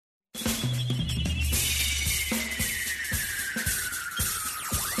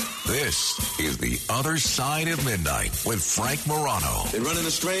This is The Other Side of Midnight with Frank Morano. They're running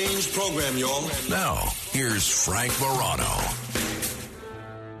a strange program, y'all. Now, here's Frank Morano.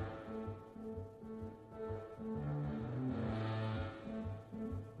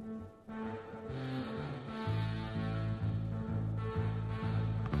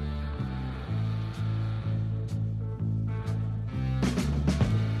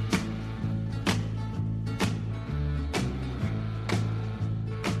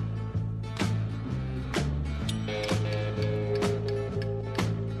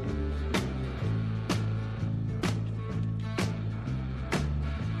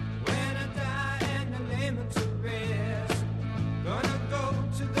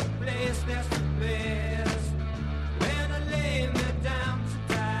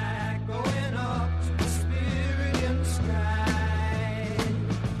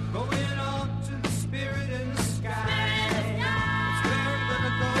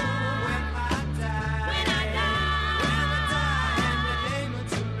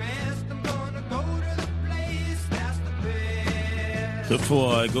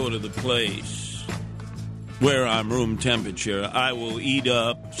 Before I go to the place where I'm room temperature, I will eat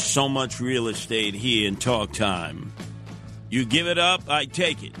up so much real estate here in Talk Time. You give it up, I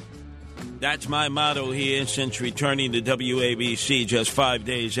take it. That's my motto here since returning to WABC just 5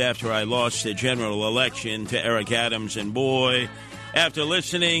 days after I lost the general election to Eric Adams. And boy, after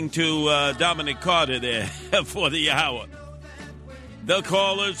listening to Dominic Carter there for the hour, the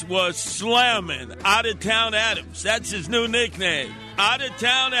callers were slamming Out-of-Town Adams. That's his new nickname,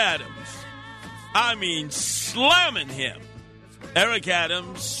 Out-of-Town Adams. I mean, slamming him. Eric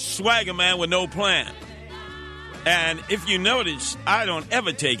Adams, swagger man with no plan. And if you notice, I don't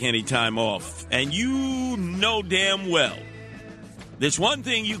ever take any time off. And you know damn well, there's one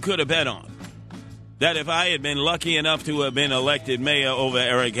thing you could have bet on. That if I had been lucky enough to have been elected mayor over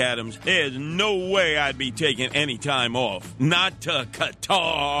Eric Adams, there's no way I'd be taking any time off. Not to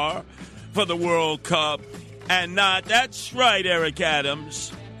Qatar for the World Cup, and not, that's right, Eric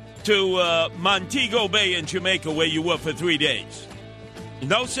Adams, to Montego Bay in Jamaica where you were for 3 days.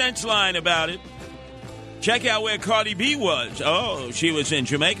 No sense lying about it. Check out where Cardi B was. Oh, she was in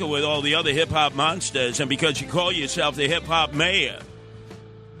Jamaica with all the other hip-hop monsters, and because you call yourself the hip-hop mayor,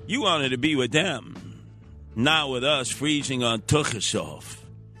 you wanted to be with them. Not with us freezing on Tuchusov.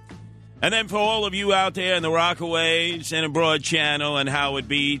 And then for all of you out there in the Rockaways and the Broad Channel and Howard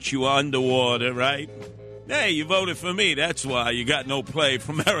Beach, you are underwater, right? Hey, you voted for me. That's why you got no play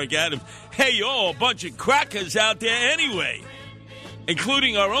from Eric Adams. Hey, you're all a bunch of crackers out there anyway,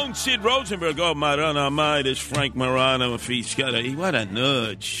 including our own Sid Rosenberg. Oh, my, this Frank Morano, if he's got a... What a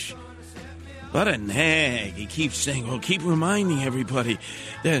nudge. What a nag. He keeps saying, well, keep reminding everybody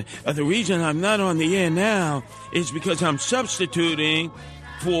that the reason I'm not on the air now is because I'm substituting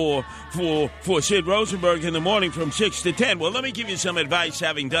for Sid Rosenberg in the morning from 6 to 10. Well, let me give you some advice,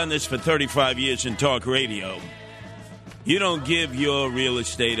 having done this for 35 years in talk radio. You don't give your real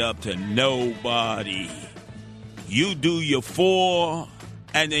estate up to nobody. You do your 4,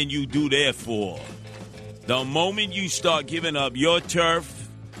 and then you do their 4. The moment you start giving up your turf,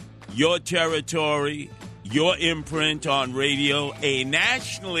 your territory, your imprint on radio, a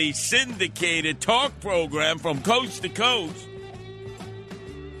nationally syndicated talk program from coast to coast,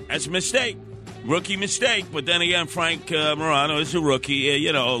 that's a mistake. Rookie mistake. But then again, Frank Morano is a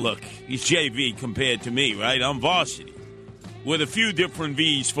rookie. Look, he's JV compared to me, right? I'm varsity with a few different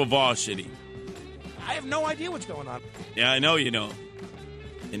V's for varsity. I have no idea what's going on. Yeah, I know you know.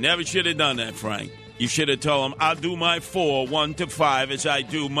 You never should have done that, Frank. You should have told him, I'll do my 4, 1 to 5, as I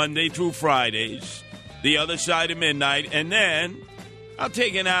do Monday through Fridays, the other side of midnight, and then I'll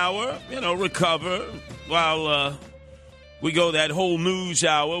take an hour, recover, while we go that whole news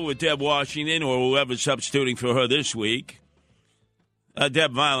hour with Deb Washington or whoever's substituting for her this week.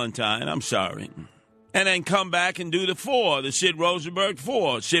 Deb Valentine, I'm sorry. And then come back and do the 4, the Sid Rosenberg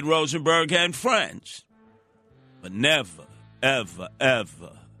 4, Sid Rosenberg and Friends. But never, ever,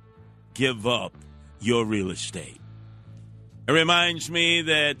 ever give up your real estate. It reminds me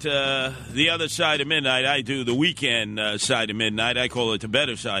that the other side of midnight, I do the weekend side of midnight. I call it the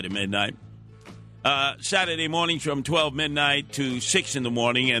better side of midnight. Saturday mornings from 12 midnight to 6 in the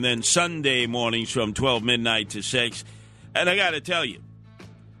morning, and then Sunday mornings from 12 midnight to 6. And I got to tell you,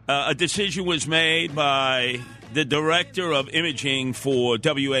 a decision was made by the director of imaging for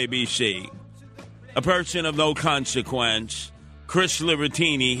WABC, a person of no consequence, Chris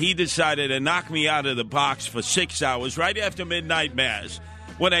Livertini. He decided to knock me out of the box for 6 hours right after midnight mass,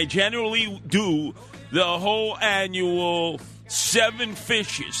 when I generally do the whole annual 7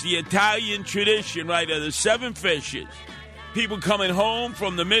 fishes, the Italian tradition, right, of the 7 fishes. people coming home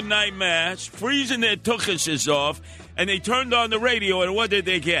from the midnight mass, freezing their tuchuses off, and they turned on the radio, and what did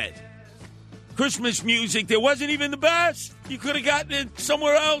they get? Christmas music that wasn't even the best. You could have gotten it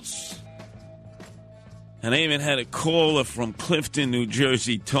somewhere else. And I even had a caller from Clifton, New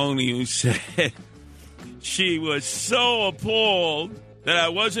Jersey, Tony, who said she was so appalled that I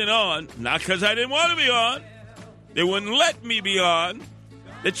wasn't on, not because I didn't want to be on, they wouldn't let me be on,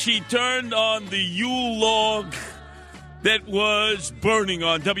 that she turned on the Yule log that was burning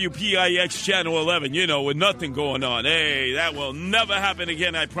on WPIX Channel 11, you know, with nothing going on. Hey, that will never happen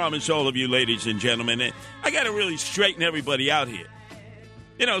again, I promise all of you, ladies and gentlemen. And I got to really straighten everybody out here.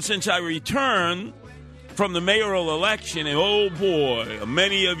 You know, since I returned from the mayoral election, and oh boy,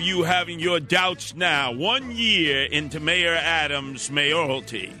 many of you having your doubts now, 1 year into Mayor Adams'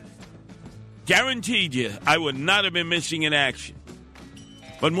 mayoralty, guaranteed you I would not have been missing in action.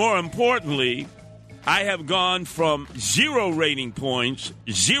 But more importantly, I have gone from 0 rating points,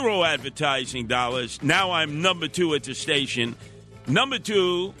 0 advertising dollars. Now I'm number 2 at the station. Number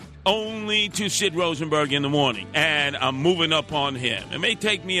 2 only to Sid Rosenberg in the morning. And I'm moving up on him. It may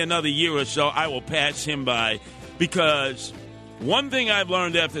take me another year or so. I will pass him by. Because one thing I've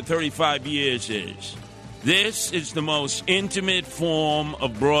learned after 35 years is this is the most intimate form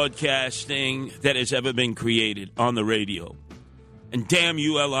of broadcasting that has ever been created on the radio. And damn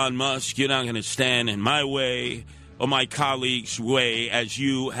you, Elon Musk, you're not going to stand in my way or my colleagues' way as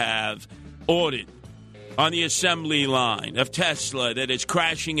you have ordered on the assembly line of Tesla that is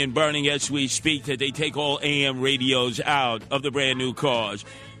crashing and burning as we speak, that they take all AM radios out of the brand new cars.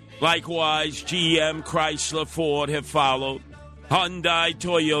 Likewise, GM, Chrysler, Ford have followed. Hyundai,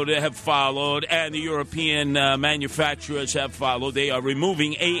 Toyota have followed. And the European manufacturers have followed. They are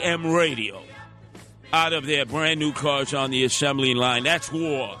removing AM radio out of their brand new cars on the assembly line. That's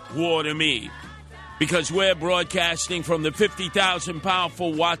war. War to me. Because we're broadcasting from the 50,000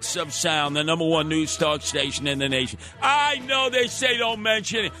 powerful watts of sound, the number 1 news talk station in the nation. I know they say don't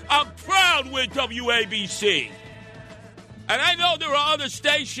mention it. I'm proud we're WABC. And I know there are other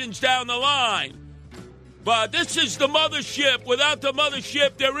stations down the line. But this is the mothership. Without the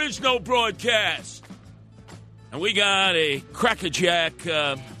mothership, there is no broadcast. And we got a crackerjack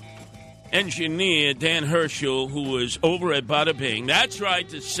engineer, Dan Herschel, who was over at Bada Bing. That's right,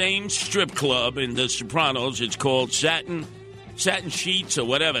 the same strip club in The Sopranos. It's called Satin Sheets or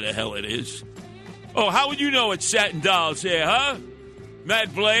whatever the hell it is. Oh, how would you know it's Satin Dolls here, huh?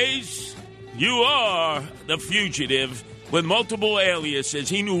 Matt Blaze, you are the fugitive with multiple aliases.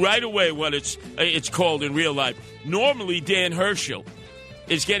 He knew right away what it's called in real life. Normally, Dan Herschel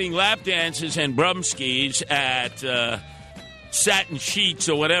is getting lap dances and brumskis at Satin Sheets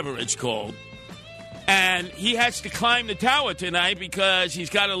or whatever it's called. And he has to climb the tower tonight because he's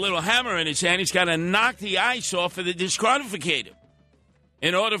got a little hammer in his hand. He's got to knock the ice off of the disqualificator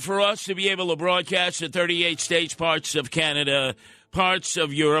in order for us to be able to broadcast to 38 states, parts of Canada, parts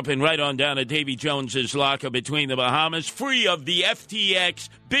of Europe, and right on down to Davy Jones's locker between the Bahamas, free of the FTX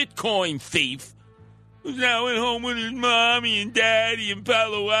Bitcoin thief who's now at home with his mommy and daddy in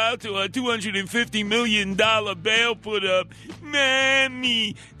Palo Alto, a $250 million bail put up.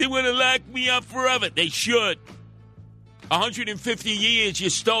 Mammy, they want to lock me up forever. They should. 150 years, you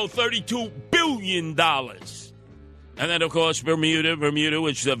stole $32 billion. And then, of course, Bermuda,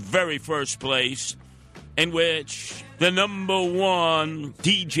 which is the very first place in which the number 1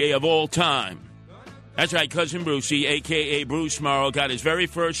 DJ of all time, that's right, Cousin Brucey, a.k.a. Bruce Morrow, got his very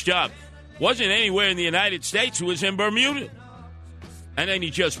first job. Wasn't anywhere in the United States. It was in Bermuda. And then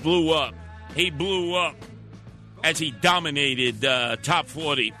he just blew up. He blew up as he dominated Top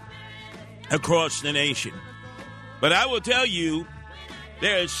 40 across the nation. But I will tell you,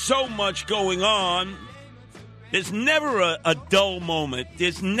 there's so much going on. There's never a dull moment.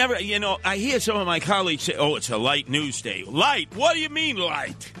 There's never, I hear some of my colleagues say, oh, it's a light news day. Light? What do you mean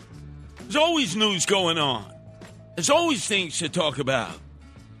light? There's always news going on. There's always things to talk about.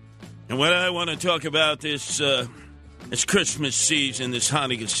 And what I want to talk about this Christmas season, this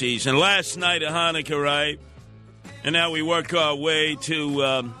Hanukkah season. Last night of Hanukkah, right? And now we work our way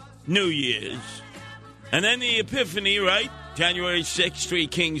to New Year's. And then the Epiphany, right? January 6th, Three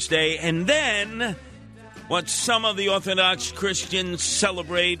Kings Day. And then what some of the Orthodox Christians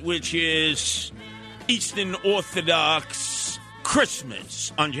celebrate, which is Eastern Orthodox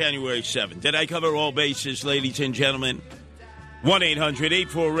Christmas on January 7th. Did I cover all bases, ladies and gentlemen?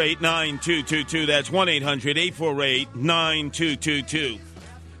 1-800-848-9222. That's 1-800-848-9222.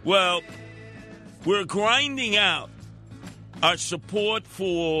 Well, we're grinding out our support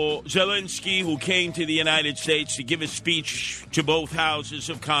for Zelensky, who came to the United States to give a speech to both houses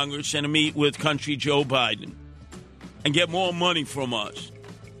of Congress and to meet with country Joe Biden. and get more money from us.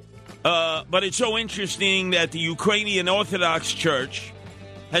 But it's so interesting that the Ukrainian Orthodox Church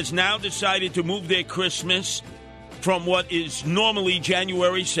has now decided to move their Christmas from what is normally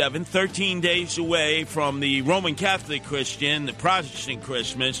January 7th, 13 days away from the Roman Catholic Christian, the Protestant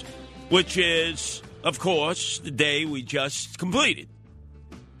Christmas, which is, of course, the day we just completed,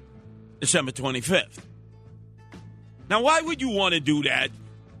 December 25th. Now, why would you want to do that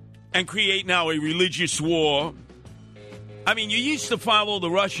and create now a religious war? I mean, you used to follow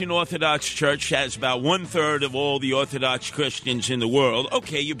the Russian Orthodox Church, has about 1/3 of all the Orthodox Christians in the world.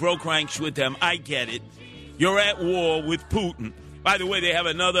 Okay, you broke ranks with them. I get it. You're at war with Putin. By the way, they have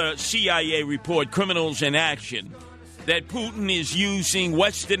another CIA report, Criminals in Action, that Putin is using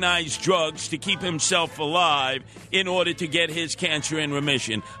westernized drugs to keep himself alive in order to get his cancer in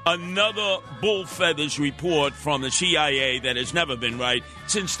remission. Another bull feathers report from the CIA that has never been right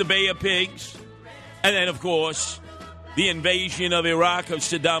since the Bay of Pigs. And then, of course, the invasion of Iraq of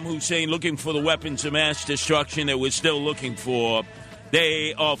Saddam Hussein, looking for the weapons of mass destruction that we're still looking for.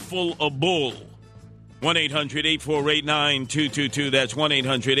 They are full of bull. 1-800-848-9222. That's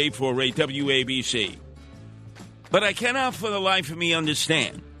 1-800-848-WABC. But I cannot for the life of me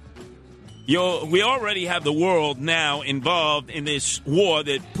understand. We already have the world now involved in this war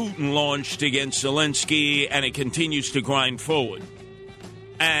that Putin launched against Zelensky, and it continues to grind forward.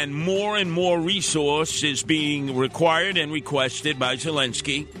 And more resource is being required and requested by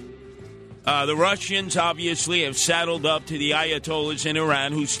Zelensky. The Russians obviously have saddled up to the Ayatollahs in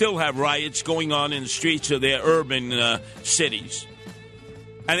Iran, who still have riots going on in the streets of their urban cities.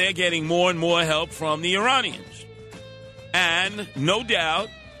 And they're getting more and more help from the Iranians. And, no doubt,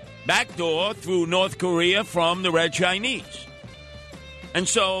 backdoor through North Korea from the Red Chinese. And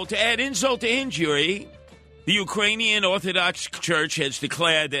so, to add insult to injury, the Ukrainian Orthodox Church has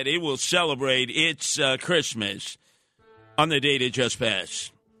declared that it will celebrate its Christmas on the day that just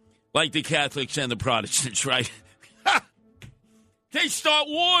passed. Like the Catholics and the Protestants, right? They start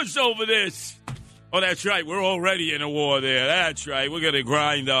wars over this. Oh, that's right. We're already in a war there. That's right. We're going to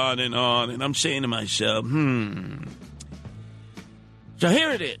grind on. And I'm saying to myself, So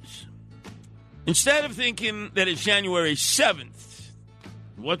here it is. Instead of thinking that it's January 7th,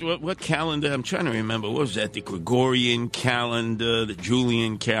 what calendar? I'm trying to remember. What was that? The Gregorian calendar, the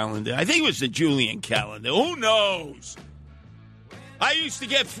Julian calendar? I think it was the Julian calendar. Who knows? I used to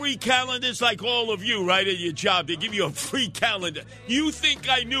get free calendars like all of you, right, at your job. They give you a free calendar. You think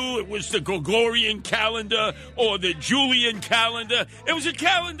I knew it was the Gregorian calendar or the Julian calendar? It was a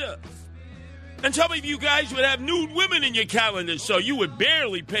calendar. And some of you guys would have nude women in your calendars, so you would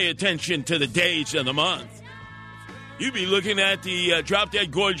barely pay attention to the days of the month. You'd be looking at the drop-dead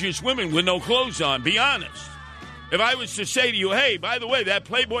gorgeous women with no clothes on, be honest. If I was to say to you, hey, by the way, that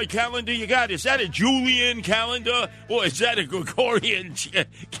Playboy calendar you got, is that a Julian calendar or is that a Gregorian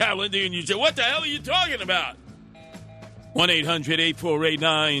calendar? And you say, what the hell are you talking about?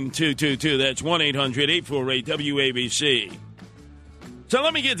 1-800-848-9222. That's 1-800-848-WABC. So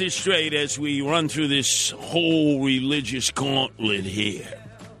let me get this straight as we run through this whole religious gauntlet here.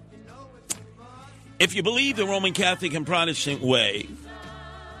 If you believe the Roman Catholic and Protestant way,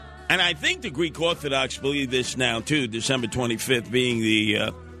 and I think the Greek Orthodox believe this now, too, December 25th being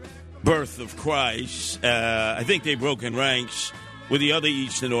the birth of Christ. I think they've broken ranks with the other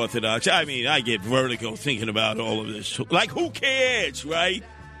Eastern Orthodox. I mean, I get vertigo thinking about all of this. Like, who cares, right?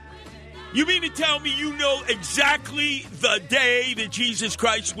 You mean to tell me you know exactly the day that Jesus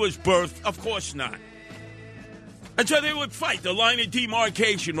Christ was birthed? Of course not. And so they would fight the line of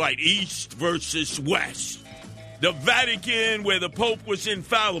demarcation, right? East versus West. The Vatican, where the Pope was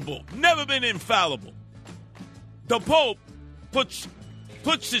infallible. Never been infallible. The Pope puts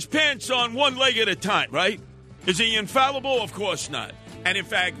his pants on one leg at a time, right? Is he infallible? Of course not. And in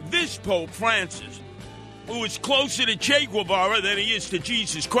fact, this Pope, Francis, who is closer to Che Guevara than he is to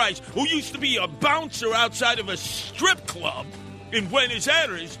Jesus Christ, who used to be a bouncer outside of a strip club in Buenos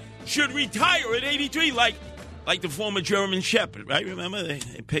Aires, should retire at 83 like the former German shepherd, right? Remember, they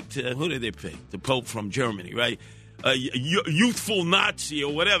picked, who did they pick? The Pope from Germany, right? A youthful Nazi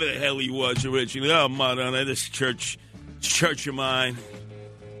or whatever the hell he was originally. Oh, Madonna, this church of mine.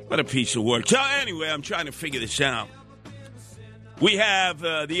 What a piece of work. So anyway, I'm trying to figure this out. We have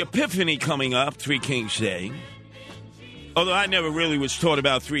the Epiphany coming up, Three Kings Day. Although I never really was taught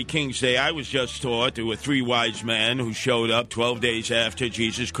about Three Kings Day, I was just taught there were three wise men who showed up 12 days after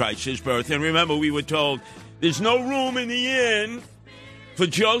Jesus Christ's birth. And remember, we were told there's no room in the inn for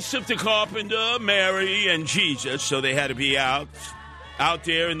Joseph the carpenter, Mary, and Jesus, so they had to be out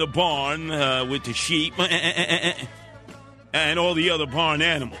there in the barn with the sheep and all the other barn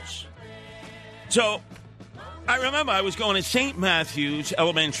animals. So I remember I was going to St. Matthew's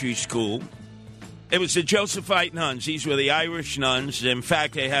Elementary School. It was the Josephite nuns. These were the Irish nuns. In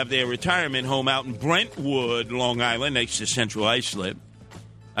fact, they have their retirement home out in Brentwood, Long Island, next to Central Islip.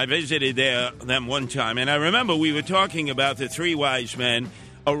 I visited them one time, and I remember we were talking about the three wise men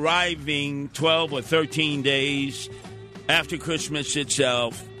arriving 12 or 13 days after Christmas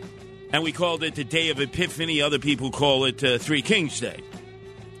itself, and we called it the Day of Epiphany. Other people call it Three Kings Day.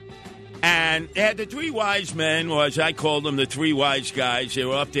 And they had the three wise men, or as I called them, the three wise guys. They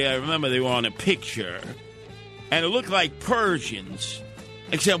were up there. I remember they were on a picture, and it looked like Persians,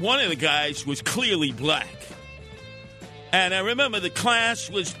 except one of the guys was clearly black. And I remember the class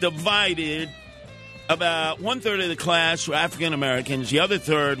was divided. About one-third of the class were African Americans. The other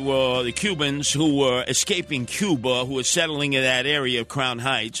third were the Cubans who were escaping Cuba, who were settling in that area of Crown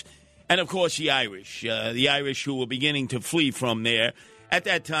Heights. And, of course, the Irish who were beginning to flee from there. At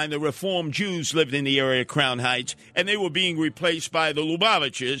that time, the Reformed Jews lived in the area of Crown Heights, and they were being replaced by the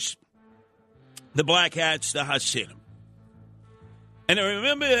Lubavitchers, the Black Hats, the Hasidim. And I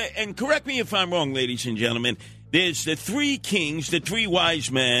remember, and correct me if I'm wrong, ladies and gentlemen, there's the three kings, the three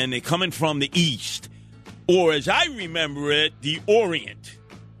wise men, they're coming from the east, or as I remember it, the Orient.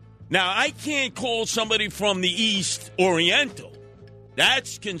 Now, I can't call somebody from the east Oriental.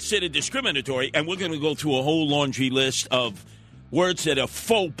 That's considered discriminatory, and we're going to go through a whole laundry list of words that are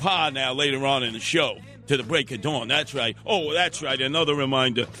faux pas now later on in the show to the break of dawn. That's right. Oh, that's right. Another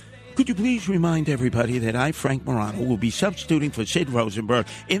reminder. Could you please remind everybody that I, Frank Morano, will be substituting for Sid Rosenberg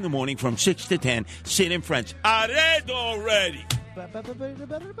in the morning from 6 to 10. Sid and Friends. I read already.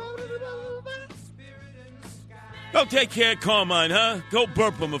 Go take care of Carmine, huh? Go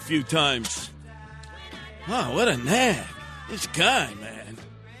burp him a few times. Wow, what a nag. This guy, man.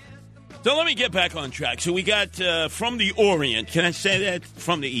 So let me get back on track. So we got from the Orient. Can I say that?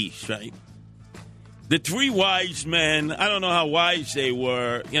 From the East, right? The three wise men, I don't know how wise they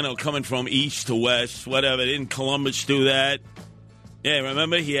were, coming from east to west, whatever. Didn't Columbus do that? Yeah,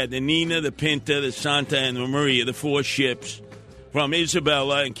 remember? He had the Nina, the Pinta, the Santa, and the Maria, the four ships from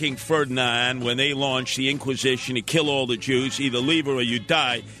Isabella and King Ferdinand when they launched the Inquisition to kill all the Jews, either leave or you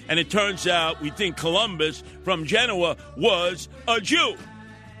die. And it turns out we think Columbus from Genoa was a Jew.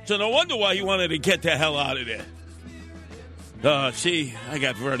 So no wonder why he wanted to get the hell out of there. See, I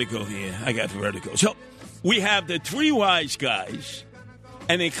got vertigo here. So we have the three wise guys,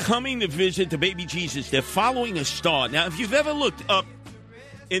 and they're coming to visit the baby Jesus. They're following a star. Now, if you've ever looked up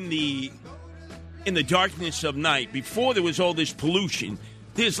in the darkness of night, before there was all this pollution,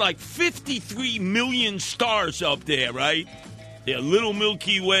 there's like 53 million stars up there, right? The little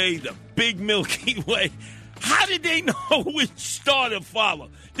Milky Way, the big Milky Way. How did they know which star to follow?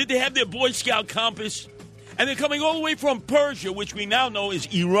 Did they have their Boy Scout compass? And they're coming all the way from Persia, which we now know is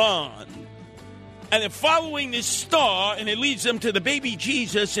Iran. And they're following this star, and it leads them to the baby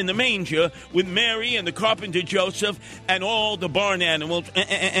Jesus in the manger with Mary and the carpenter Joseph and all the barn animals,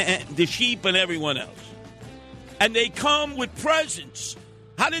 the sheep and everyone else. And they come with presents.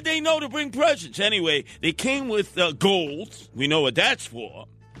 How did they know to bring presents? Anyway, they came with gold. We know what that's for.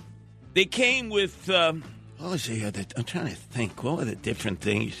 They came with, what was the other? I'm trying to think. What were the different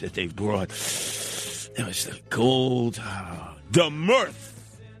things that they brought? There was the gold, the mirth.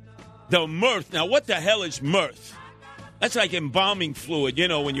 The mirth. Now, what the hell is mirth? That's like embalming fluid.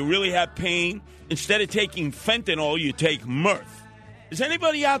 When you really have pain, instead of taking fentanyl, you take mirth. Does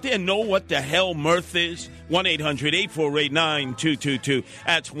anybody out there know what the hell mirth is? 1-800-848-9222.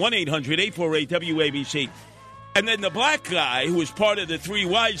 That's 1-800-848-WABC. And then the black guy, who was part of the three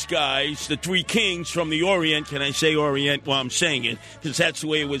wise guys, the three kings from the Orient. Can I say Orient while I'm saying it? Because that's the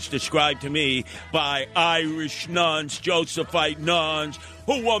way it was described to me by Irish nuns, Josephite nuns,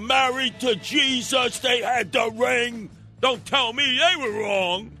 who were married to Jesus. They had the ring. Don't tell me they were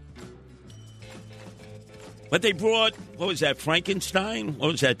wrong. But they brought, what was that, Frankenstein?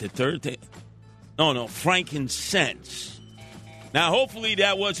 What was that, the third thing? No, frankincense. Now, hopefully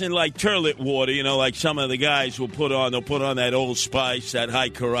that wasn't like turlet water, like some of the guys will put on. They'll put on that Old Spice, that high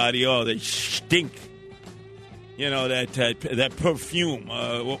karate. Oh, they stink. That perfume.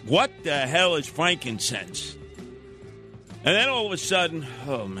 What the hell is frankincense? And then all of a sudden,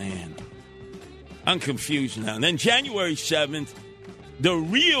 oh, man, I'm confused now. And then January 7th, the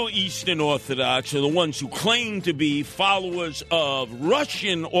real Eastern Orthodox, or the ones who claim to be followers of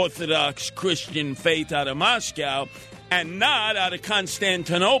Russian Orthodox Christian faith out of Moscow, and not out of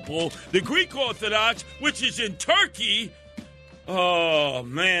Constantinople, the Greek Orthodox, which is in Turkey. Oh,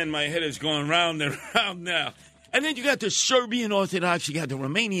 man, my head is going round and round now. And then you got the Serbian Orthodox, you got the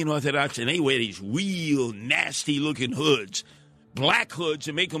Romanian Orthodox, and they wear these real nasty-looking hoods. black hoods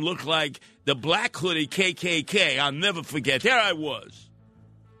and make them look like the black hooded KKK. I'll never forget. There I was.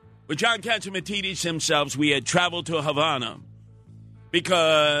 With John Catsimatidis himself, we had traveled to Havana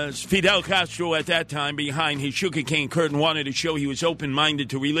because Fidel Castro at that time, behind his sugarcane curtain, wanted to show he was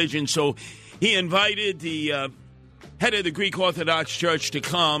open-minded to religion. So he invited the head of the Greek Orthodox Church to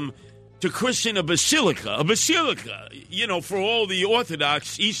come to christen a basilica, for all the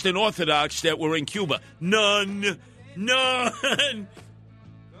Orthodox, Eastern Orthodox that were in Cuba. None. Yeah,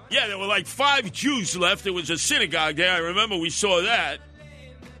 there were like 5 Jews left. There was a synagogue there. I remember we saw that.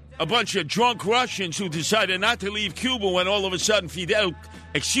 A bunch of drunk Russians who decided not to leave Cuba when all of a sudden Nikita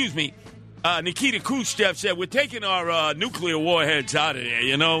Khrushchev said, we're taking our nuclear warheads out of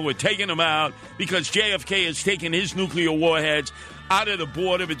there, We're taking them out because JFK has taken his nuclear warheads out of the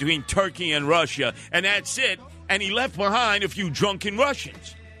border between Turkey and Russia, and that's it. And he left behind a few drunken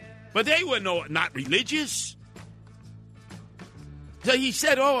Russians. But they were not religious. So he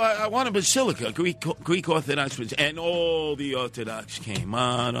said, I want a basilica, Greek Orthodox. And all the Orthodox came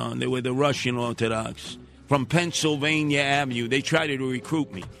on. They were the Russian Orthodox from Pennsylvania Avenue. They tried to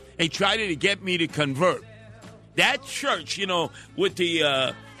recruit me. They tried to get me to convert. That church, with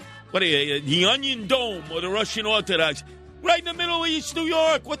the Onion Dome or the Russian Orthodox, right in the middle of East New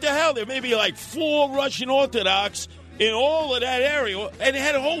York. What the hell? There may be like 4 Russian Orthodox in all of that area. And they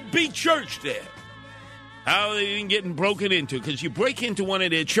had a whole big church there. How they didn't get broken into? Because you break into one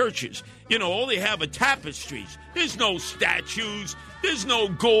of their churches, all they have are tapestries. There's no statues. There's no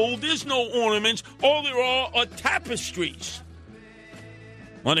gold. There's no ornaments. All there are tapestries.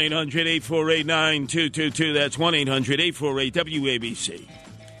 1-800-848-9222. That's 1-800-848-WABC.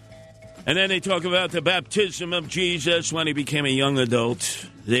 And then they talk about the baptism of Jesus when he became a young adult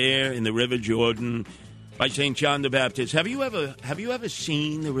there in the River Jordan by St. John the Baptist. Have you ever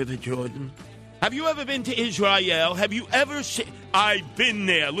seen the River Jordan? Have you ever been to Israel? Have you ever seen? I've been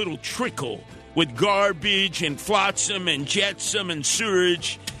there, a little trickle with garbage and flotsam and jetsam and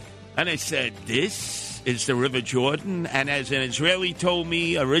sewage. And I said, this is the River Jordan. And as an Israeli told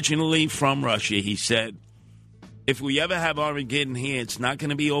me originally from Russia, he said, if we ever have Armageddon here, it's not going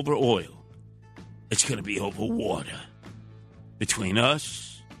to be over oil. It's going to be over water. Between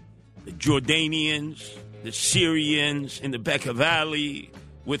us, the Jordanians, the Syrians in the Bekaa Valley,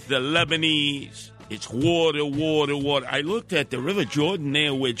 with the Lebanese, it's water, water, water. I looked at the River Jordan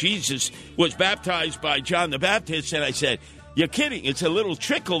there where Jesus was baptized by John the Baptist, and I said, you're kidding. It's a little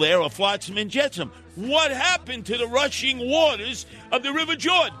trickle there of flotsam and jetsam. What happened to the rushing waters of the River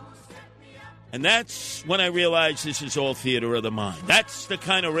Jordan? And that's when I realized this is all theater of the mind. That's the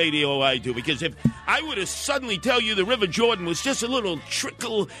kind of radio I do. Because if I were to suddenly tell you the River Jordan was just a little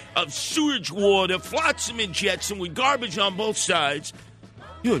trickle of sewage water, flotsam and jetsam with garbage on both sides,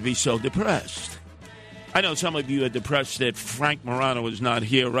 you would be so depressed. I know some of you are depressed that Frank Morano is not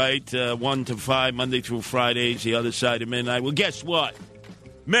here, right? 1 to 5, Monday through Fridays, the other side of midnight. Well, guess what?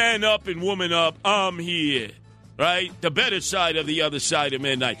 Man up and woman up, I'm here, right? The better side of the other side of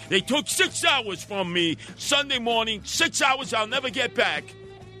midnight. They took 6 hours from me Sunday morning, 6 hours I'll never get back.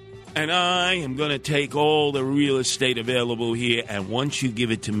 And I am going to take all the real estate available here, and once you give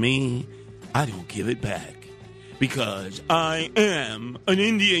it to me, I don't give it back. Because I am an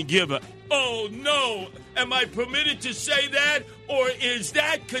Indian giver. Oh, no. Am I permitted to say that? Or is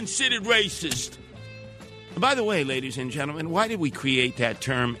that considered racist? And by the way, ladies and gentlemen, why did we create that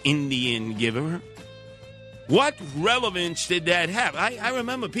term Indian giver? What relevance did that have? I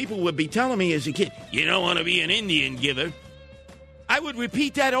remember people would be telling me as a kid, you don't want to be an Indian giver. I would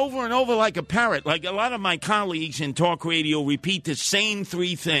repeat that over and over like a parrot. Like a lot of my colleagues in talk radio repeat the same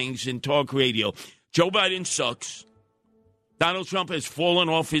 3 things in talk radio. Joe Biden sucks. Donald Trump has fallen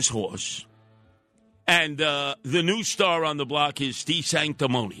off his horse. And the new star on the block is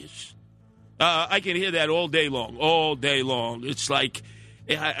DeSanctimonious. I can hear that all day long, all day long. It's like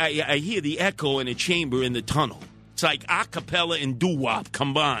I hear the echo in a chamber in the tunnel. It's like a cappella and doo-wop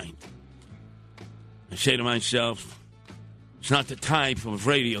combined. I say to myself, it's not the type of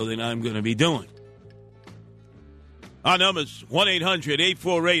radio that I'm going to be doing. Our number's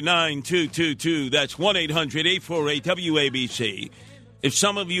 1-800-848-9222. That's 1-800-848-WABC. If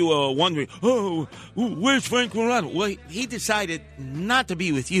some of you are wondering, where's Frank Morano? Well, he decided not to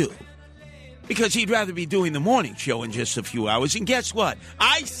be with you because he'd rather be doing the morning show in just a few hours. And guess what?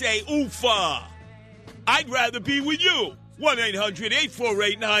 I say oofa. I'd rather be with you.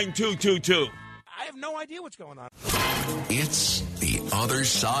 1-800-848-9222. I have no idea what's going on. It's The Other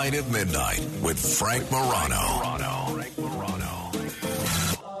Side of Midnight with Frank Morano. Frank Morano.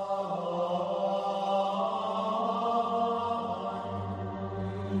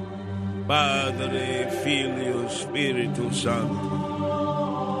 Padre Filio, Spiritus Sancto.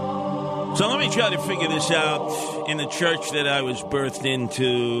 So let me try to figure this out in the church that I was birthed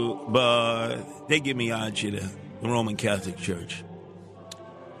into, but they give me agita, the Roman Catholic Church.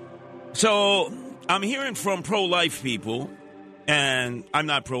 So I'm hearing from pro-life people, and I'm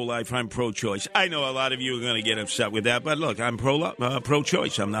not pro-life, I'm pro-choice. I know a lot of you are going to get upset with that, but look, I'm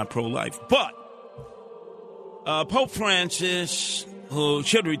pro-choice, I'm not pro-life. But Pope Francis, who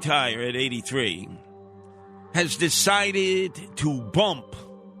should retire at 83, has decided to bump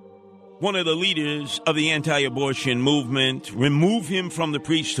one of the leaders of the anti-abortion movement, remove him from the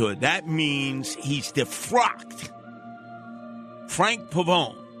priesthood. That means he's defrocked Frank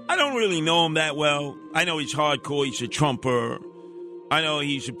Pavone. I don't really know him that well. I know he's hardcore. He's a Trumper. I know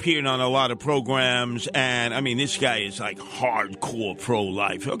he's appeared on a lot of programs. And, I mean, this guy is like hardcore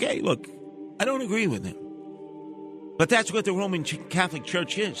pro-life. Okay, look, I don't agree with him. But that's what the Roman Catholic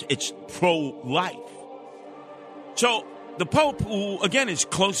Church is. It's pro-life. So the Pope, who, again, is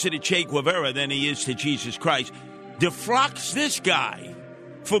closer to Che Guevara than he is to Jesus Christ, defrocks this guy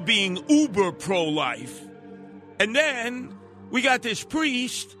for being uber pro-life. And then we got this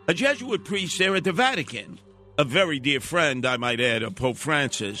priest, a Jesuit priest there at the Vatican, a very dear friend, I might add, of Pope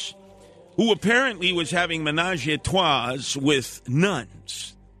Francis, who apparently was having menage a trois with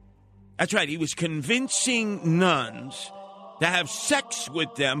nuns. That's right, he was convincing nuns to have sex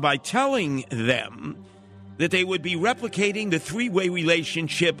with them by telling them that they would be replicating the three-way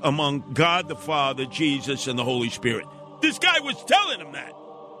relationship among God the Father, Jesus, and the Holy Spirit. This guy was telling them that.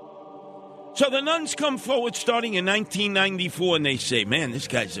 So the nuns come forward starting in 1994, and they say, man, this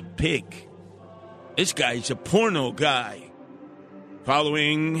guy's a pig. This guy's a porno guy.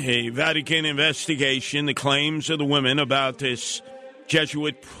 Following a Vatican investigation, the claims of the women about this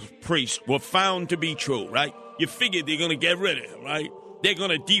Jesuit priest were found to be true, right? You figured they're going to get rid of him, right? They're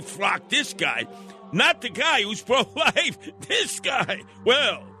going to defrock this guy. Not the guy who's pro-life, this guy.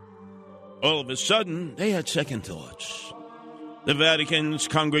 Well, all of a sudden, they had second thoughts. The Vatican's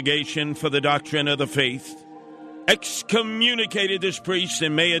Congregation for the Doctrine of the Faith excommunicated this priest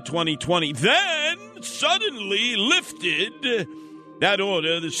in May of 2020, then suddenly lifted that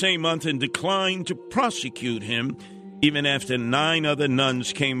order the same month and declined to prosecute him, even after 9 other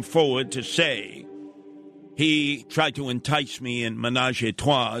nuns came forward to say he tried to entice me in menage a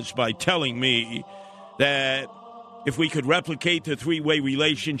trois by telling me that if we could replicate the three-way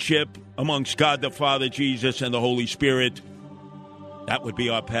relationship amongst God the Father, Jesus, and the Holy Spirit, that would be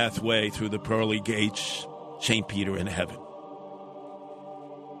our pathway through the pearly gates, St. Peter in heaven.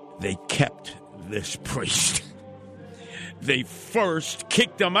 They kept this priest. They first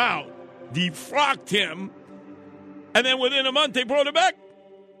kicked him out, defrocked him, and then within a month they brought him back.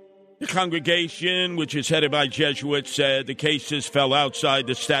 The congregation, which is headed by Jesuits, said the cases fell outside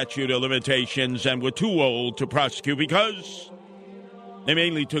the statute of limitations and were too old to prosecute because they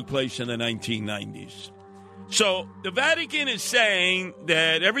mainly took place in the 1990s. So the Vatican is saying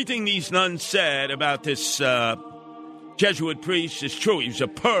that everything these nuns said about this Jesuit priest is true. He's a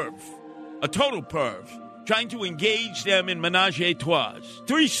perv, a total perv, trying to engage them in menage a trois,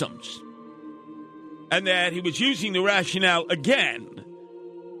 threesomes, and that he was using the rationale again.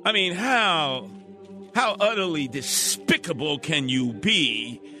 I mean, how utterly despicable can you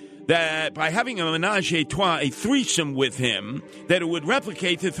be that by having a menage a trois, a threesome with him, that it would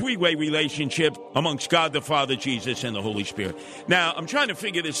replicate the three-way relationship amongst God the Father, Jesus, and the Holy Spirit? Now, I'm trying to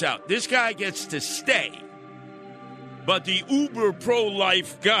figure this out. This guy gets to stay, but the uber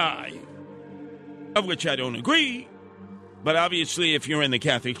pro-life guy, of which I don't agree, but obviously if you're in the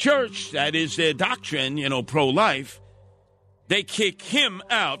Catholic Church, that is their doctrine, pro-life, they kick him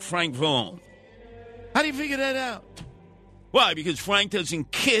out, Frank Pavone. How do you figure that out? Why? Because Frank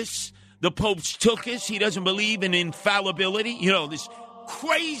doesn't kiss the Pope's tuchus. He doesn't believe in infallibility. This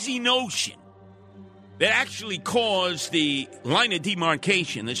crazy notion that actually caused the line of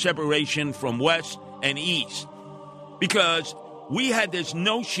demarcation, the separation from West and East. Because we had this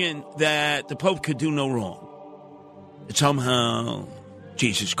notion that the Pope could do no wrong. That somehow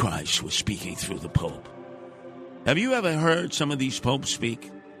Jesus Christ was speaking through the Pope. Have you ever heard some of these popes speak?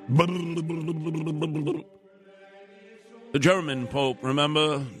 The German Pope,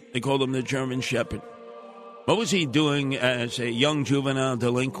 remember? They called him the German Shepherd. What was he doing as a young juvenile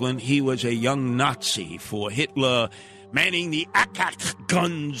delinquent? He was a young Nazi for Hitler, manning the Akat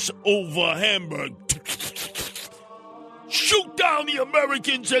guns over Hamburg. Shoot down the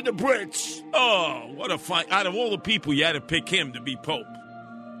Americans and the Brits. Oh, what a fight. Out of all the people, you had to pick him to be Pope.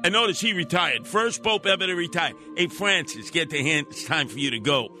 And notice he retired. First Pope ever to retire. Hey, Francis, get the hint. It's time for you to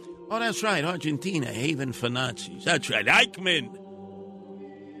go. Oh, that's right. Argentina, haven for Nazis. That's right. Eichmann.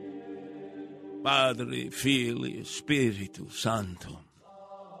 Padre, Filio, Spiritu Santo.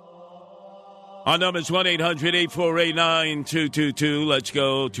 Our number is 1-800-848-9222. Let's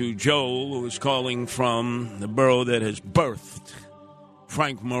go to Joel, who is calling from the borough that has birthed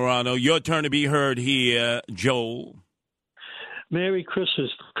Frank Morano. Your turn to be heard here, Joel. Merry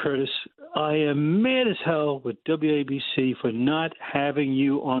Christmas, Curtis. I am mad as hell with WABC for not having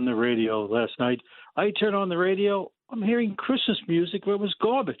you on the radio last night. I turned on the radio. I'm hearing Christmas music where it was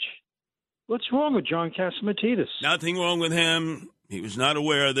garbage. What's wrong with John Catsimatidis? Nothing wrong with him. He was not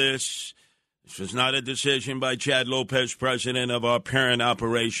aware of this. This was not a decision by Chad Lopez, president of our parent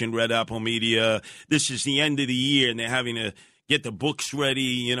operation, Red Apple Media. This is the end of the year, and they're having to get the books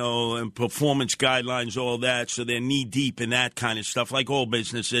ready, and performance guidelines, all that. So they're knee-deep in that kind of stuff, like all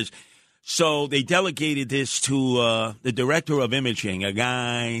businesses. So they delegated this to the director of imaging, a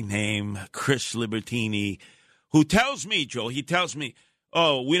guy named Chris Libertini, who tells me, Joe,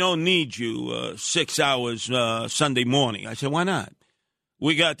 oh, we don't need you 6 hours Sunday morning. I said, why not?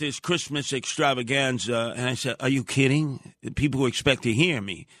 We got this Christmas extravaganza. And I said, are you kidding? People expect to hear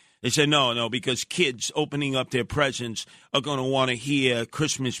me. They said, no, because kids opening up their presents are going to want to hear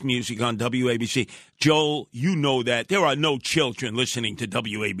Christmas music on WABC. Joel, you know that. There are no children listening to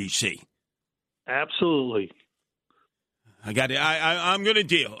WABC. Absolutely. I got it. I'm going to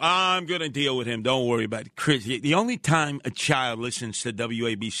deal. I'm going to deal with him. Don't worry about it. Chris, the only time a child listens to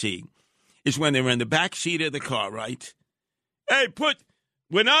WABC is when they're in the back seat of the car, right? Hey,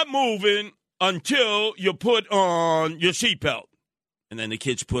 we're not moving until you put on your seatbelt. And then the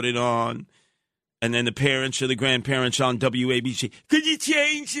kids put it on. And then the parents or the grandparents on WABC. Could you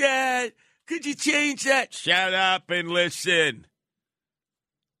change that? Could you change that? Shut up and listen.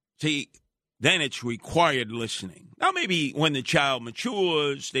 See, then it's required listening. Now, maybe when the child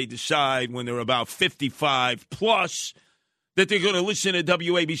matures, they decide when they're about 55 plus that they're going to listen to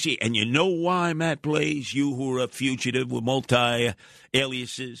WABC. And you know why, Matt Blaze, you who are a fugitive with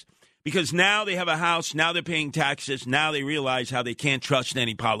multi-aliases? Because now they have a house, now they're paying taxes, now they realize how they can't trust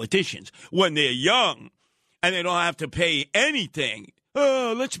any politicians. When they're young and they don't have to pay anything,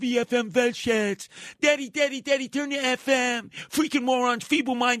 oh, let's be FM Velshets. Daddy, turn your FM. Freaking morons,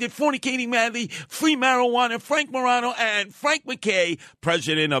 feeble-minded, fornicating madly, free marijuana, Frank Morano, and Frank McKay,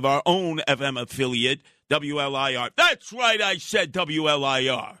 president of our own FM affiliate, WLIR. That's right, I said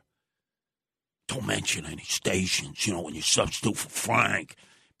WLIR. Don't mention any stations, when you substitute for Frank.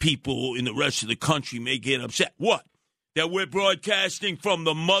 People in the rest of the country may get upset. What? That we're broadcasting from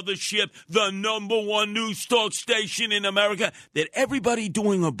the mothership, the number one news talk station in America, that everybody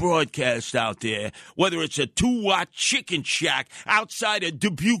doing a broadcast out there, whether it's a 2-watt chicken shack outside of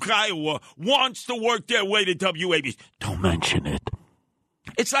Dubuque, Iowa, wants to work their way to WABC. Don't mention it.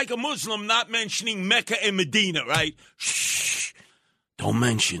 It's like a Muslim not mentioning Mecca and Medina, right? Shh. Don't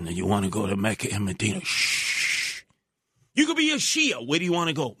mention that you want to go to Mecca and Medina. Shh. You could be a Shia. Where do you want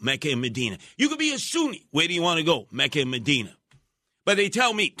to go? Mecca and Medina. You could be a Sunni. Where do you want to go? Mecca and Medina. But they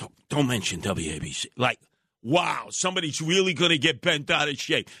tell me, don't mention WABC. Like, wow, somebody's really going to get bent out of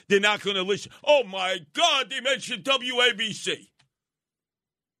shape. They're not going to listen. Oh, my God, they mentioned WABC.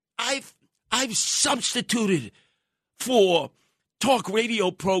 I've substituted for talk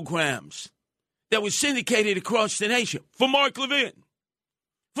radio programs that were syndicated across the nation for Mark Levin.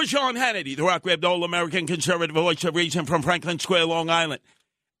 For Sean Hannity, the rock web, all-American conservative voice of reason from Franklin Square, Long Island.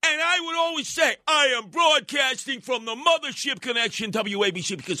 And I would always say, I am broadcasting from the mothership connection,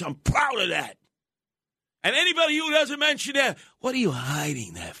 WABC, because I'm proud of that. And anybody who doesn't mention that, what are you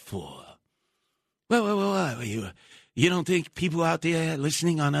hiding that for? Well, you don't think people out there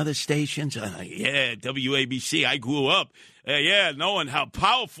listening on other stations? Yeah, WABC, I grew up. Knowing how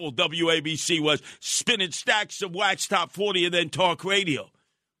powerful WABC was, spinning stacks of wax top 40 and then talk radio.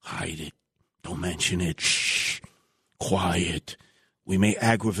 Hide it. Don't mention it. Shh. Quiet. We may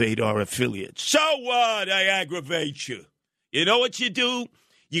aggravate our affiliates. So what? I aggravate you. You know what you do?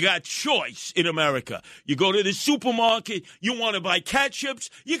 You got choice in America. You go to the supermarket. You want to buy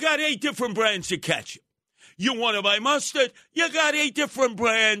ketchups. You got 8 different brands of ketchup. You want to buy mustard. You got 8 different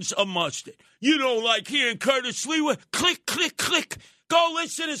brands of mustard. You don't like hearing Curtis Lewa? Click, click, click. Go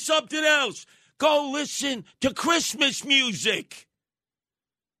listen to something else. Go listen to Christmas music.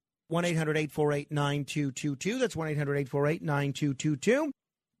 1-800-848-9222. That's 1-800-848-9222.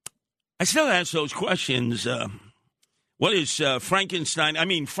 I still ask those questions. What is frankincense,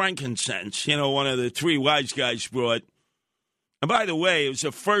 one of the 3 wise guys brought. And by the way, it was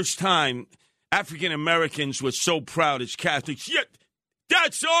the first time African Americans were so proud as Catholics. Yeah,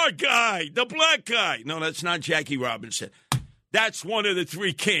 that's our guy, the black guy. No, that's not Jackie Robinson. That's one of the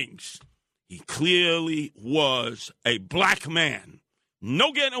 3 kings. He clearly was a black man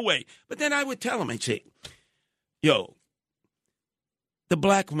No getting away. But then I would tell them, I'd say, yo, the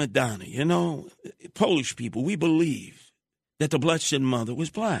Black Madonna, you know, Polish people, we believe that the Blessed Mother was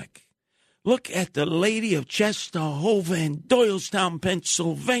black. Look at the Lady of Czestochowa in Doylestown,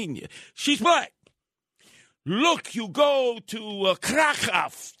 Pennsylvania. She's black. Look, you go to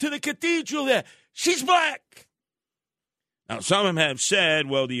Krakow, to the cathedral there. She's black. Now, some of them have said,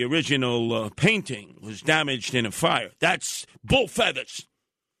 well, the original painting was damaged in a fire. That's bull feathers.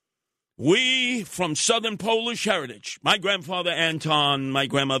 We, from Southern Polish heritage, my grandfather Anton, my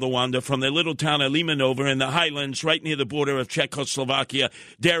grandmother Wanda, from their little town of Limanova in the highlands right near the border of Czechoslovakia,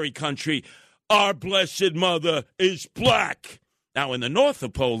 dairy country, our Blessed Mother is black. Now, in the north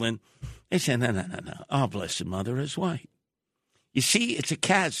of Poland, they say, no, our Blessed Mother is white. You see, it's a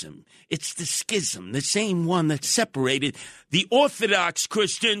chasm. It's the schism, the same one that separated the Orthodox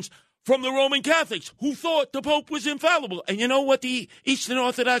Christians from the Roman Catholics, who thought the Pope was infallible. And you know what the Eastern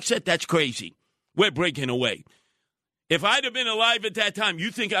Orthodox said? That's crazy. We're breaking away. If I'd have been alive at that time, you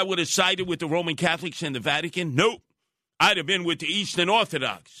think I would have sided with the Roman Catholics and the Vatican? Nope. I'd have been with the Eastern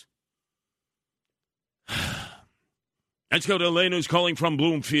Orthodox. Let's go to Lynn, who's calling from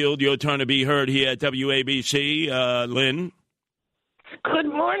Bloomfield. Your turn to be heard here at WABC. Lynn? Good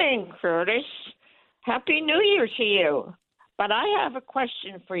morning, Curtis. Happy New Year to you. But I have a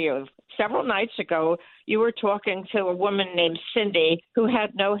question for you. Several nights ago, you were talking to a woman named Cindy who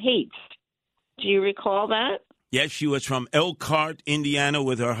had no heat. Do you recall that? Yes, she was from Elkhart, Indiana,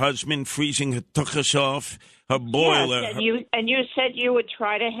 with her husband freezing her tuchus off, her boiler. Yes, and you said you would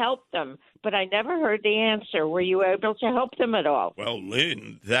try to help them, but I never heard the answer. Were you able to help them at all? Well,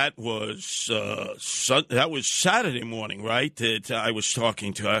 Lynn, that was Saturday morning, right, that I was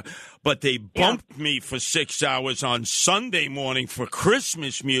talking to her. But they bumped me for 6 hours on Sunday morning for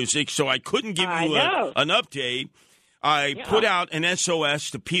Christmas music, so I couldn't give you an update. I put out an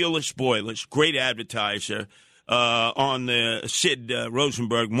SOS to Peerless Boilers, great advertiser, on the Sid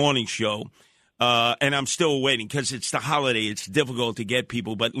Rosenberg morning show. And I'm still waiting because it's the holiday. It's difficult to get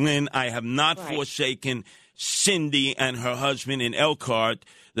people. But, Lynn, I have not forsaken Cindy and her husband in Elkhart,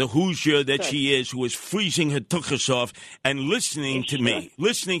 the Hoosier that she is, who is freezing her tuchus off and listening to me.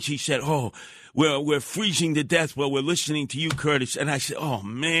 Listening, she said, oh, we're freezing to death while we're listening to you, Curtis. And I said, oh,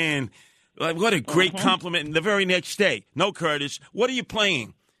 man, what a great compliment. And the very next day, no, Curtis, what are you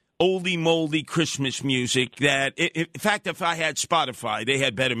playing? Oldie moldy Christmas music that, in fact, if I had Spotify, they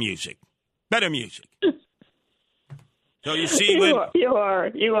had better music. Better music. So you see, Lynn,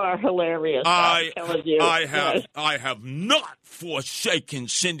 you are hilarious. I have not forsaken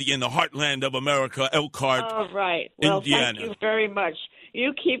Cindy in the heartland of America, Elkhart, all right. Well, Indiana. Thank you very much.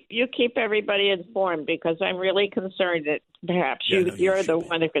 You keep everybody informed because I'm really concerned that perhaps you're the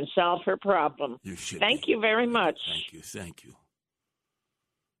one who can solve her problem. Thank you very much. Thank you.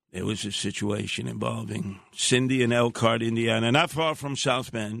 There was a situation involving Cindy in Elkhart, Indiana, not far from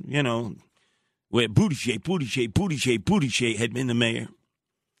South Bend, you know, where Buttigieg had been the mayor.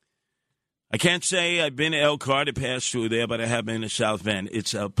 I can't say I've been to Elkhart to pass through there, but I have been to South Bend.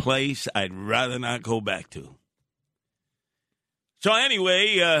 It's a place I'd rather not go back to. So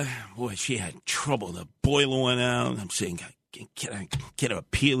anyway, she had trouble. The boiler went out. I'm saying, can I get a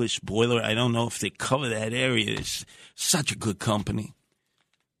Peerless boiler? I don't know if they cover that area. It's such a good company.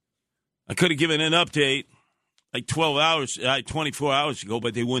 I could have given an update like 24 hours ago,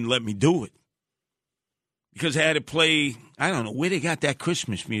 but they wouldn't let me do it. Because I had to play, I don't know where they got that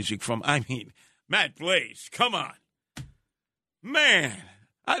Christmas music from. I mean, Matt Blaze, come on. Man,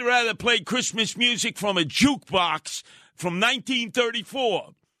 I'd rather play Christmas music from a jukebox from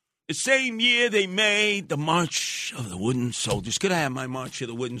 1934. The same year they made the March of the Wooden Soldiers. Could I have my March of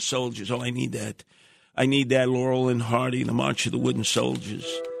the Wooden Soldiers? Oh, I need that. I need that Laurel and Hardy, the March of the Wooden Soldiers.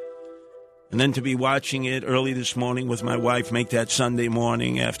 And then to be watching it early this morning with my wife, make that Sunday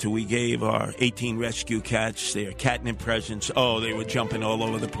morning after we gave our 18 rescue cats their catnip presents. Oh, they were jumping all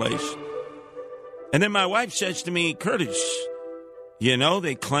over the place. And then my wife says to me, Curtis, you know,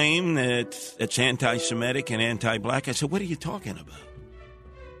 they claim that it's anti-Semitic and anti-black. I said, what are you talking about?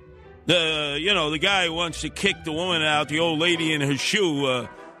 The guy who wants to kick the woman out, the old lady in her shoe,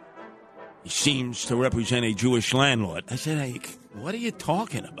 he seems to represent a Jewish landlord. I said, hey, what are you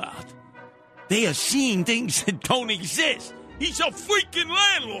talking about? They are seeing things that don't exist. He's a freaking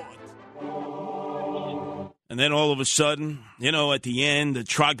landlord. And then all of a sudden, you know, at the end, the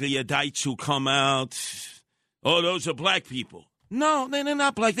troglodytes who come out, oh, those are black people. No, they're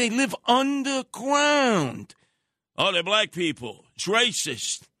not black. They live underground. Oh, they're black people. It's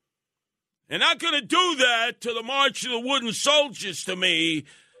racist. They're not going to do that to the March of the Wooden Soldiers to me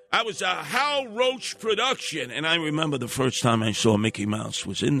I was a Hal Roach production, and I remember the first time I saw Mickey Mouse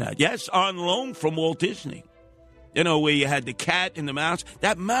was in that. Yes, on loan from Walt Disney. You know, where you had the cat and the mouse.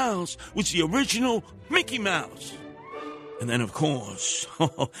 That mouse was the original Mickey Mouse. And then, of course,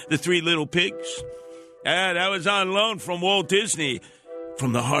 the Three Little Pigs. Yeah, that was on loan from Walt Disney.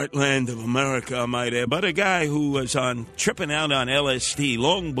 From the heartland of America, I might add. But a guy who was tripping out on LSD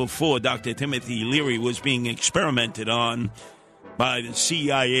long before Dr. Timothy Leary was being experimented on by the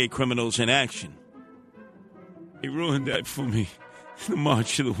CIA criminals in action. He ruined that for me. The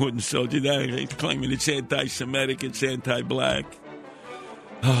March of the Wooden Soldier. They're claiming it's anti-Semitic, it's anti-black.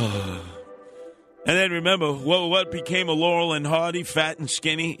 And then remember, what became of Laurel and Hardy, fat and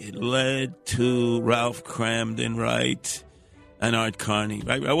skinny? It led to Ralph Kramden, right? And Art Carney,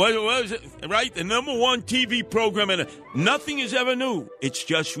 right? What was it? Right? The number one TV program, and nothing is ever new. It's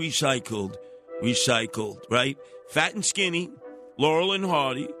just recycled, right? Fat and skinny, Laurel and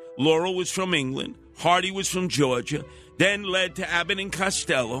Hardy. Laurel was from England. Hardy was from Georgia. Then led to Abbott and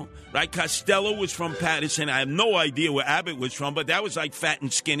Costello, right? Costello was from Patterson. I have no idea where Abbott was from, but that was like fat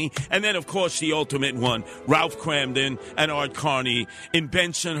and skinny. And then, of course, the ultimate one, Ralph Kramden and Art Carney in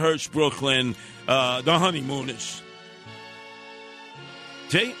Bensonhurst, Brooklyn, the Honeymooners.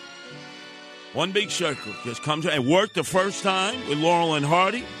 See? One big circle just comes and worked the first time with Laurel and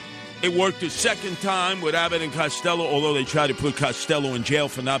Hardy. It worked the second time with Abbott and Costello, although they tried to put Costello in jail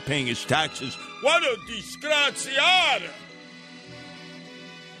for not paying his taxes. What a disgraziata!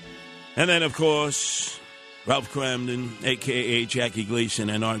 And then, of course, Ralph Kramden, a.k.a. Jackie Gleason,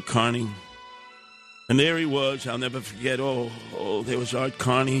 and Art Carney. And there he was. I'll never forget. There was Art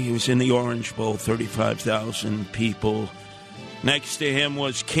Carney. He was in the Orange Bowl, 35,000 people. Next to him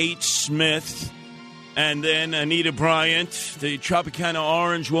was Kate Smith. And then Anita Bryant, the Tropicana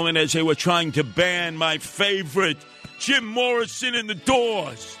Orange woman, as they were trying to ban my favorite, Jim Morrison and the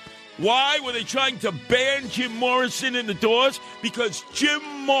Doors. Why were they trying to ban Jim Morrison and the Doors? Because Jim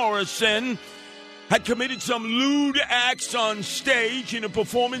Morrison had committed some lewd acts on stage in a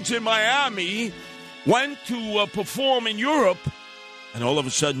performance in Miami, went to perform in Europe, and all of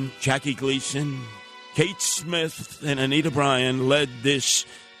a sudden, Jackie Gleason, Kate Smith, and Anita Bryant led this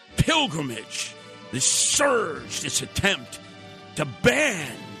pilgrimage, this surge, this attempt to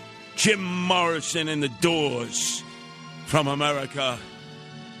ban Jim Morrison and the Doors from America.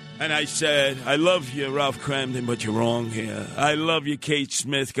 And I said, I love you, Ralph Kramden, but you're wrong here. I love you, Kate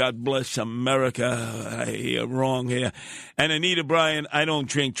Smith. God bless America. You're wrong here. And Anita Bryant, I don't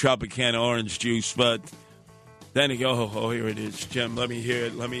drink Tropicana orange juice, but then he goes, here it is. Jim, let me hear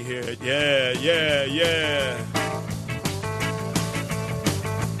it. Yeah.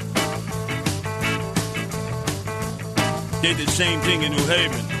 Did the same thing in New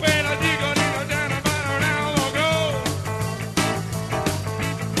Haven.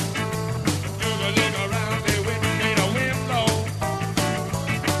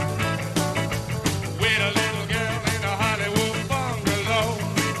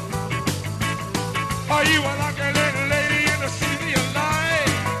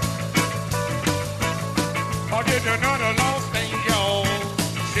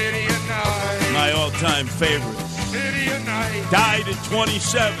 My all-time favorite. Died at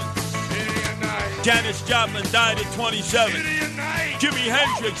 27. Janis Joplin died at 27. Jimi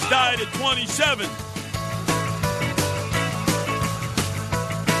Hendrix died at 27.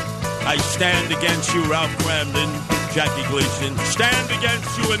 I stand against you, Ralph Kramden, Jackie Gleason. Stand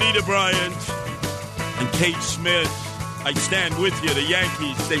against you, Anita Bryant and Kate Smith. I stand with you. The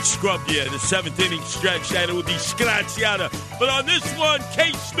Yankees, they scrubbed you in the seventh inning stretch. That would be disgraziata. But on this one,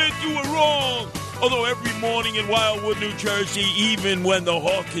 Kate Smith, you were wrong. Although every morning in Wildwood, New Jersey, even when the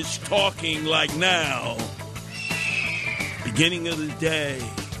hawk is talking like now, beginning of the day,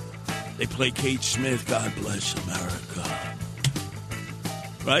 they play Kate Smith, God Bless America.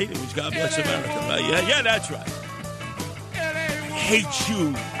 Right? It was God Bless America, right? Yeah, that's right.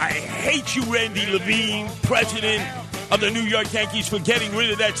 I hate you, Randy Levine, president of the New York Yankees, for getting rid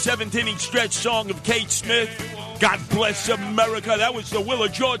of that seventh inning stretch song of Kate Smith. God Bless America. That was the will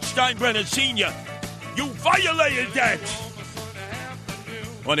of George Steinbrenner Sr. You violated that.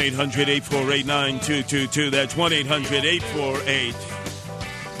 1-800-848-9222. That's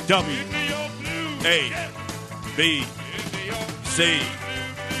 1-800-848-WABC.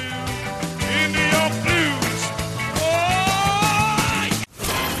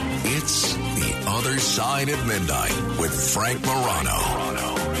 It's The Other Side of Midnight with Frank Morano.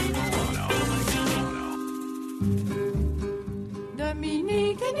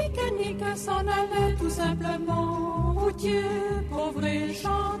 Dominique, Nique, s'en allait tout simplement, routier, pauvre et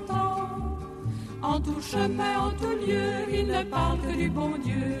chantant. En tout chemin, en tout lieu, il ne parle que du bon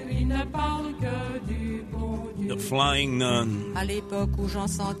Dieu, il ne parle que du bon Dieu. The Flying Nun. À l'époque où Jean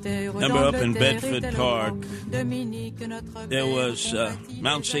sans terre, Remember up in Bedford était Park, Dominique, notre there père, was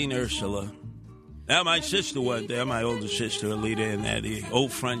Mount St. Ursula. Now, my sister went there, my older sister, Alita, and they're the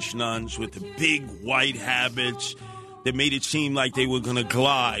old French nuns with the big white habits that made it seem like they were going to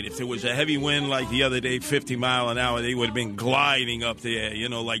glide. If there was a heavy wind like the other day, 50 mile an hour, they would have been gliding up there, you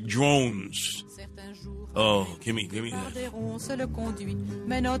know, like drones. Oh, give me that.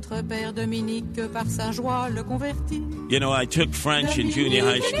 You know, I took French in junior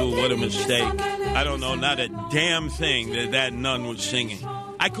high school. What a mistake. I don't know, not a damn thing that nun was singing.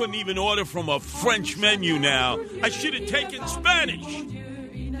 I couldn't even order from a French menu now. I should have taken Spanish.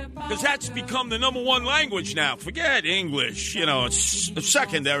 Because that's become the number one language now. Forget English. You know, it's a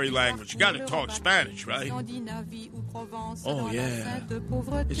secondary language. You got to talk Spanish, right? Oh, yeah.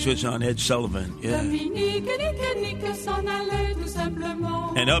 This was on Ed Sullivan, yeah.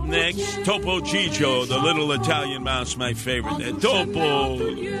 And up next, Topo Gigio, the little Italian mouse, my favorite. Topo,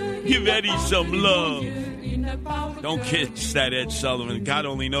 give Eddie some love. Don't kiss that Ed Sullivan. God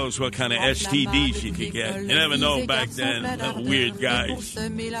only knows what kind of STDs you could get. You never know back then. Weird guys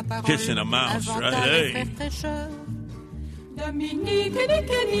kissing a mouse, right? Hey. Dominique,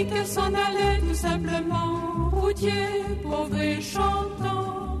 nique, s'en allait tout simplement. Routier, pauvre et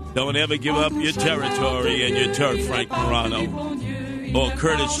chantant. Don't ever give up your territory and your turf, Frank Morano. Or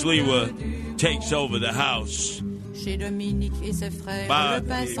Curtis Lewa takes over the house.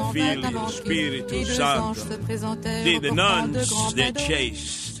 Padre, Figlio, Spiritu Santo. See, the nuns, they're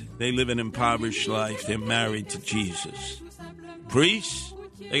chaste. They live an impoverished life. They're married to Jesus. Priests,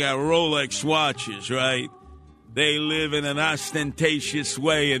 they got Rolex watches, right? They live in an ostentatious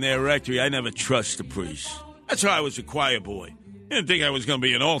way in their rectory. I never trust the priests. That's why I was a choir boy. You didn't think I was going to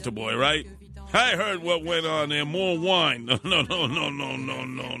be an altar boy, right? I heard what went on there. More wine. No.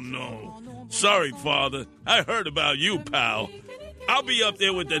 Sorry, Father. I heard about you, pal. I'll be up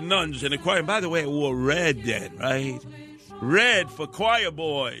there with the nuns in the choir. And by the way, I wore red then, right? Red for choir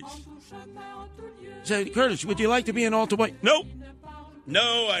boys. So, Curtis, would you like to be an altar boy? Nope.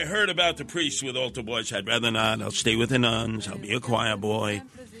 No, I heard about the priests with altar boys. I'd rather not. I'll stay with the nuns. I'll be a choir boy.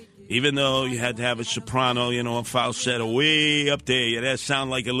 Even though you had to have a soprano, you know, a falsetto way up there. You had to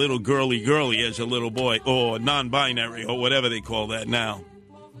sound like a little girly as a little boy. Or non-binary, or whatever they call that now.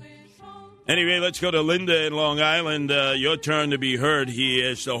 Anyway, let's go to Linda in Long Island. Your turn to be heard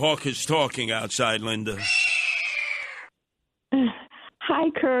here as the hawk is talking outside, Linda. Hi,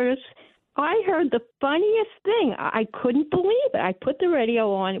 Curtis. I heard the funniest thing. I couldn't believe it. I put the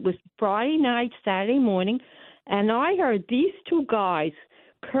radio on. It was Friday night, Saturday morning, and I heard these two guys,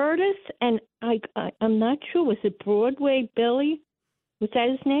 Curtis and I'm not sure, was it Broadway Billy? Was that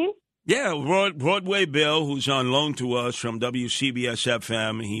his name? Yeah, Broadway Bill, who's on loan to us from WCBS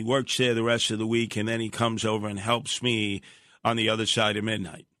FM. He works there the rest of the week, and then he comes over and helps me on the other side of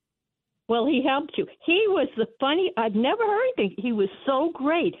midnight. Well, he helped you. He was I've never heard anything. He was so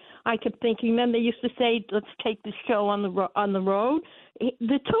great. I kept thinking, remember they used to say, let's take the show on the road? The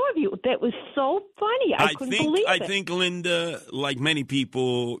two of you, that was so funny. I couldn't believe it. I think, Linda, like many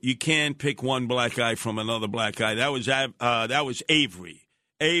people, you can't pick one black guy from another black guy. That was Avery.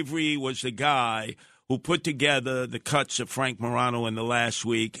 Avery was the guy who put together the cuts of Frank Morano in the last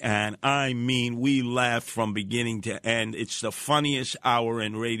week, and I mean, we laughed from beginning to end. It's the funniest hour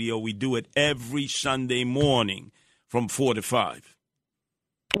in radio. We do it every Sunday morning from 4 to 5.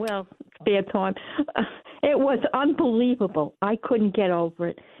 Well, spare time. It was unbelievable. I couldn't get over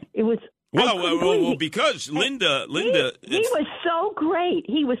it. It was. Well, because Linda, he was so great.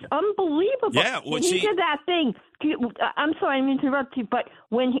 He was unbelievable. Yeah, when he did that thing. I'm sorry, I'm interrupting you, but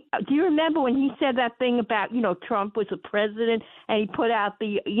do you remember when he said that thing about Trump was a president and he put out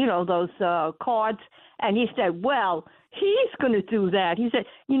those cards and he said, well, he's going to do that. He said,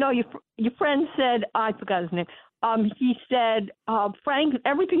 your friend said, I forgot his name. He said, Frank,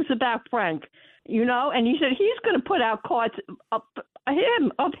 everything's about Frank, and he said he's going to put out cards of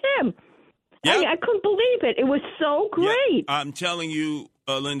him. Yep. I mean, I couldn't believe it. It was so great. Yeah, I'm telling you,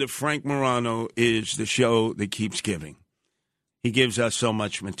 Linda, Frank Morano is the show that keeps giving. He gives us so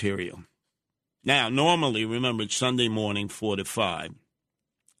much material. Now, normally, remember, it's Sunday morning, 4 to 5.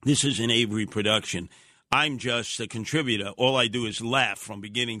 This is an Avery production. I'm just a contributor. All I do is laugh from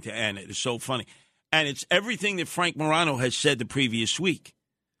beginning to end. It is so funny. And it's everything that Frank Morano has said the previous week.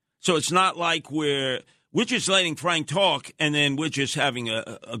 So it's not like we're just letting Frank talk and then we're just having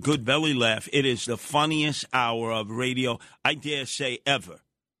a good belly laugh. It is the funniest hour of radio, I dare say, ever.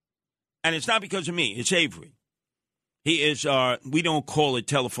 And it's not because of me. It's Avery. He is we don't call it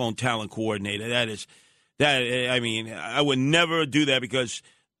telephone talent coordinator. I would never do that because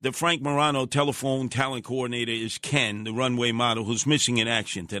the Frank Morano telephone talent coordinator is Ken, the runway model, who's missing in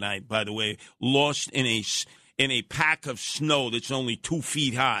action tonight, by the way, lost in a pack of snow that's only 2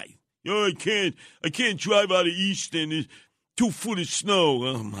 feet high. I can't drive out of Easton. There's 2 foot of snow.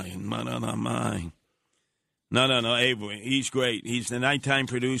 Oh, my. No, Avery. He's great. He's the nighttime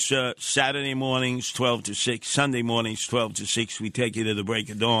producer. Saturday mornings, 12 to 6. Sunday mornings, 12 to 6. We take you to the break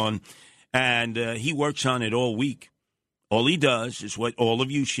of dawn. And he works on it all week. All he does is what all of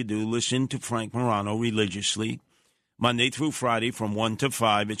you should do. Listen to Frank Morano religiously, Monday through Friday from 1 to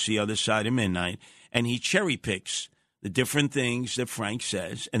 5. It's the other side of midnight. And he cherry picks the different things that Frank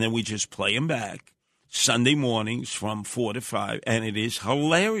says. And then we just play him back Sunday mornings from 4 to 5. And it is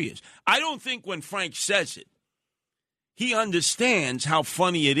hilarious. I don't think when Frank says it, he understands how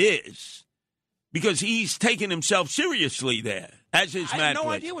funny it is because he's taking himself seriously there. As is Matt. I have no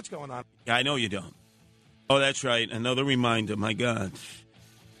idea what's going on. I know you don't. Oh, that's right. Another reminder. My God.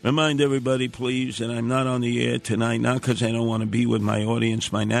 Remind everybody, please, that I'm not on the air tonight, not because I don't want to be with my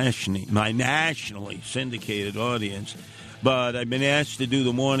audience, my nationally syndicated audience, but I've been asked to do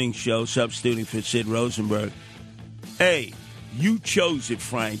the morning show substituting for Sid Rosenberg. Hey, you chose it,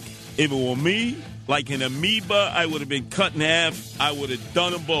 Frank. If it were me, like an amoeba, I would have been cut in half. I would have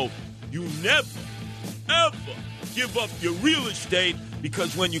done them both. You never, ever give up your real estate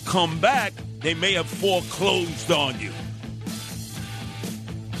because when you come back, they may have foreclosed on you.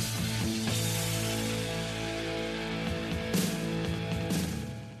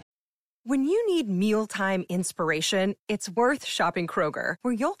 When you need mealtime inspiration, it's worth shopping Kroger,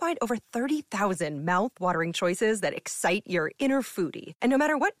 where you'll find over 30,000 mouth-watering choices that excite your inner foodie. And no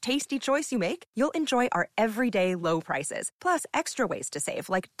matter what tasty choice you make, you'll enjoy our everyday low prices, plus extra ways to save,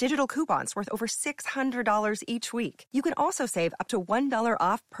 like digital coupons worth over $600 each week. You can also save up to $1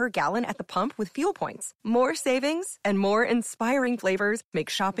 off per gallon at the pump with fuel points. More savings and more inspiring flavors make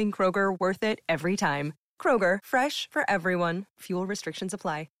shopping Kroger worth it every time. Kroger, fresh for everyone. Fuel restrictions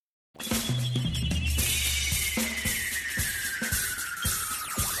apply.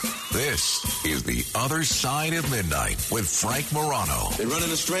 This is The Other Side of Midnight with Frank Morano. They're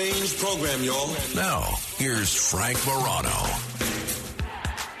running a strange program, y'all. Now, here's Frank Morano.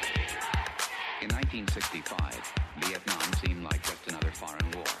 In 1965, Vietnam seemed like just another foreign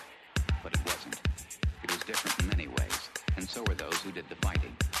war. But it wasn't. It was different in many ways, and so were those who did the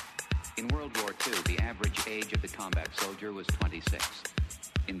fighting. In World War II, the average age of the combat soldier was 26.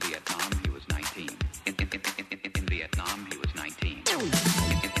 In Vietnam, he was 19. In Vietnam, he was 19. In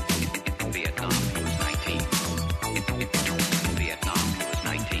Vietnam, he was 19. In Vietnam, he was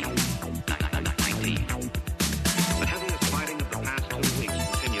 19. 19. The heaviest fighting of the past 2 weeks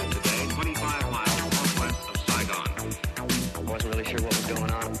continued today, 25 miles northwest of Saigon. I wasn't really sure what was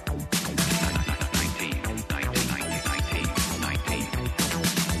going on. 19.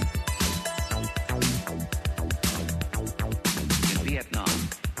 In Vietnam,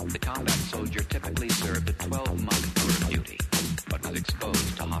 the combat soldier typically served a 12-month tour of duty, but was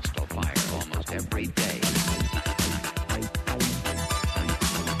exposed to hostile fire almost every day.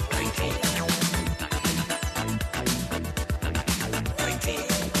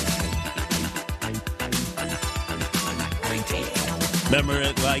 Remember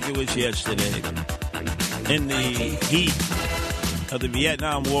it like it was yesterday. In the heat of the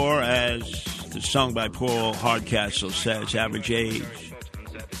Vietnam War, as the song by Paul Hardcastle says, average age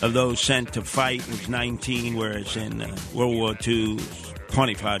of those sent to fight was 19, whereas in World War II,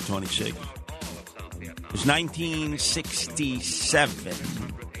 25, 26. It was 1967,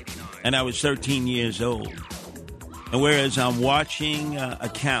 and I was 13 years old. And whereas I'm watching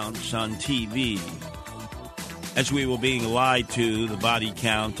accounts on TV, as we were being lied to, the body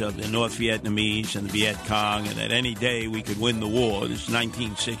count of the North Vietnamese and the Viet Cong, and that any day we could win the war. This is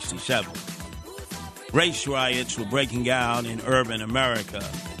 1967. Race riots were breaking out in urban America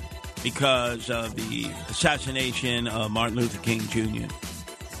because of the assassination of Martin Luther King Jr.,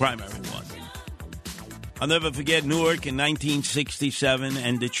 primary one. I'll never forget Newark in 1967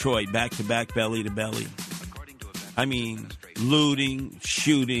 and Detroit, back-to-back, belly-to-belly. I mean, looting,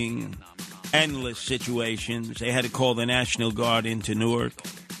 shooting, endless situations. They had to call the National Guard into Newark,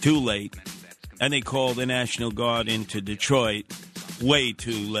 too late. And they called the National Guard into Detroit, way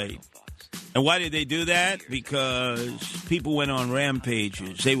too late. And why did they do that? Because people went on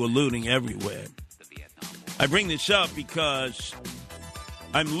rampages. They were looting everywhere. I bring this up because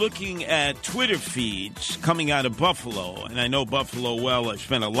I'm looking at Twitter feeds coming out of Buffalo. And I know Buffalo well. I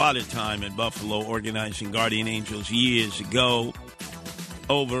spent a lot of time in Buffalo organizing Guardian Angels years ago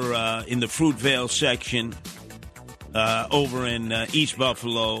over in the Fruitvale section. over in East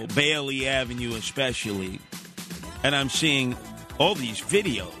Buffalo, Bailey Avenue especially, and I'm seeing all these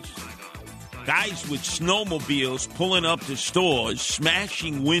videos. Guys with snowmobiles pulling up to stores,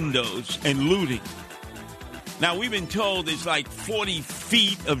 smashing windows, and looting. Now, we've been told it's like 40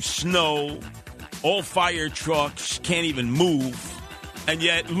 feet of snow. All fire trucks can't even move. And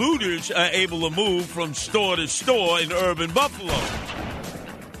yet looters are able to move from store to store in urban Buffalo.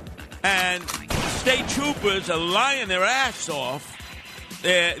 And state troopers are lying their ass off.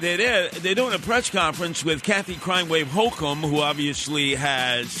 They're doing a press conference with Kathy Crime Wave Holcomb, who obviously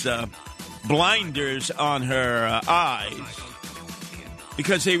has blinders on her eyes,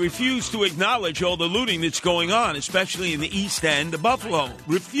 because they refuse to acknowledge all the looting that's going on, especially in the East End of Buffalo.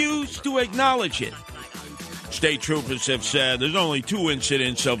 Refuse to acknowledge it. State troopers have said there's only 2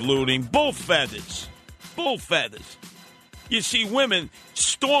 incidents of looting. Bull feathers. Bull feathers. You see women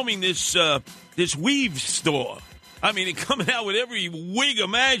storming this weave store. I mean, they're coming out with every wig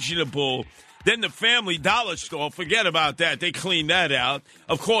imaginable. Then the Family Dollar store, forget about that. They cleaned that out.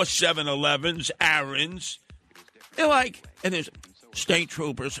 Of course, 7-Elevens, Aaron's. They're like, and there's state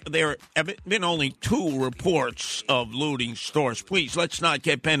troopers. There have been only 2 reports of looting stores. Please, let's not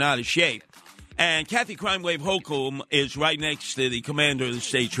get bent out of shape. And Kathy Crime Wave Holcomb is right next to the commander of the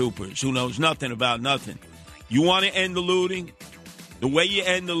state troopers, who knows nothing about nothing. You want to end the looting? The way you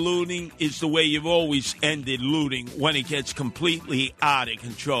end the looting is the way you've always ended looting, when it gets completely out of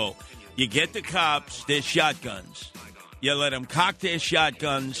control. You get the cops their shotguns. You let them cock their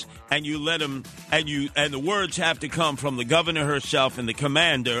shotguns, and you let them, and the words have to come from the governor herself and the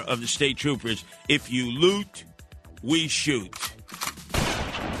commander of the state troopers. If you loot, we shoot.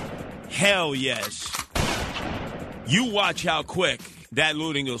 Hell yes. You watch how quick that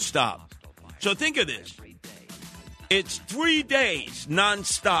looting will stop. So think of this. It's 3 days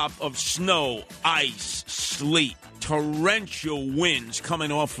nonstop of snow, ice, sleet, torrential winds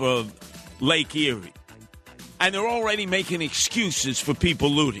coming off of Lake Erie. And they're already making excuses for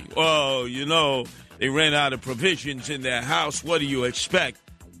people looting. Oh, they ran out of provisions in their house. What do you expect?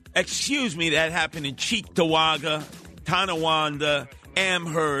 Excuse me, that happened in Cheektowaga, Tonawanda,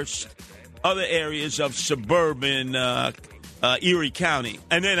 Amherst, other areas of suburban Erie County.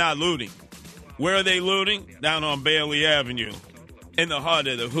 And they're not looting. Where are they looting? Down on Bailey Avenue, in the heart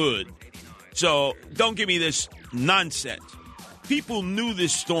of the hood. So don't give me this nonsense. People knew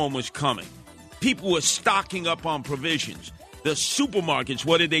this storm was coming. People were stocking up on provisions. The supermarkets,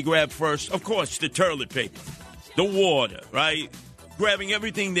 what did they grab first? Of course, the toilet paper, the water, right? Grabbing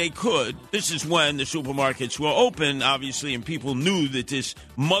everything they could. This is when the supermarkets were open, obviously, and people knew that this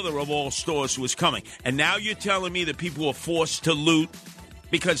mother of all stores was coming. And now you're telling me that people were forced to loot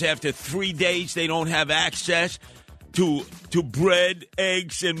because after 3 days they don't have access to bread,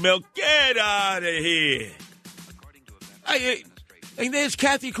 eggs, and milk? Get out of here. And there's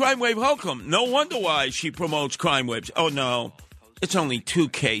Kathy Crime Wave Holcomb. No wonder why she promotes crime waves. Oh, no. It's only 2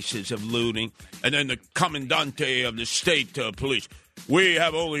 cases of looting. And then the commandante of the state police. We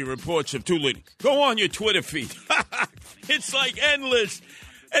have only reports of 2 looting. Go on your Twitter feed. It's like endless.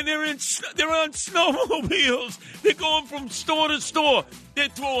 And they're on snowmobiles. They're going from store to store. They're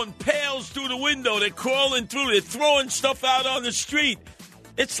throwing pails through the window. They're crawling through. They're throwing stuff out on the street.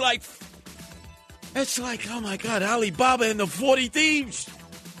 It's like, oh, my God, Alibaba and the 40 Thieves.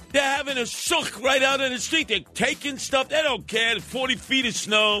 They're having a sook right out in the street. They're taking stuff. They don't care. 40 feet of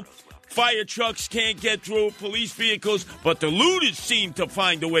snow. Fire trucks can't get through. Police vehicles. But the looters seem to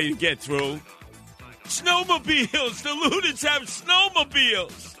find a way to get through. Snowmobiles. The looters have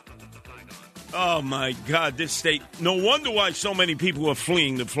snowmobiles. Oh, my God, this state. No wonder why so many people are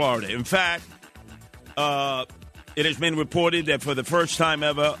fleeing to Florida. In fact, it has been reported that for the first time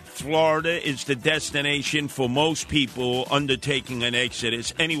ever, Florida is the destination for most people undertaking an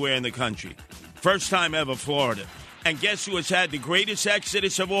exodus anywhere in the country. First time ever, Florida. And guess who has had the greatest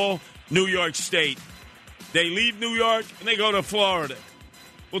exodus of all? New York State. They leave New York and they go to Florida.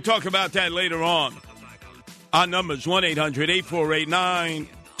 We'll talk about that later on. Our number's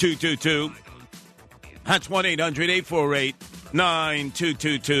 1-800-848-9222. That's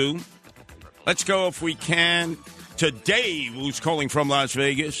 1-800-848-9222. Let's go, if we can, to Dave, who's calling from Las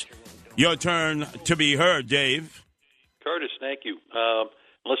Vegas. Your turn to be heard, Dave. Curtis, thank you.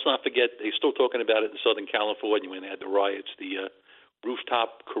 Let's not forget, they're still talking about it in Southern California when they had the riots, the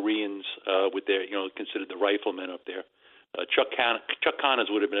rooftop Koreans with their, considered the riflemen up there. Chuck Connors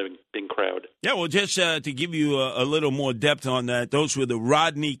would have been a big crowd. Yeah, well, just to give you a little more depth on that, those were the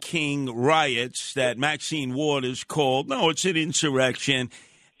Rodney King riots that Maxine Waters called, no, it's an insurrection.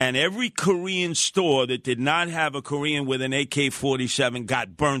 And every Korean store that did not have a Korean with an AK-47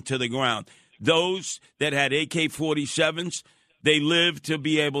 got burnt to the ground. those that had AK-47s, they lived to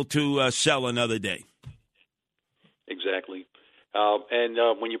be able to sell another day. Exactly. And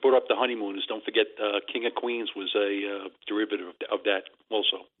when you brought up the honeymooners, don't forget King of Queens was a derivative of that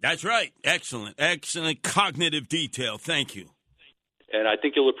also. That's right. Excellent cognitive detail. Thank you. And I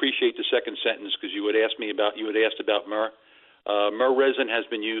think you'll appreciate the second sentence because you had asked about myrrh. Myrrh resin has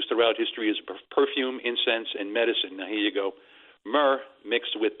been used throughout history as perfume, incense, and medicine. Now, here you go. Myrrh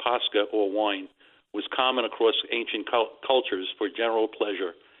mixed with pasca or wine was common across ancient cultures for general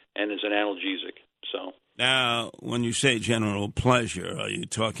pleasure and as an analgesic. So now, when you say general pleasure, are you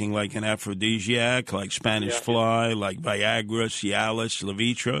talking like an aphrodisiac, like Spanish fly, like Viagra, Cialis,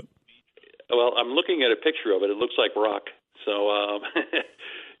 Levitra? Well, I'm looking at a picture of it. It looks like rock. So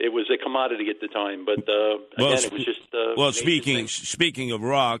it was a commodity at the time, but again, it was just. Speaking of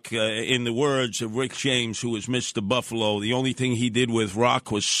rock, in the words of Rick James, who was Mr. Buffalo, the only thing he did with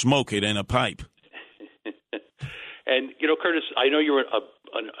rock was smoke it in a pipe. And Curtis, I know you're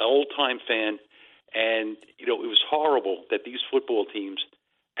an old-time fan, and it was horrible that these football teams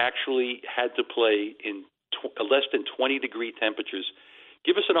actually had to play in less than 20-degree temperatures.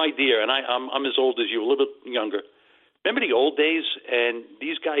 Give us an idea, and I'm as old as you, a little bit younger. Remember the old days, and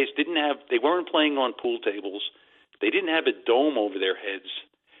these guys they weren't playing on pool tables. They didn't have a dome over their heads.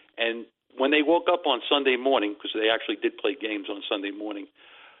 And when they woke up on Sunday morning, because they actually did play games on Sunday morning,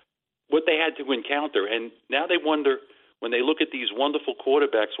 what they had to encounter. And now they wonder, when they look at these wonderful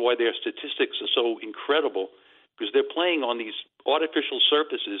quarterbacks, why their statistics are so incredible, because they're playing on these artificial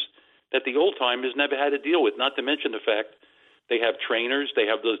surfaces that the old-timers never had to deal with, not to mention the fact they have trainers. They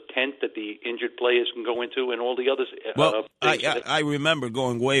have the tent that the injured players can go into and all the others. Well, I remember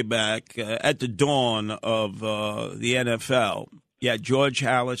going way back at the dawn of the NFL. Yeah, George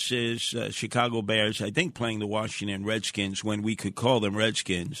Halas's Chicago Bears, I think playing the Washington Redskins when we could call them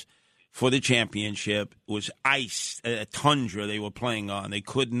Redskins for the championship. It was ice, a tundra they were playing on. They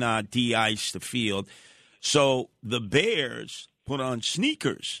could not de-ice the field. So the Bears put on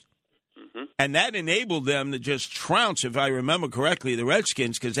sneakers. And that enabled them to just trounce, if I remember correctly, the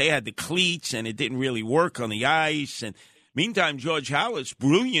Redskins, because they had the cleats and it didn't really work on the ice. And meantime, George Halas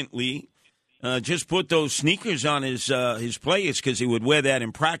brilliantly just put those sneakers on his players, because he would wear that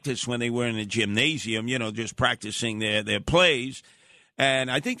in practice when they were in the gymnasium, just practicing their plays. And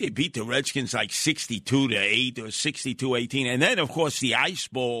I think they beat the Redskins like 62-8 or 62-18. And then, of course, the Ice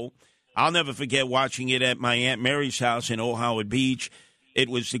Bowl. I'll never forget watching it at my Aunt Mary's house in Old Howard Beach. It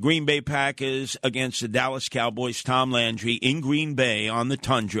was the Green Bay Packers against the Dallas Cowboys, Tom Landry, in Green Bay on the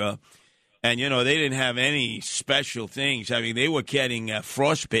tundra. And, they didn't have any special things. I mean, they were getting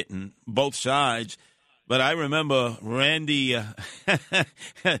frostbitten, both sides. But I remember Randy,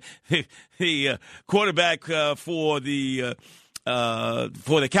 the quarterback for the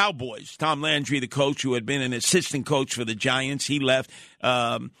Cowboys, Tom Landry, the coach who had been an assistant coach for the Giants, he left.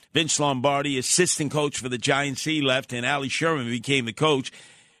 Vince Lombardi, assistant coach for the Giants, he left, and Allie Sherman became the coach.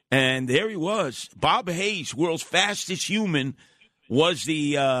 And there he was. Bob Hayes, world's fastest human, was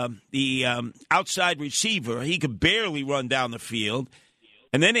the outside receiver. He could barely run down the field.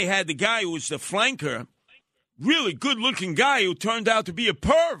 And then they had the guy who was the flanker, really good-looking guy who turned out to be a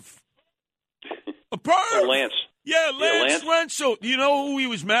perv. A perv. Oh, Lance. Yeah, Lance Rensel. Do you know who he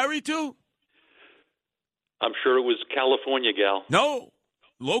was married to? I'm sure it was California gal. No,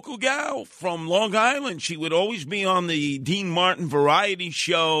 local gal from Long Island. She would always be on the Dean Martin variety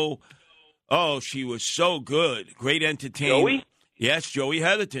show. Oh, she was so good. Great entertainer. Joey? Yes, Joey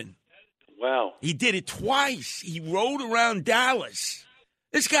Heatherton. Wow. He did it twice. He rode around Dallas.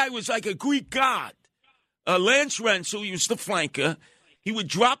 This guy was like a Greek god. Lance Rensel, he was the flanker. He would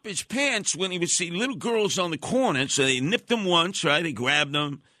drop his pants when he would see little girls on the corner. So they nipped them once, right? They grabbed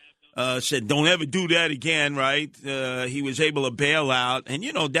them, said, don't ever do that again, right? He was able to bail out. And,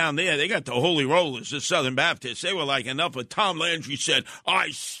 down there, they got the Holy Rollers, the Southern Baptists. They were like enough. But Tom Landry said, I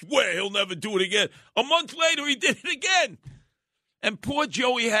swear he'll never do it again. A month later, he did it again. And poor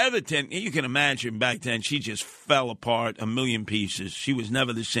Joey Heatherton, you can imagine back then, she just fell apart a million pieces. She was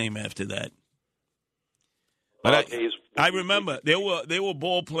never the same after that. But I remember there were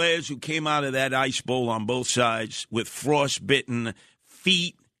ball players who came out of that Ice Bowl on both sides with frostbitten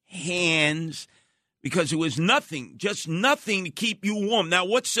feet, hands, because it was nothing, just nothing to keep you warm. Now,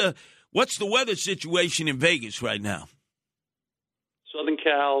 what's the weather situation in Vegas right now? Southern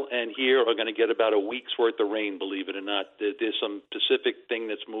Cal and here are going to get about a week's worth of rain, believe it or not. There's some Pacific thing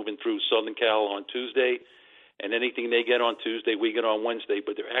that's moving through Southern Cal on Tuesday, and anything they get on Tuesday, we get on Wednesday.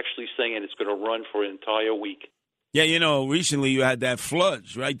 But they're actually saying it's going to run for an entire week. Yeah, recently you had that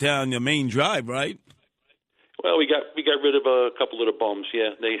floods right down the main drive, right? Well, we got rid of a couple of the bums.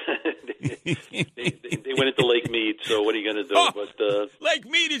 Yeah, they went into Lake Mead. So what are you going to do? Lake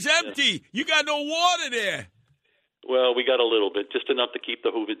Mead is empty. You got no water there. Well, we got a little bit, just enough to keep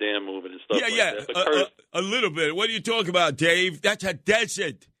the Hoover Dam moving and stuff. That. A little bit. What are you talking about, Dave? That's a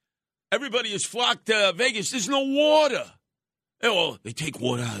desert. Everybody is flocked to Vegas. There's no water. They take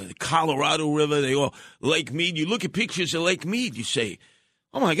water out of the Colorado River. They go Lake Mead. You look at pictures of Lake Mead, you say,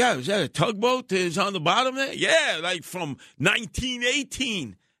 oh, my God, is that a tugboat that is on the bottom there? Yeah, like from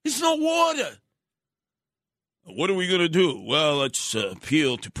 1918. There's no water. What are we going to do? Well, let's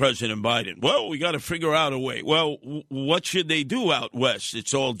appeal to President Biden. Well, we got to figure out a way. Well, what should they do out west?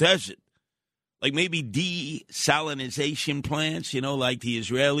 It's all desert. Like maybe desalinization plants, like the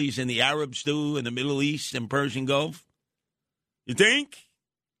Israelis and the Arabs do in the Middle East and Persian Gulf. You think?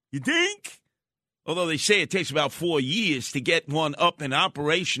 Although they say it takes about 4 years to get one up and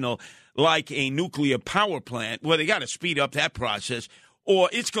operational like a nuclear power plant. Well, they got to speed up that process, or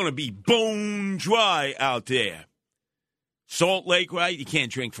it's going to be bone dry out there. Salt Lake, right? You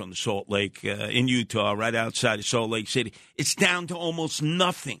can't drink from the Salt Lake in Utah, right outside of Salt Lake City. It's down to almost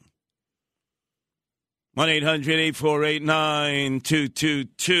nothing.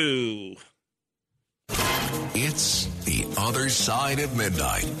 1-800-848-9222. It's The Other Side of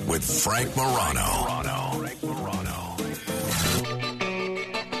Midnight with Frank Morano.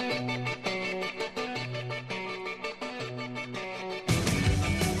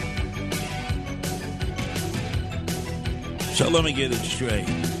 So let me get it straight.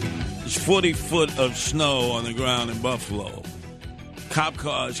 There's 40 foot of snow on the ground in Buffalo. Cop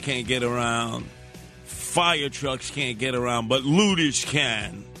cars can't get around. Fire trucks can't get around, but looters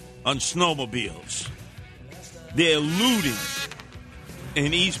can on snowmobiles. They're looting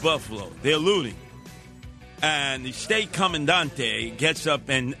in East Buffalo. They're looting. And the state commandante gets up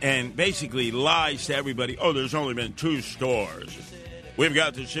and basically lies to everybody, there's only been 2 stores. We've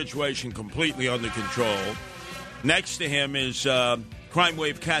got the situation completely under control. Next to him is Crime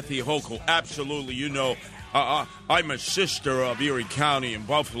Wave Kathy Hochul. Absolutely, I'm a sister of Erie County in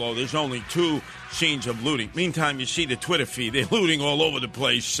Buffalo. There's only 2 scenes of looting. Meantime, you see the Twitter feed. They're looting all over the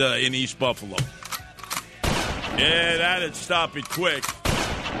place in East Buffalo. Yeah, that'd stop it quick.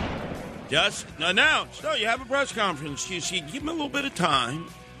 Just announce. No, you have a press conference. You see, give them a little bit of time.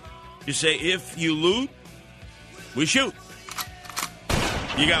 You say, if you loot, we shoot.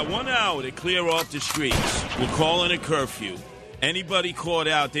 You got 1 hour to clear off the streets. We're calling a curfew. Anybody caught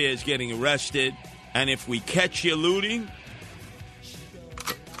out there is getting arrested. And if we catch you looting,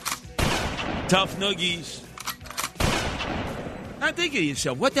 tough noogies. Now think of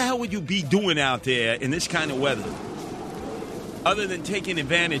yourself, what the hell would you be doing out there in this kind of weather? Other than taking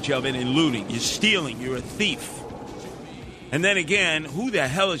advantage of it and looting. You're stealing. You're a thief. And then again, who the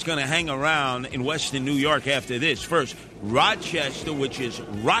hell is going to hang around in Western New York after this? First, Rochester, which is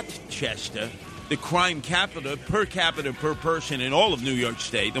Rochester, the crime capital per capita per person in all of New York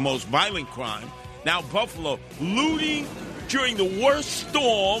State, the most violent crime. Now Buffalo, looting during the worst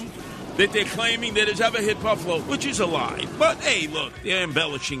storm that they're claiming that has ever hit Buffalo, which is a lie. But, hey, look, they're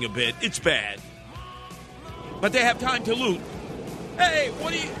embellishing a bit. It's bad. But they have time to loot. Hey,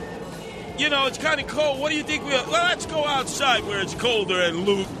 what do you... it's kind of cold. What do you think well, let's go outside where it's colder and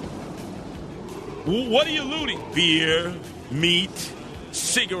loot. What are you looting? Beer, meat,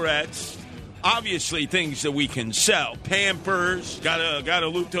 cigarettes. Obviously things that we can sell. Pampers. Gotta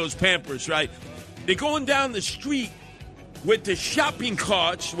loot those Pampers, right? They're going down the street with the shopping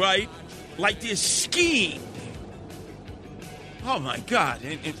carts, right? Like they're skiing. Oh, my God.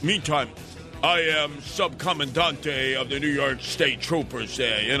 Meantime, I am Subcommandante of the New York State Troopers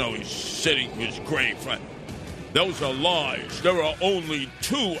there. He's sitting his grave. Those are lies. There are only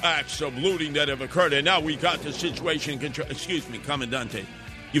 2 acts of looting that have occurred, and now we got the situation in control. Excuse me, Commandante.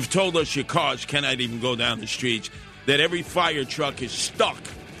 You've told us your cars cannot even go down the streets, that every fire truck is stuck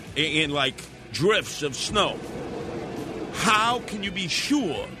in like drifts of snow. How can you be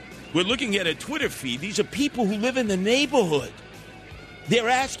sure? We're looking at a Twitter feed. These are people who live in the neighborhood. They're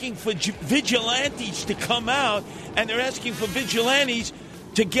asking for vigilantes to come out, and they're asking for vigilantes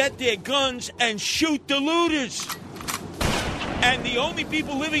to get their guns and shoot the looters. And the only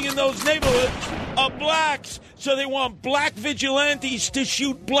people living in those neighborhoods are blacks, so they want black vigilantes to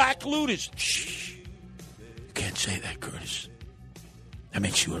shoot black looters. Shh. You can't say that, Curtis. That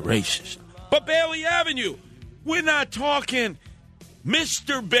makes you a racist. But Bailey Avenue, we're not talking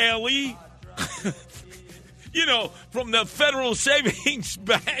Mr. Bailey. From the Federal Savings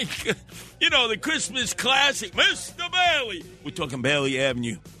Bank. The Christmas classic, Mr. Bailey. We're talking Bailey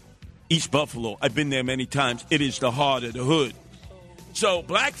Avenue, East Buffalo. I've been there many times. It is the heart of the hood. So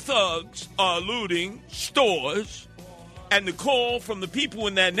black thugs are looting stores, and the call from the people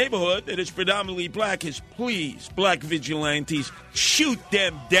in that neighborhood that is predominantly black is, please, black vigilantes, shoot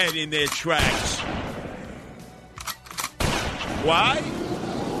them dead in their tracks. Why?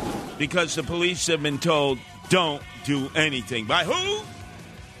 Because the police have been told, don't do anything. By who?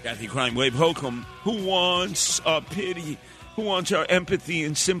 Kathy Crime Wave Holcomb, who wants our pity, who wants our empathy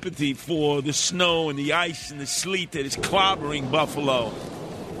and sympathy for the snow and the ice and the sleet that is clobbering Buffalo.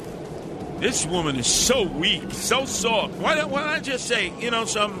 This woman is so weak, so soft. Why don't I just say,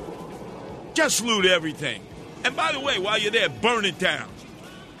 just loot everything. And by the way, while you're there, burn it down.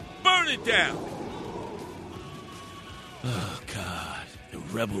 Burn it down. Oh, God, the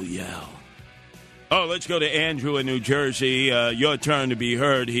rebel yell. Oh, let's go to Andrew in New Jersey. Your turn to be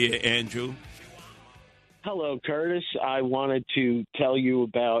heard here, Andrew. Hello, Curtis. I wanted to tell you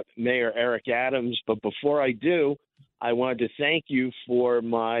about Mayor Eric Adams, but before I do, I wanted to thank you for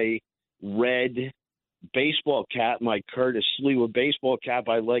my red baseball cap, my Curtis Sliwa baseball cap.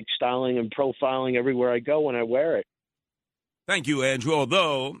 I like styling and profiling everywhere I go when I wear it. Thank you, Andrew.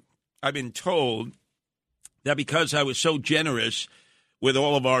 Although I've been told that because I was so generous with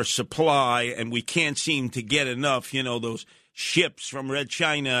all of our supply and we can't seem to get enough, those ships from Red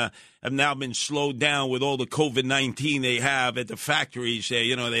China have now been slowed down with all the COVID-19 they have at the factories. They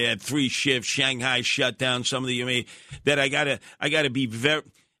had 3 shifts, Shanghai shut down, some of the, that I gotta be very,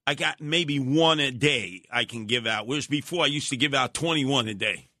 I got maybe 1 a day I can give out, whereas before I used to give out 21 a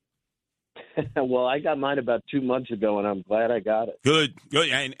day. Well, I got mine about 2 months ago, and I'm glad I got it. Good.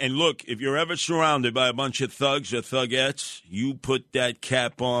 And look, if you're ever surrounded by a bunch of thugs or thugettes, you put that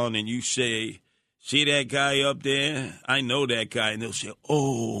cap on and you say, see that guy up there? I know that guy. And they'll say,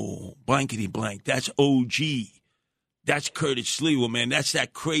 oh, blankety blank, that's OG. That's Curtis Sliwa, man. That's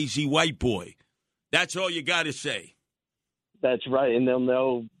that crazy white boy. That's all you got to say. That's right, and they'll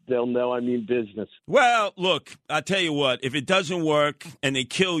know I mean business. Well, look, I'll tell you what, if it doesn't work and they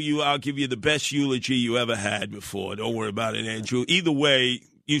kill you, I'll give you the best eulogy you ever had before. Don't worry about it, Andrew. Either way,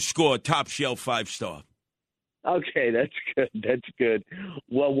 you score top shelf 5-star. Okay, that's good. That's good.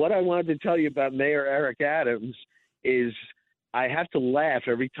 Well, what I wanted to tell you about Mayor Eric Adams is I have to laugh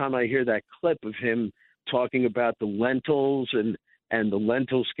every time I hear that clip of him talking about the lentils and the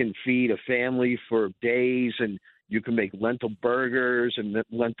lentils can feed a family for days, and you can make lentil burgers and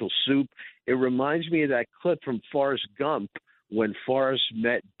lentil soup. It reminds me of that clip from Forrest Gump when Forrest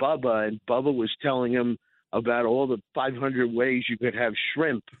met Bubba, and Bubba was telling him about all the 500 ways you could have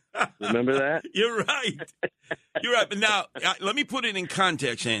shrimp. Remember that? You're right. You're right. But now, let me put it in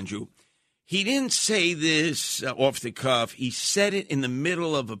context, Andrew. He didn't say this off the cuff. He said it in the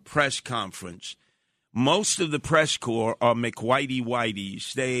middle of a press conference. Most of the press corps are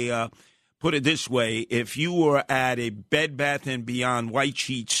McWhitey-Whiteys. They put it this way, if you were at a Bed Bath & Beyond white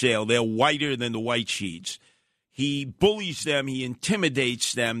sheet sale, they're whiter than the white sheets. He bullies them. He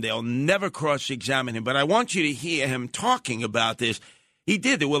intimidates them. They'll never cross-examine him. But I want you to hear him talking about this. He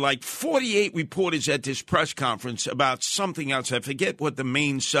did. There were like 48 reporters at this press conference about something else. I forget what the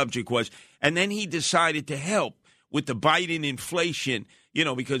main subject was. And then he decided to help with the Biden inflation,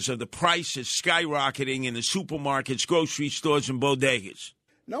 because of the prices skyrocketing in the supermarkets, grocery stores, and bodegas.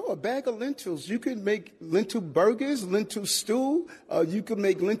 No, a bag of lentils. You can make lentil burgers, lentil stew. You can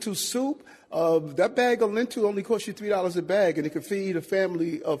make lentil soup. That bag of lentil only costs you $3 a bag, and it can feed a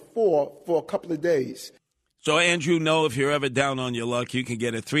family of 4 for a couple of days. So, Andrew, if you're ever down on your luck, you can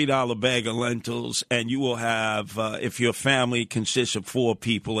get a $3 bag of lentils, and you will have, if your family consists of 4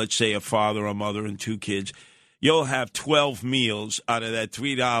 people, let's say a father, a mother, and 2 kids, you'll have 12 meals out of that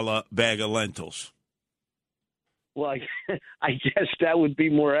 $3 bag of lentils. Well, I guess that would be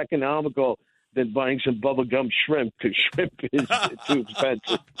more economical than buying some bubblegum shrimp, because shrimp is too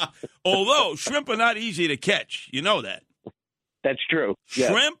expensive. Although shrimp are not easy to catch. You know that. That's true. Yeah.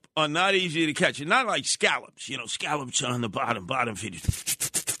 Shrimp are not easy to catch. It's not like scallops. Scallops are on the bottom feed.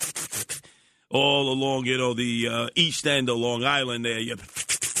 All along, the east end of Long Island there.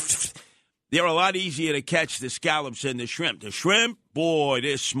 They're a lot easier to catch, the scallops, than the shrimp. The shrimp, boy,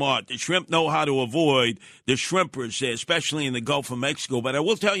 they're smart. The shrimp know how to avoid the shrimpers there, especially in the Gulf of Mexico. But I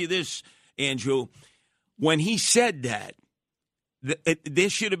will tell you this, Andrew, when he said that, there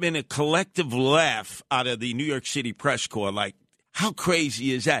should have been a collective laugh out of the New York City press corps. Like, how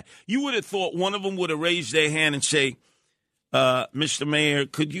crazy is that? You would have thought one of them would have raised their hand and say, Mr. Mayor,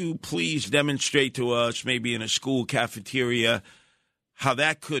 could you please demonstrate to us, maybe in a school cafeteria, how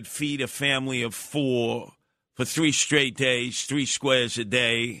that could feed a family of 4 for 3 straight days, 3 squares a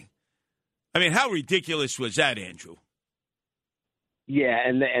day? I mean, how ridiculous was that, Andrew? Yeah,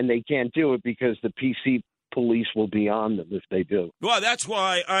 and they can't do it because the police will be on them if they do. Well, that's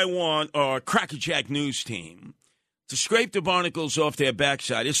why I want our Crackerjack news team to scrape the barnacles off their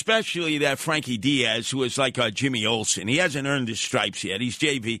backside, especially that Frankie Diaz, who is like our Jimmy Olsen. He hasn't earned his stripes yet. He's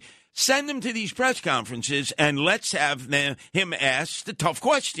JV. Send him to these press conferences, and let's have him ask the tough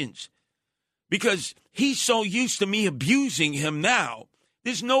questions. Because he's so used to me abusing him now.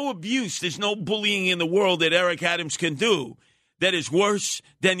 There's no abuse, there's no bullying in the world that Eric Adams can do that is worse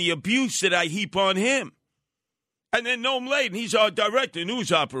than the abuse that I heap on him. And then Noam Laden, he's our director of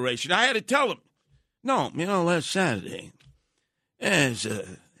news operation. I had to tell him, no, last Saturday, there's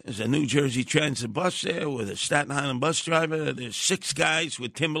a New Jersey Transit bus there with a Staten Island bus driver. There's 6 guys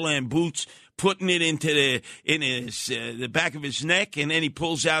with Timberland boots putting it into the back of his neck, and then he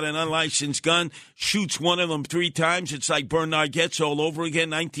pulls out an unlicensed gun, shoots one of them 3 times. It's like Bernard Goetz all over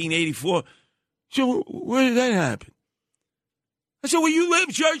again, 1984. So where did that happen? I said, well, you live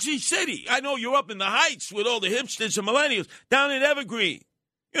Jersey City. I know you're up in the Heights with all the hipsters and millennials down in Evergreen,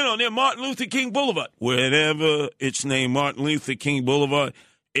 near Martin Luther King Boulevard. Whenever it's named Martin Luther King Boulevard,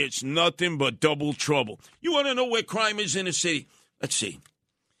 it's nothing but double trouble. You want to know where crime is in the city? Let's see.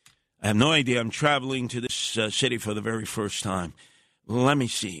 I have no idea. I'm traveling to this city for the very first time. Let me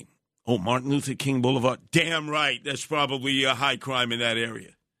see. Oh, Martin Luther King Boulevard. Damn right. That's probably a high crime in that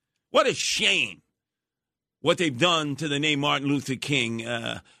area. What a shame what they've done to the name Martin Luther King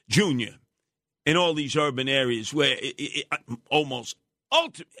Jr. in all these urban areas where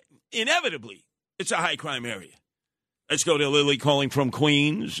inevitably it's a high crime area. Let's go to Lily calling from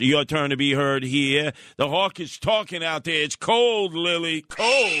Queens. Your turn to be heard here. The hawk is talking out there. It's cold, Lily.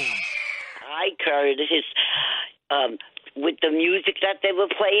 Cold. Hi, Curtis. With the music that they were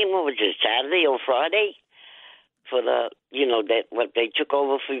playing, what was it, Saturday or Friday? For what they took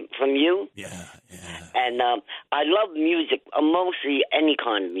over from you? Yeah. And I love music, mostly any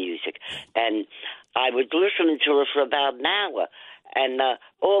kind of music. And I was listening to it for about an hour. And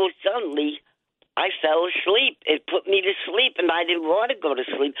all of a sudden, I fell asleep. It put me to sleep, and I didn't want to go to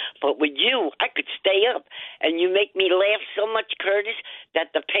sleep. But with you, I could stay up. And you make me laugh so much, Curtis,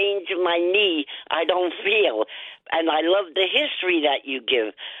 that the pains in my knee I don't feel. And I love the history that you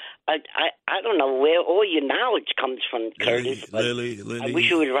give. I don't know where all your knowledge comes from, Curtis. Lily. I wish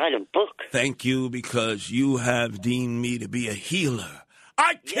you would write a book. Thank you, because you have deemed me to be a healer.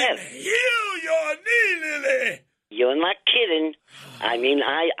 I can heal your knee, Lily. You're not kidding. I mean,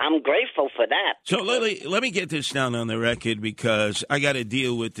 I'm grateful for that. So, Lily, let me get this down on the record, because I got to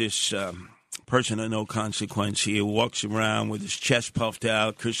deal with this person of no consequence here who walks around with his chest puffed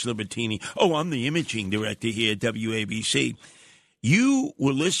out, Chris Libertini. Oh, I'm the imaging director here at WABC. You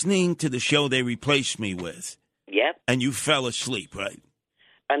were listening to the show they replaced me with. Yep. And you fell asleep, right?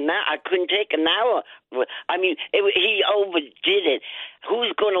 And now I couldn't take an hour. I mean, he overdid it.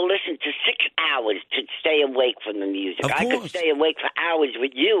 Who's going to listen to 6 hours to stay awake from the music? I could stay awake for hours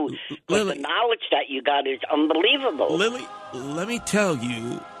with you, but the knowledge that you got is unbelievable. Lily, let me tell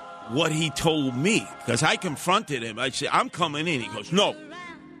you what he told me, because I confronted him. I said, I'm coming in. He goes, no,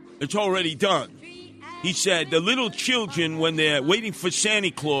 it's already done. He said, the little children, when they're waiting for Santa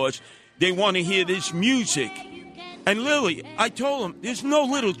Claus, they want to hear this music. And Lily, I told him, there's no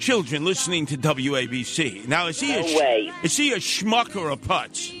little children listening to WABC. Now, is he a schmuck or a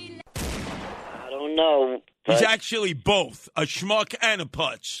putz? I don't know. He's actually both, a schmuck and a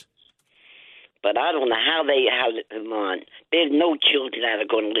putz. But I don't know how they have him on. There's no children that are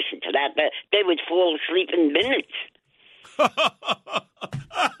going to listen to that. They would fall asleep in minutes.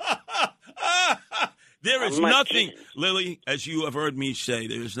 There is nothing, Lily, as you have heard me say,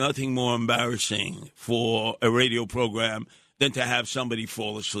 there is nothing more embarrassing for a radio program than to have somebody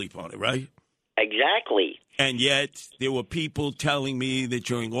fall asleep on it, right? Exactly. And yet, there were people telling me that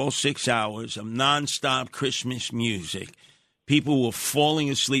during all 6 hours of nonstop Christmas music, people were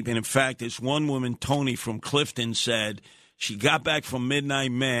falling asleep. And in fact, this one woman, Tony from Clifton, said she got back from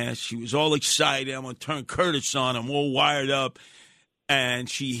midnight mass. She was all excited. I'm going to turn Curtis on. I'm all wired up. And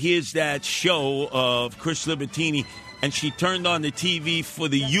she hears that show of Chris Libertini, and she turned on the TV for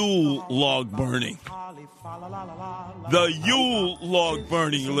the Yule log burning. The Yule log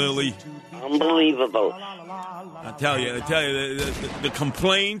burning, Lily. Unbelievable. I tell you, the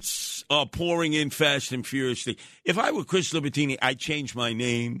complaints are pouring in fast and furiously. If I were Chris Libertini, I'd change my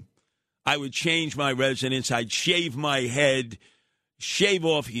name. I would change my residence. I'd shave my head, shave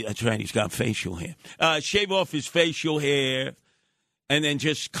off. That's right, he's got facial hair. Shave off his facial hair. And then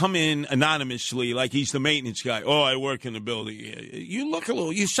just come in anonymously like he's the maintenance guy. Oh, I work in the building.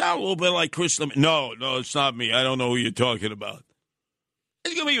 You sound a little bit like Chris Lemon. No, it's not me. I don't know who you're talking about.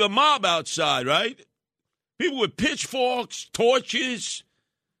 There's going to be a mob outside, right? People with pitchforks, torches.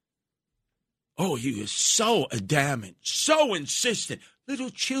 Oh, he was so adamant, so insistent.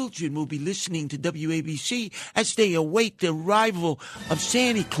 Little children will be listening to WABC as they await the arrival of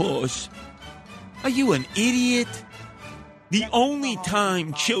Santa Claus. Are you an idiot? The only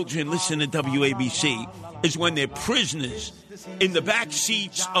time children listen to WABC is when they're prisoners in the back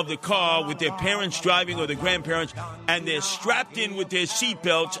seats of the car with their parents driving or their grandparents, and they're strapped in with their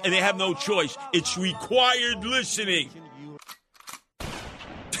seatbelts and they have no choice. It's required listening.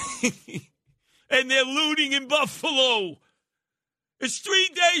 And they're looting in Buffalo. It's 3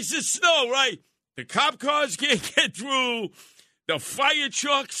 days of snow, right? The cop cars can't get through. The fire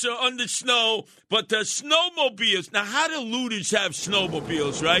trucks are under snow. But the snowmobiles, now how do looters have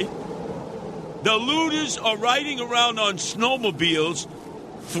snowmobiles, right? The looters are riding around on snowmobiles,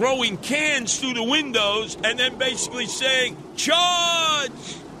 throwing cans through the windows, and then basically saying, charge!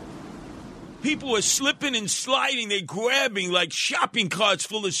 People are slipping and sliding. They're grabbing like shopping carts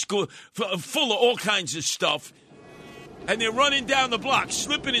full of all kinds of stuff. And they're running down the block,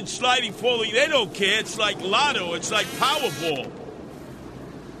 slipping and sliding, falling. They don't care. It's like lotto. It's like Powerball.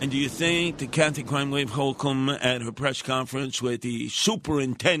 And do you think the Kathy Crime Wave Holcomb at her press conference with the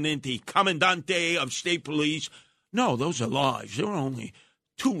superintendent, the commandante of state police? No, those are lies. There are only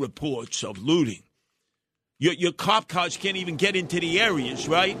 2 reports of looting. Your cop cars can't even get into the areas,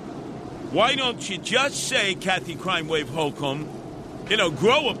 right? Why don't you just say, Kathy Crime Wave Holcomb,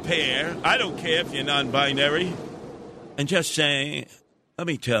 grow a pair. I don't care if you're non-binary. And just say, let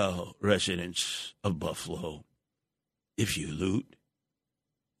me tell residents of Buffalo, if you loot,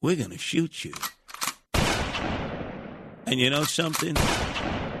 we're going to shoot you. And you know something?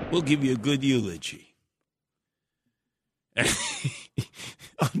 We'll give you a good eulogy.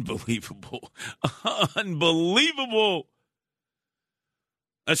 Unbelievable. Unbelievable.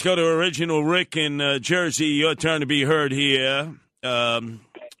 Let's go to Original Rick in Jersey. Your turn to be heard here.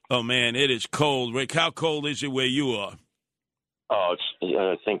 Oh, man, it is cold. Rick, how cold is it where you are? Oh, it's,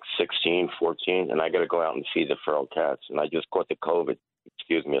 I think 16, 14, and I got to go out and feed the feral cats, and I just caught the COVID.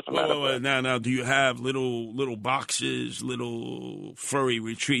 Excuse me if I'm out of breath. Now, do you have little boxes, little furry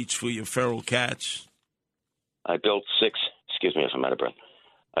retreats for your feral cats? I built 6, excuse me if I'm out of breath.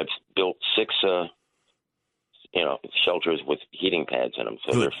 I've built 6, shelters with heating pads in them,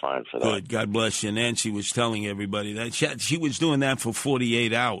 so they're fine for that. Good. God bless you. Nancy was telling everybody that she was doing that for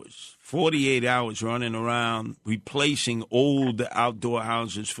 48 hours. 48 hours running around, replacing old outdoor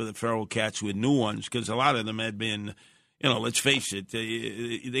houses for the feral cats with new ones, because a lot of them had been, let's face it,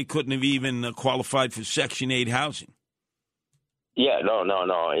 they couldn't have even qualified for Section 8 housing. Yeah, no.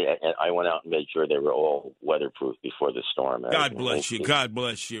 I went out and made sure they were all weatherproof before the storm. God bless you. God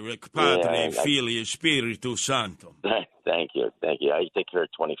bless you. Rick, Padre, Filio, Spiritu Santo. Thank you. I take care of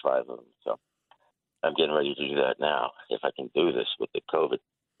 25 of them, so I'm getting ready to do that now, if I can do this with the COVID.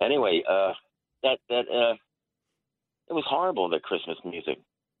 Anyway, it was horrible, the Christmas music.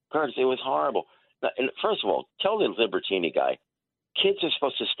 Curtis, it was horrible. Now, and first of all, tell the Libertini guy, kids are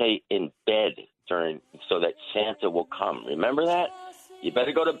supposed to stay in bed so that Santa will come. Remember that? You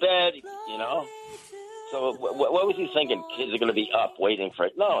better go to bed, So what was he thinking? Kids are going to be up waiting for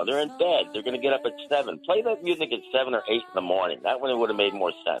it. No, they're in bed. They're going to get up at 7. Play that music at 7 or 8 in the morning. That one would have made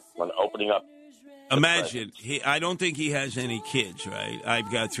more sense when opening up. Imagine, I don't think he has any kids, right?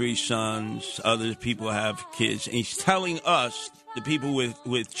 I've got 3 sons. Other people have kids. And he's telling us, the people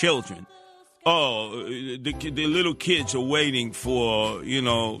with children, the little kids are waiting for,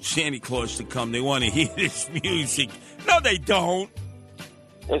 Santa Claus to come. They want to hear this music. No, they don't.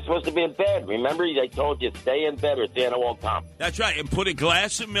 They're supposed to be in bed. Remember, they told you, stay in bed or Santa won't come. That's right. And put a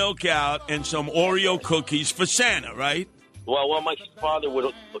glass of milk out and some Oreo cookies for Santa, right? Well, my father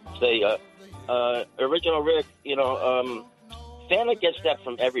would say, Original Rick, Santa gets that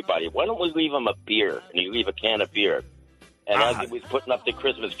from everybody. Why don't we leave him a beer? And you leave a can of beer. And as he was putting up the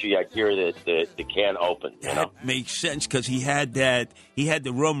Christmas tree, I hear the can open. That makes sense, because he had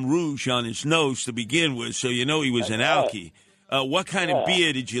the rum rouge on his nose to begin with, so he was an alkie. What kind of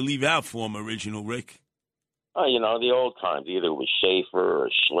beer did you leave out for him, Original Rick? Oh, the old times. Either it was Schaefer or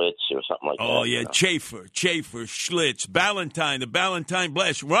Schlitz or something like that. Oh, yeah, Schaefer, Schlitz, Ballantine, the Ballantine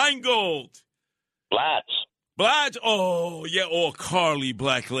Blast, Rheingold. Blatz, oh, yeah, or Carly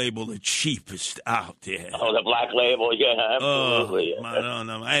Black Label, the cheapest out there. Oh, the Black Label, yeah, absolutely. Oh,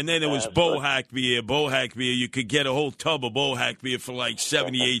 no. And then there was Bohack beer. You could get a whole tub of Bohack beer for like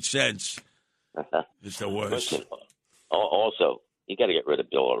 78 cents. It's the worst. Listen, also, you got to get rid of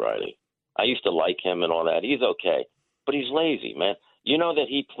Bill O'Reilly. I used to like him and all that. He's okay, but he's lazy, man. You know that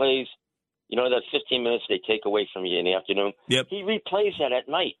he plays, that 15 minutes they take away from you in the afternoon? Yep. He replays that at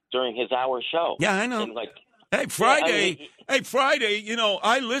night during his hour show. Yeah, I know. And Hey, Friday, you know,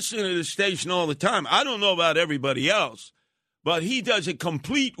 I listen to the station all the time. I don't know about everybody else, but he does a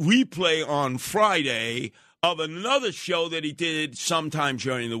complete replay on Friday of another show that he did sometime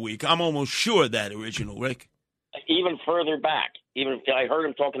during the week. I'm almost sure of that, Original Rick. Even further back. I heard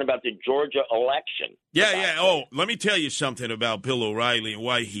him talking about the Georgia election. Yeah. Oh, let me tell you something about Bill O'Reilly and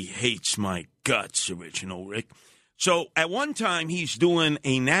why he hates my guts, Original Rick. So at one time, he's doing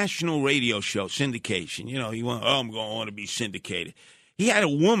a national radio show, syndication. You know, I'm going to want to be syndicated. He had a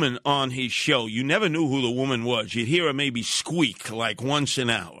woman on his show. You never knew who the woman was. You'd hear her maybe squeak like once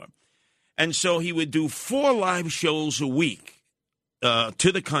an hour. And so he would do 4 live shows a week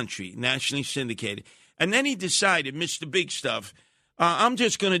to the country, nationally syndicated. And then he decided, Mr. Big Stuff, I'm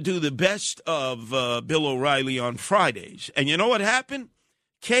just going to do the best of Bill O'Reilly on Fridays. And you know what happened?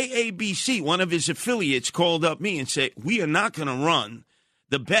 KABC, one of his affiliates, called up me and said, we are not going to run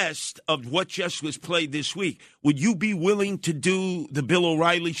the best of what just was played this week. Would you be willing to do the Bill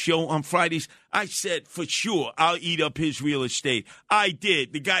O'Reilly show on Fridays? I said, for sure, I'll eat up his real estate. I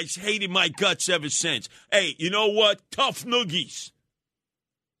did. The guy's hated my guts ever since. Hey, you know what? Tough noogies.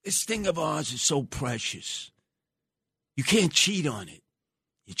 This thing of ours is so precious. You can't cheat on it.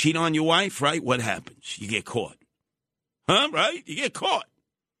 You cheat on your wife, right? What happens? You get caught. Huh? Right? You get caught.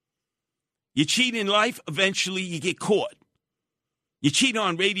 You cheat in life, eventually you get caught. You cheat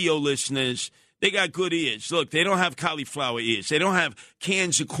on radio listeners, they got good ears. Look, they don't have cauliflower ears. They don't have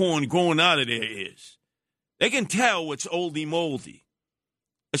cans of corn growing out of their ears. They can tell what's oldie moldy.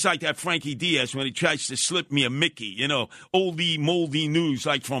 It's like that Frankie Diaz when he tries to slip me a Mickey, you know, oldie moldy news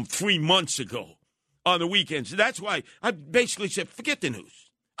like from 3 months ago on the weekends. That's why I basically said, forget the news.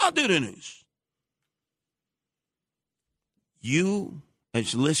 I'll do the news. You,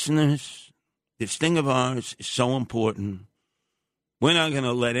 as listeners, this thing of ours is so important. We're not going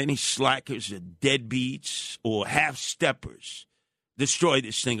to let any slackers or deadbeats or half-steppers destroy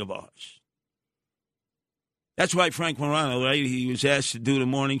this thing of ours. That's why Frank Morano, right, he was asked to do the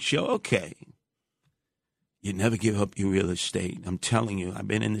morning show. Okay. You never give up your real estate. I'm telling you, I've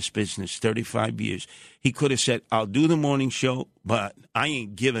been in this business 35 years. He could have said, I'll do the morning show, but I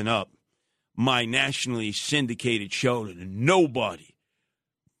ain't giving up my nationally syndicated show to nobody.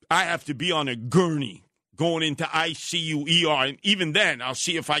 I have to be on a gurney going into ICU, ER, and even then, I'll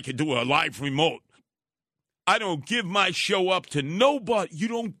see if I can do a live remote. I don't give my show up to nobody. You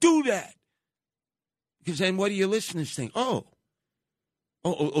don't do that. Because then what do your listeners think? Oh,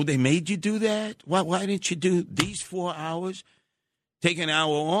 they made you do that? Why didn't you do these 4 hours, take an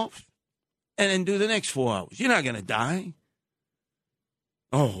hour off, and then do the next 4 hours? You're not going to die.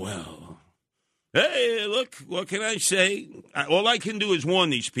 Oh, well. Hey, look, what can I say? All I can do is warn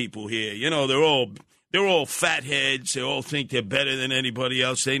these people here. You know, they're all fatheads. They all think they're better than anybody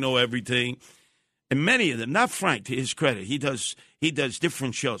else. They know everything. And many of them, not Frank, to his credit, he does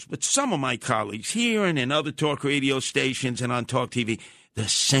different shows. But some of my colleagues here and in other talk radio stations and on Talk TV, the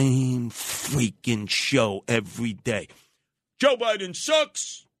same freaking show every day. Joe Biden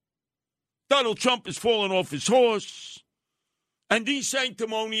sucks. Donald Trump is falling off his horse. And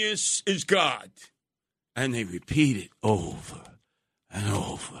DeSanctimonious is God. And they repeat it over and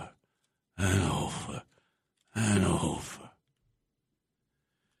over and over and over.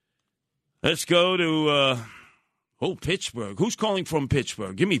 Let's go to, Pittsburgh. Who's calling from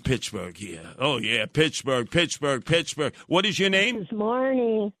Pittsburgh? Give me Pittsburgh here. Oh, yeah, Pittsburgh. What is your name? This is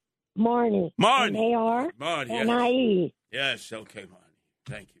Marnie. Marnie. M-A-R-N-I-E. Yes, okay, Marnie.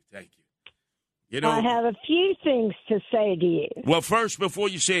 Thank you. You know, I have a few things to say to you. Well, first, before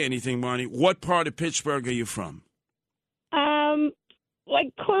you say anything, Marnie, what part of Pittsburgh are you from?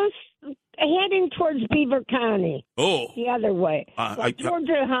 Like close, heading towards Beaver County. Oh. The other way. Towards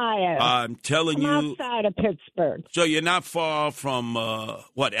Ohio. I'm telling you. Outside of Pittsburgh. So you're not far from,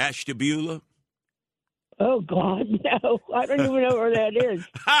 Ashtabula? Oh, God, no. I don't even know where that is.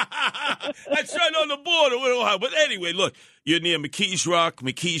 That's right on the border with Ohio. But anyway, look, you're near McKees Rock,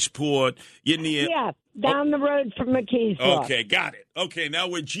 McKeesport. You're near... Yeah, down the road from McKees Rock. Okay, got it. Okay, now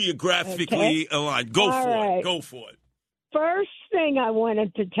we're geographically aligned. Go for it. First thing I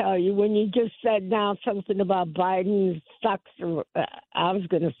wanted to tell you, when you just said now something about Biden sucks, I was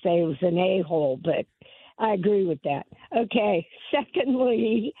going to say it was an a-hole, but I agree with that. Okay,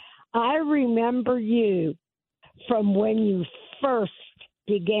 secondly... I remember you from when you first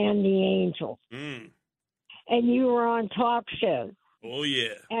began the Angels. And you were on talk shows. Oh,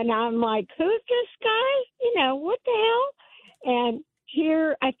 yeah. And I'm like, who's this guy? You know, what the hell? And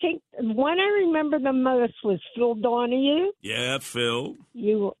here, I think one I remember the most was Phil Donahue. Yeah, Phil.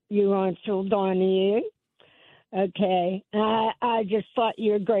 You were on Phil Donahue. Okay. I just thought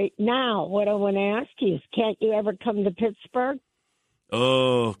you were great. Now, what I want to ask you is, can't you ever come to Pittsburgh?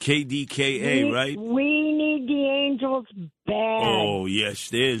 Oh, KDKA, right? We need the Angels bad. Oh, yes,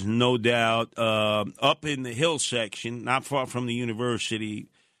 there's no doubt. Up in the hill section, not far from the university,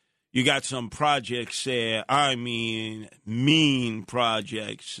 you got some projects there. I mean, mean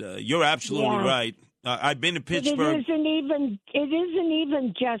projects. You're absolutely right. I've been to Pittsburgh. It isn't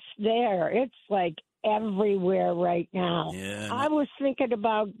even just there. It's like everywhere right now. Yeah. I was thinking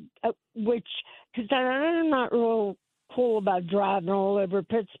about because I'm not real cool about driving all over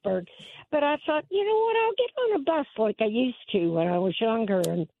Pittsburgh, but I thought, you know what, I'll get on a bus like I used to when I was younger.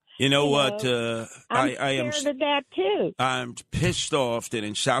 And you know what? I'm scared of that too. I'm pissed off that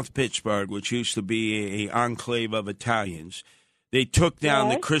in South Pittsburgh, which used to be an enclave of Italians, they took down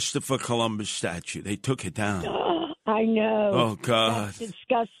the Christopher Columbus statue. They took it down. I know. Oh, God. That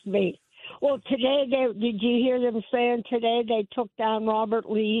disgusts me. Well, today, did you hear them saying today they took down Robert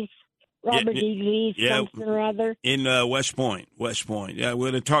E. Lee's something or other? In West Point. Yeah,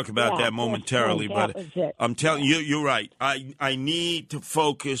 we're going to talk about that momentarily. That but was it. I'm telling you, you're right. I need to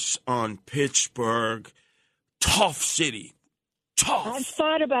focus on Pittsburgh. Tough city. Tough. I've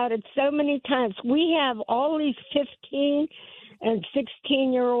thought about it so many times. We have all these 15 and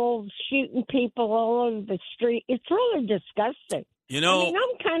 16-year-olds shooting people all over the street. It's really disgusting. You know, I mean,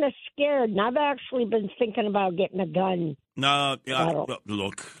 I'm kind of scared, and I've actually been thinking about getting a gun. No,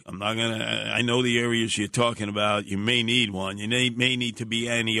 look, I'm not going to. I know the areas you're talking about. You may need one. You may need to be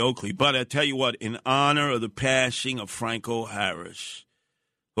Annie Oakley. But I tell you what, in honor of the passing of Franco Harris,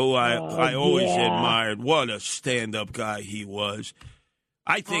 who I always admired, what a stand-up guy he was.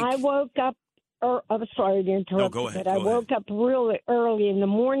 I woke up. I'm sorry to interrupt. No, go ahead. But I woke up really early in the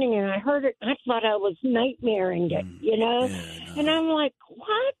morning, and I heard it. I thought I was nightmaring it, you know? Yeah, and I'm like,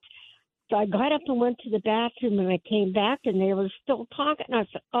 what? So I got up and went to the bathroom, and I came back, and they were still talking. I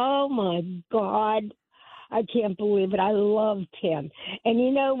said, oh, my God. I can't believe it. I loved him. And you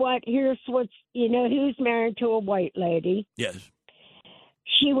know what? Here's who's married to a white lady? Yes.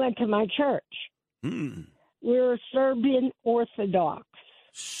 She went to my church. We're Serbian Orthodox.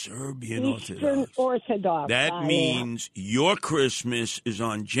 Eastern Orthodox. That means your Christmas is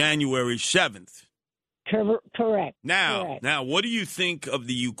on January 7th. Correct. Now, what do you think of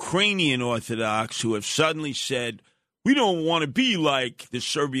the Ukrainian Orthodox who have suddenly said, we don't want to be like the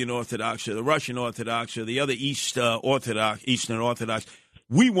Serbian Orthodox or the Russian Orthodox or the other Eastern Orthodox.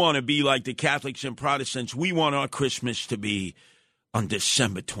 We want to be like the Catholics and Protestants. We want our Christmas to be on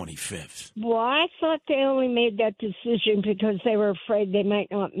December 25th. Well, I thought they only made that decision because they were afraid they might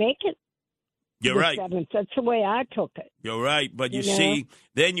not make it. You're right. 7th. That's the way I took it. You're right. But you see,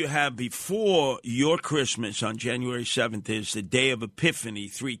 then you have before your Christmas on January 7th is the Day of Epiphany,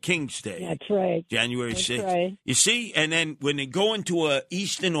 Three Kings Day. That's right. January 6th. Right. You see, and then when they go into a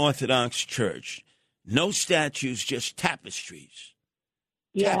Eastern Orthodox church, no statues, just tapestries.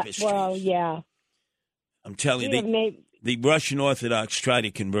 Yeah, Tapestries. well, yeah. I'm telling you, the Russian Orthodox try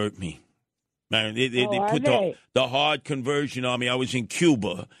to convert me. Man, they put the hard conversion on me. I was in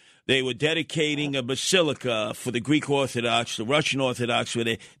Cuba. They were dedicating a basilica for the Greek Orthodox, the Russian Orthodox. Where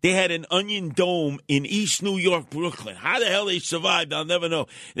they had an onion dome in East New York, Brooklyn. How the hell they survived, I'll never know.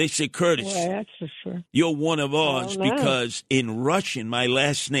 They said, Curtis, well, that's for sure. You're one of ours because in Russian, my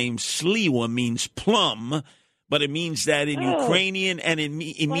last name, Sliwa, means plum, but it means that in Ukrainian and it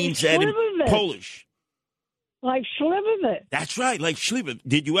means that in Polish. Like Slivovitz. That's right, like Slivovitz.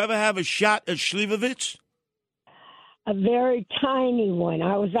 Did you ever have a shot at Slivovitz? A very tiny one.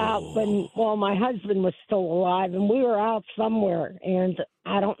 I was out when, my husband was still alive, and we were out somewhere, and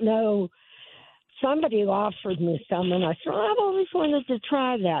I don't know, somebody offered me some, and I said, I've always wanted to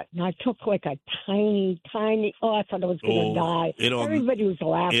try that. And I took like a tiny, I thought I was going to die. Everybody was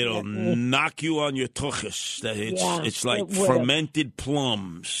laughing It'll at me. knock you on your tuchus. It's like fermented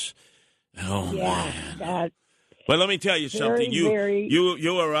plums. Oh, man. But let me tell you something.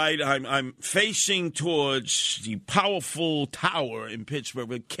 You are right. I'm facing towards the powerful tower in Pittsburgh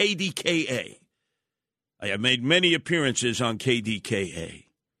with KDKA. I have made many appearances on KDKA.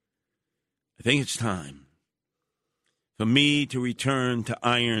 I think it's time for me to return to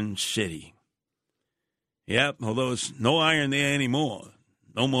Iron City. Yep, although there's no iron there anymore.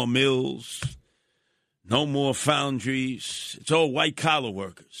 No more mills. No more foundries. It's all white-collar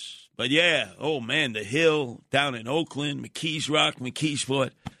workers. But, the Hill down in Oakland, McKees Rock,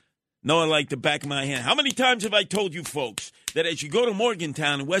 McKeesport. Know it like the back of my hand. How many times have I told you folks that as you go to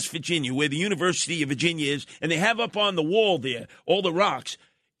Morgantown in West Virginia, where the University of Virginia is, and they have up on the wall there all the rocks,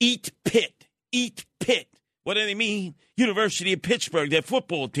 eat Pitt. What do they mean? University of Pittsburgh, their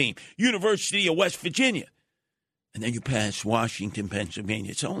football team. University of West Virginia. And then you pass Washington,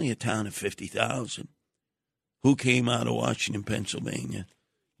 Pennsylvania. It's only a town of 50,000. Who came out of Washington, Pennsylvania?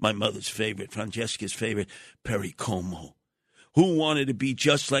 My mother's favorite, Francesca's favorite, Perry Como. Who wanted to be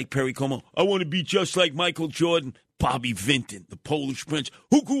just like Perry Como? I want to be just like Michael Jordan. Bobby Vinton, the Polish prince,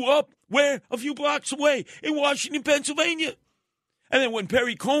 who grew up where? A few blocks away in Washington, Pennsylvania. And then when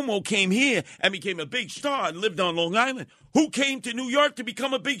Perry Como came here and became a big star and lived on Long Island, who came to New York to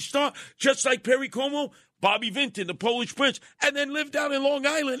become a big star just like Perry Como? Bobby Vinton, the Polish prince, and then lived down in Long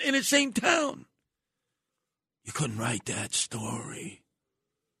Island in the same town. You couldn't write that story.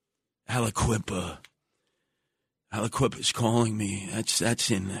 Aliquippa. Aliquippa's calling me. That's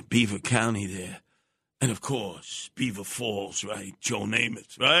in Beaver County there. And, of course, Beaver Falls, right? Joe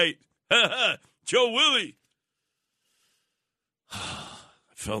Namath, right? Joe Willie.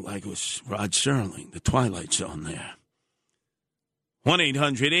 I felt like it was Rod Serling, the Twilight Zone there.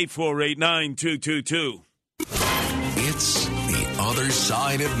 1-800-848-9222. It's The Other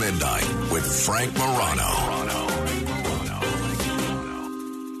Side of Midnight with Frank Morano.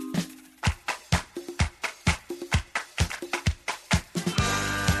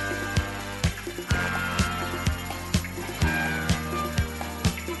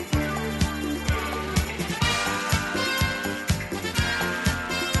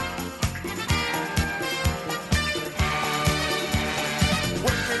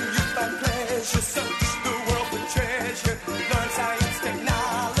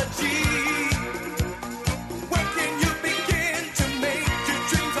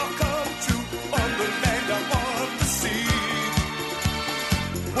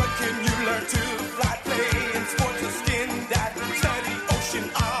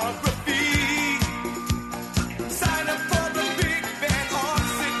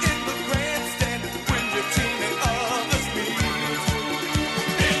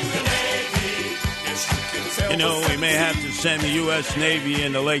 Send the U.S. Navy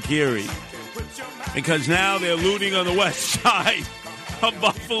into Lake Erie because now they're looting on the west side of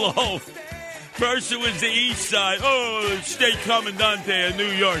Buffalo. First it was the east side. Oh, State Commandante in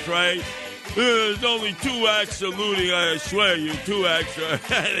New York, right? There's only 2 acts of looting, I swear you, 2 acts.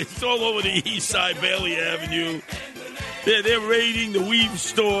 It's all over the east side, Bailey Avenue. They're raiding the Weave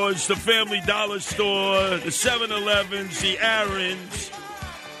stores, the Family Dollar store, the 7-Elevens, the Aaron's.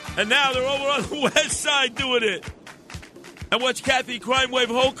 And now they're over on the west side doing it. And what's Kathy Crime Wave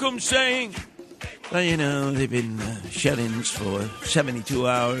Holcomb saying? Well, you know, they've been shut-ins for 72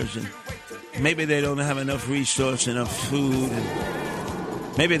 hours, and maybe they don't have enough resource, enough food,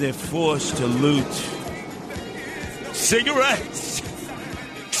 and maybe they're forced to loot cigarettes.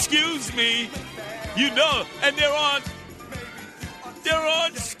 Excuse me. You know, and they're on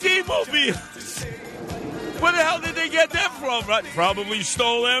ski mobiles. Where the hell did they get them from? Right? Probably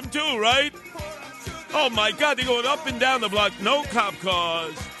stole them too, right? Oh, my God, they're going up and down the block. No cop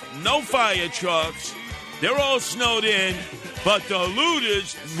cars, no fire trucks. They're all snowed in. But the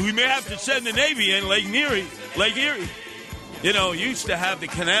looters, we may have to send the Navy in Lake Erie. You know, used to have the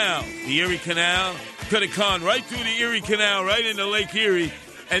canal, the Erie Canal. Could have gone right through the Erie Canal, right into Lake Erie,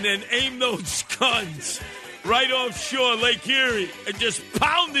 and then aimed those guns right offshore Lake Erie and just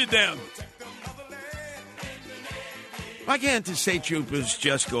pounded them. Why can't the state troopers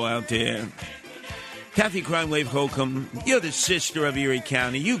just go out there? Kathy Crime Wave Holcomb, you're the sister of Erie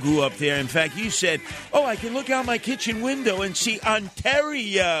County. You grew up there. In fact, you said, oh, I can look out my kitchen window and see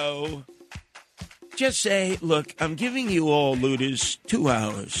Ontario. Just say, look, I'm giving you all looters 2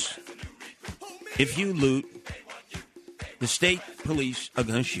 hours. If you loot, the state police are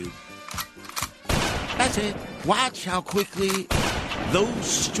going to shoot. That's it. Watch how quickly those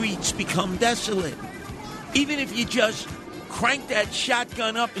streets become desolate. Even if you just crank that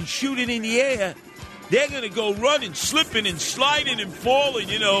shotgun up and shoot it in the air, they're going to go running, slipping and sliding and falling,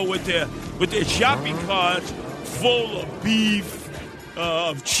 you know, with their shopping carts full of beef,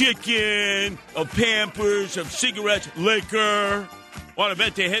 of chicken, of Pampers, of cigarettes, liquor. Want to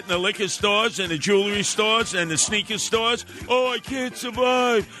bet they're hitting the liquor stores and the jewelry stores and the sneaker stores? Oh, I can't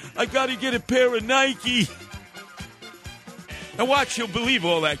survive. I got to get a pair of Nike. And watch, you'll believe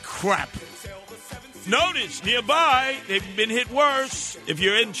all that crap. Notice, nearby, they've been hit worse. If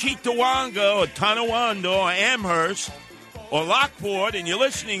you're in Cheektowaga or Tonawanda or Amherst or Lockport and you're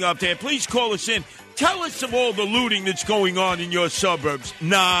listening up there, please call us in. Tell us of all the looting that's going on in your suburbs.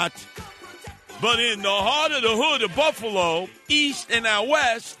 Not. But in the heart of the hood of Buffalo, east and out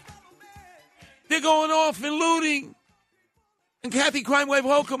west, they're going off and looting. And Kathy Crime Wave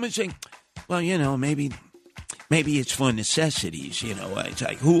Holcomb is saying, well, you know, maybe maybe it's for necessities, It's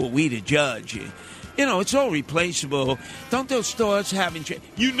like, who are we to judge? It's all replaceable. Don't those stores have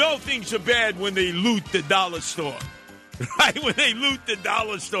things are bad when they loot the dollar store. Right? When they loot the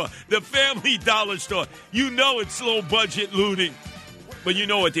dollar store, the family dollar store. It's low-budget looting. But you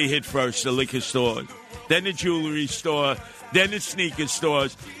know what they hit first, the liquor store, then the jewelry store, then the sneaker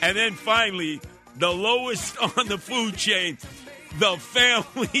stores, and then finally, the lowest on the food chain, the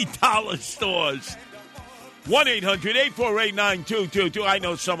family dollar stores. 1-800-848-9222. I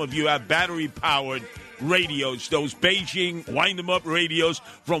know some of you have battery-powered radios, those Beijing wind-em-up radios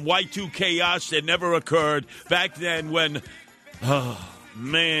from Y2 chaos that never occurred back then when, from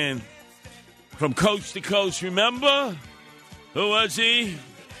coast to coast, remember? Who was he?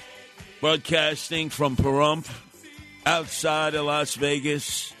 Broadcasting from Pahrump, outside of Las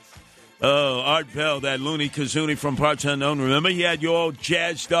Vegas. Oh, Art Bell, that loony kazoonie from Parts Unknown. Remember, he had you all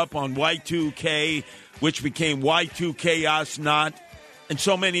jazzed up on Y2K, which became Y2 Chaos Not. And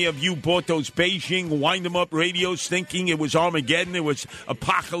so many of you bought those Beijing wind-em-up radios thinking it was Armageddon, it was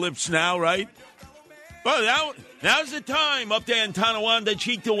Apocalypse Now, right? Well, now's the time up there in Tonawanda,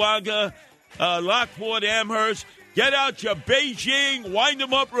 Cheektowaga, Lockport, Amherst. Get out your Beijing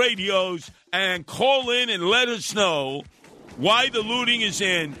wind-em-up radios and call in and let us know why the looting is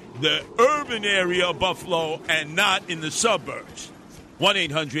in the urban area of Buffalo and not in the suburbs.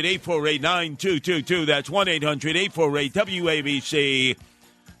 1-800-848-9222. That's 1-800-848-WABC.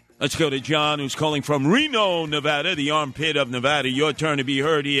 Let's go to John, who's calling from Reno, Nevada, the armpit of Nevada. Your turn to be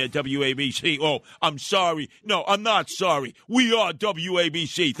heard here at WABC. Oh, I'm sorry. No, I'm not sorry. We are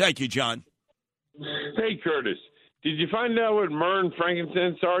WABC. Thank you, John. Hey, Curtis. Did you find out what myrrh and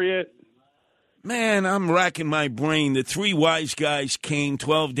frankincense are yet? Man, I'm racking my brain. The three wise guys came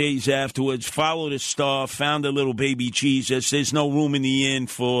 12 days afterwards, followed a star, found a little baby Jesus. There's no room in the inn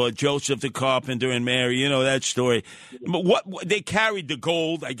for Joseph the carpenter and Mary. You know that story. But what they carried the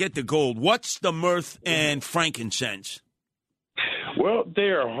gold. I get the gold. What's the myrrh and frankincense? Well, they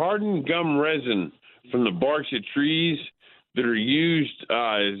are hardened gum resin from the barks of trees that are used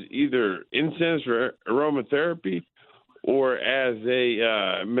as either incense for aromatherapy or as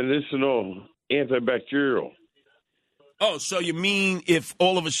a medicinal antibacterial. Oh, so you mean if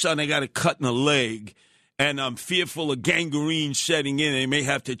all of a sudden I got a cut in the leg and I'm fearful of gangrene setting in, they may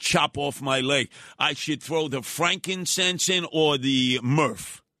have to chop off my leg, I should throw the frankincense in or the myrrh?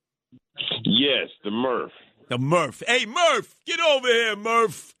 Yes, the myrrh. The myrrh. Hey, myrrh, get over here, myrrh.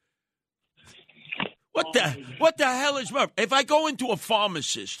 What the hell is myrrh? If I go into a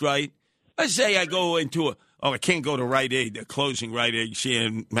pharmacist, right? Let's say I go into I can't go to Rite Aid. They're closing Rite Aid here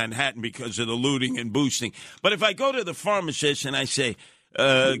in Manhattan because of the looting and boosting. But if I go to the pharmacist and I say,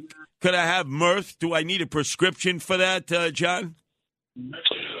 could I have myrrh? Do I need a prescription for that, John?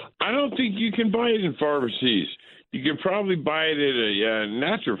 I don't think you can buy it in pharmacies. You can probably buy it at a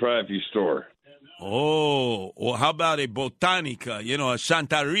naturopathy store. Oh, or how about a Botanica, a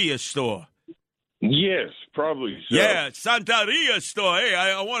Santeria store? Yes, probably so. Yeah, Santeria store. Hey,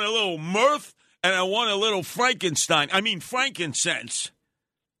 I want a little myrrh and I want a little frankincense.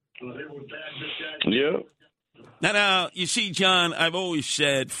 Yeah. Now, you see, John, I've always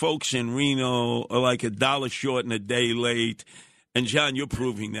said folks in Reno are like $1 short and a day late. And, John, you're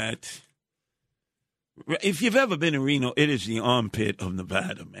proving that. If you've ever been in Reno, it is the armpit of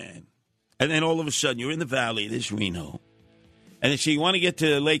Nevada, man. And then all of a sudden, you're in the valley, this Reno. And they say, you want to get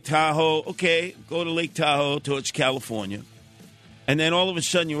to Lake Tahoe? Okay, go to Lake Tahoe towards California. And then all of a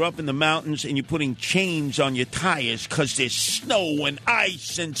sudden, you're up in the mountains and you're putting chains on your tires because there's snow and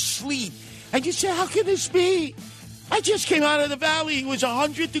ice and sleet. And you say, how can this be? I just came out of the valley. It was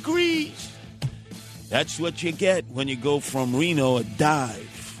 100 degrees. That's what you get when you go from Reno a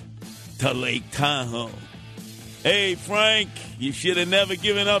dive to Lake Tahoe. Hey, Frank, you should have never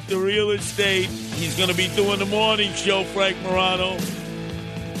given up the real estate. He's going to be doing the morning show, Frank Morano.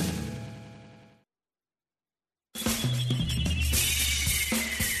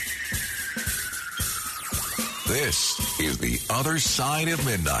 This is The Other Side of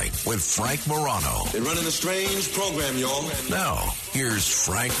Midnight with Frank Morano. They're running a strange program, y'all. Now, here's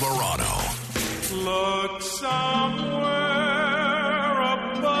Frank Morano. Look somewhere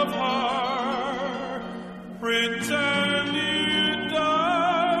above her, pretend you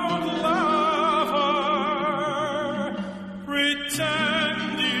don't love her,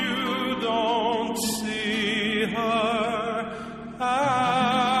 pretend you don't see her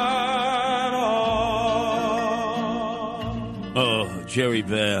at all. Oh, Jerry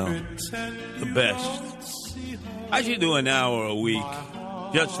Vale, the best. I should do an hour a week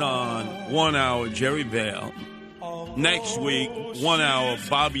just on 1 hour Jerry Vale. Next week, 1 hour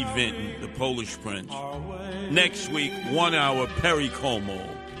Bobby Vinton, the Polish Prince. next week, 1 hour Perry Como.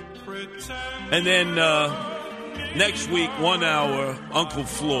 And then next week, 1 hour Uncle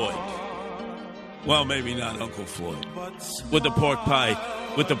Floyd. Well, maybe not Uncle Floyd. With the pork pie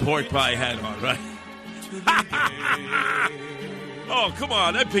hat on, right? Oh, come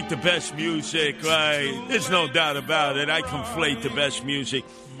on. I picked the best music, right? There's no doubt about it. I conflate the best music.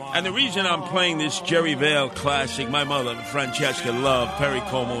 And the reason I'm playing this Jerry Vale classic, my mother, Francesca, loved Perry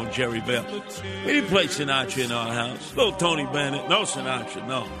Como and Jerry Vale. We didn't play Sinatra in our house. Little Tony Bennett. No Sinatra,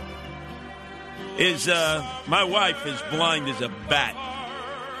 no. My wife is blind as a bat.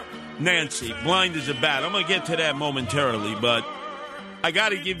 Nancy, blind as a bat. I'm going to get to that momentarily, but I got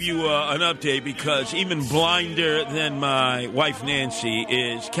to give you an update because even blinder than my wife Nancy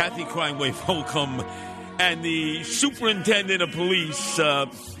is Kathy Crime-Wave Holcomb and the superintendent of police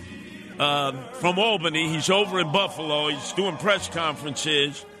from Albany. He's over in Buffalo. He's doing press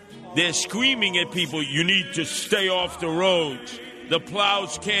conferences. They're screaming at people, you need to stay off the roads. The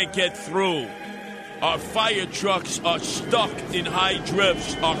plows can't get through. Our fire trucks are stuck in high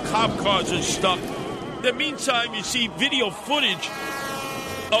drifts. Our cop cars are stuck. In the meantime, you see video footage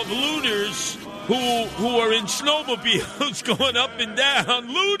of looters who are in snowmobiles going up and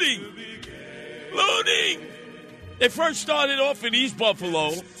down, looting. They first started off in East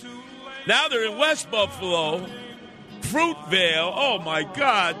Buffalo. Now they're in West Buffalo, Fruitvale. Oh, my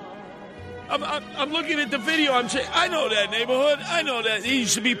God. I'm looking at the video. I'm saying, I know that neighborhood. I know that. It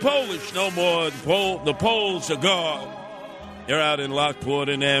used to be Polish. No more. The Poles are gone. They're out in Lockport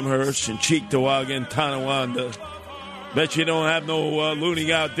and Amherst and Cheektowaga and Tonawanda. Bet you don't have no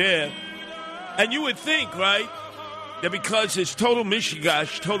looting out there. And you would think, right, that because it's total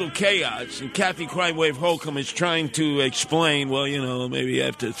mishigash, total chaos, and Kathy Crime-Wave Holcomb is trying to explain, well, maybe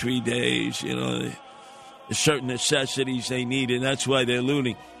after 3 days, there's certain necessities they need, and that's why they're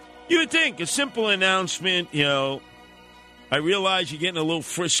looting. You would think a simple announcement, I realize you're getting a little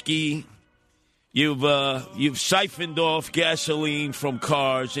frisky. You've siphoned off gasoline from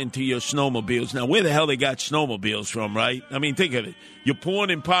cars into your snowmobiles. Now, where the hell they got snowmobiles from, right? I mean, think of it. You're poor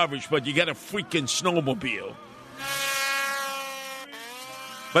and impoverished, but you got a freaking snowmobile.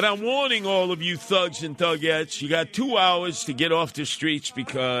 But I'm warning all of you thugs and thugettes, you got 2 hours to get off the streets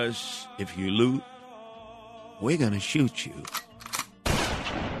because if you loot, we're going to shoot you.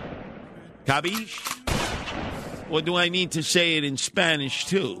 Cabiche? Or do I need to say it in Spanish,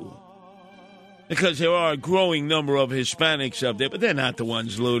 too? Because there are a growing number of Hispanics up there, but they're not the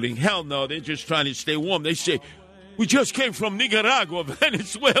ones looting. Hell no, they're just trying to stay warm. They say, we just came from Nicaragua,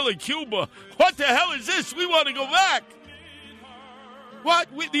 Venezuela, Cuba. What the hell is this? We want to go back. What?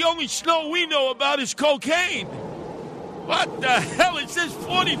 The only snow we know about is cocaine. What the hell is this?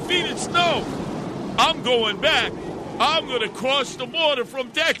 40 feet of snow. I'm going back. I'm going to cross the border from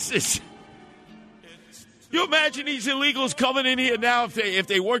Texas. You imagine these illegals coming in here now if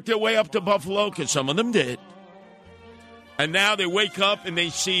they work their way up to Buffalo, because some of them did. And now they wake up and they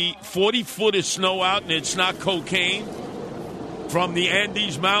see 40 foot of snow out and it's not cocaine from the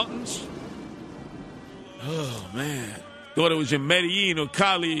Andes Mountains. Oh, man. Thought it was in Medellin or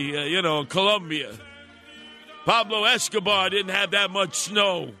Cali, Colombia. Pablo Escobar didn't have that much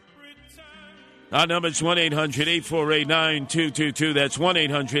snow. Our number is 1-800-848-9222. That's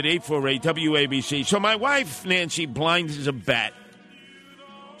 1-800-848-WABC. So my wife, Nancy, blind as a bat.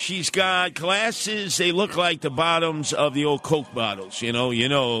 She's got glasses. They look like the bottoms of the old Coke bottles. You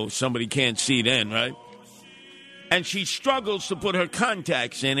know, somebody can't see then, right? And she struggles to put her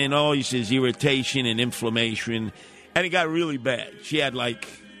contacts in, and always is irritation and inflammation. And it got really bad. She had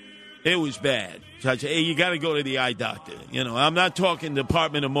it was bad. So I said, hey, you got to go to the eye doctor. I'm not talking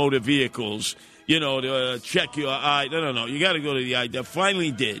Department of Motor Vehicles, to check your eye. No. You got to go to the eye doctor.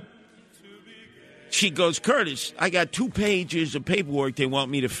 Finally did. She goes, Curtis, I got 2 pages of paperwork they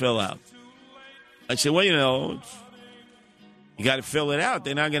want me to fill out. I said, well, you got to fill it out.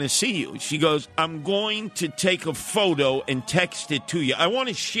 They're not going to see you. She goes, I'm going to take a photo and text it to you. I want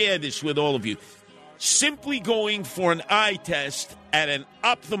to share this with all of you. Simply going for an eye test at an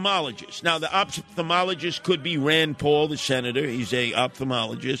ophthalmologist. Now, the ophthalmologist could be Rand Paul, the senator. He's a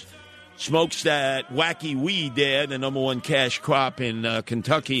ophthalmologist. Smokes that wacky weed there, the number 1 cash crop in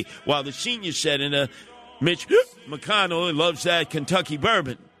Kentucky, while the senior senator, Mitch McConnell, loves that Kentucky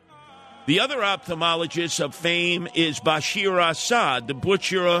bourbon. The other ophthalmologist of fame is Bashir Assad, the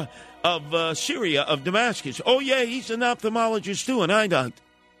butcher of Syria, of Damascus. Oh, yeah, he's an ophthalmologist, too, an eye doctor.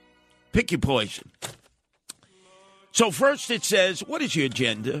 Pick your poison. So first it says, what is your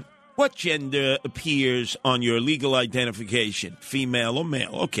gender? What gender appears on your legal identification? Female or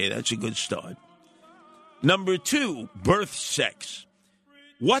male? Okay, that's a good start. Number 2, birth sex.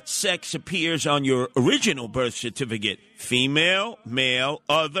 What sex appears on your original birth certificate? Female, male,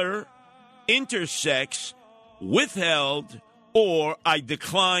 other, intersex, withheld, or I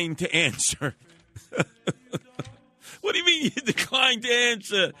decline to answer. What do you mean you decline to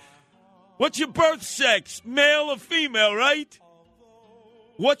answer? What's your birth sex? Male or female, right?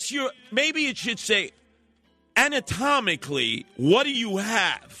 Maybe it should say, anatomically, what do you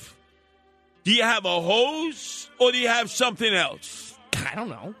have? Do you have a hose or do you have something else? I don't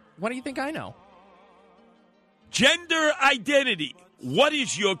know. What do you think I know? Gender identity. What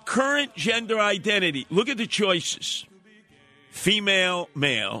is your current gender identity? Look at the choices. Female,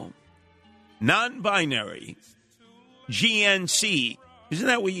 male, non-binary, GNC. Isn't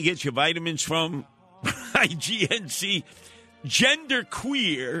that where you get your vitamins from? GNC. Gender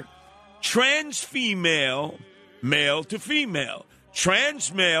queer, trans female, male to female,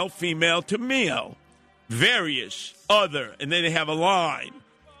 trans male, female to male, various, other, and then they have a line.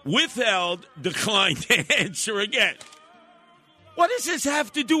 Withheld, decline to answer again. What does this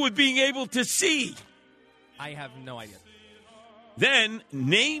have to do with being able to see? I have no idea. Then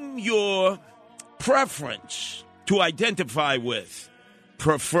name your preference to identify with.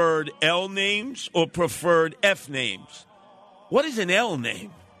 Preferred L names or preferred F names? What is an L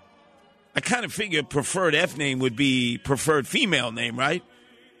name? I kind of figured preferred F name would be preferred female name, right?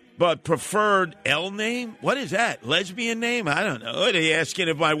 But preferred L name? What is that? Lesbian name? I don't know. Are they asking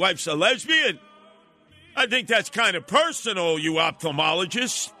if my wife's a lesbian? I think that's kind of personal, you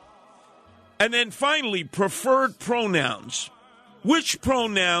ophthalmologists. And then finally, preferred pronouns. Which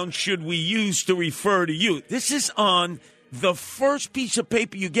pronoun should we use to refer to you? This is on the first piece of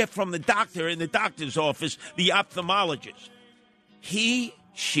paper you get from the doctor in the doctor's office, the ophthalmologist. He,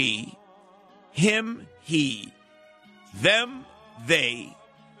 she, him, he, them, they,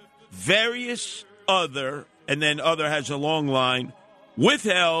 various, other, and then other has a long line,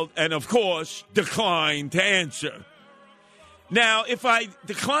 withheld, and of course, decline to answer. Now, if I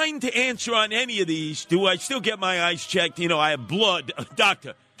decline to answer on any of these, do I still get my eyes checked? You know, I have blood.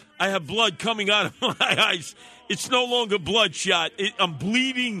 Doctor, I have blood coming out of my eyes. It's no longer bloodshot. I'm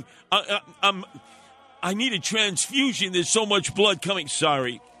bleeding. I need a transfusion. There's so much blood coming.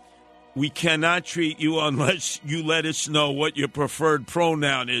 Sorry. We cannot treat you unless you let us know what your preferred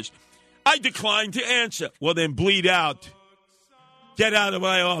pronoun is. I decline to answer. Well, then bleed out. Get out of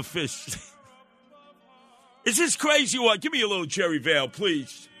my office. Is this crazy or what? Give me a little Jerry Vale,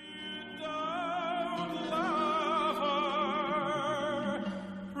 please.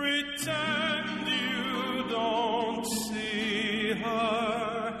 Pretend you don't see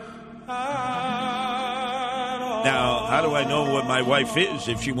her. Now, how do I know what my wife is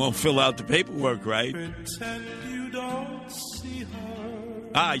if she won't fill out the paperwork, right? Pretend you don't see her.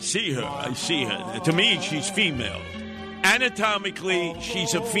 I see her. I see her. To me, she's female. Anatomically,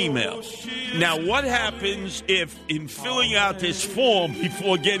 she's a female. Now, what happens if, in filling out this form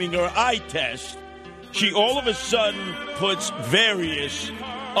before getting her eye test, she all of a sudden puts various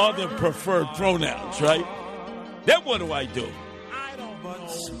other preferred pronouns, right? Then what do I do?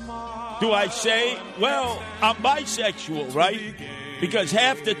 Do I say, well, I'm bisexual, right? Because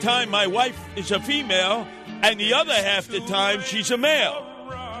half the time my wife is a female, and the other half the time she's a male.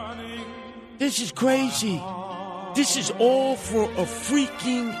 This is crazy. This is all for a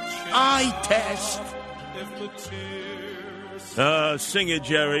freaking eye test. Sing it,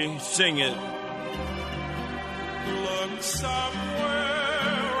 Jerry. Sing it. Look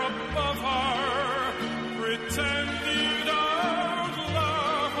somewhere above her. Pretend you don't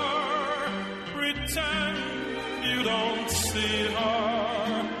love her. Pretend you don't see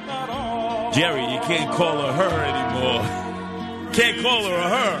her at all. Jerry, you can't call her anymore. Can't call her a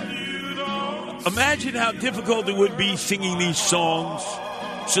her. Imagine how difficult it would be singing these songs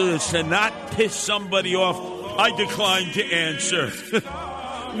so as to not piss somebody off. I decline to answer.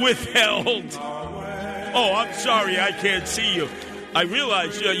 Withheld. Oh, I'm sorry, I can't see you. I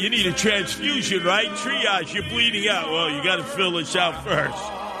realize you need a transfusion, right? Triage, you're bleeding out. Well, you got to fill this out first.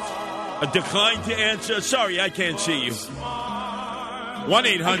 A decline to answer. Sorry, I can't see you.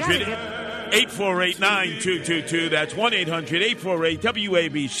 1-800-848-9222. That's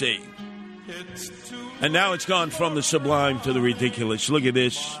 1-800-848-WABC. And now it's gone from the sublime to the ridiculous. Look at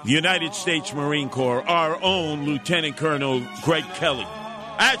this. The United States Marine Corps, our own Lieutenant Colonel Greg Kelly.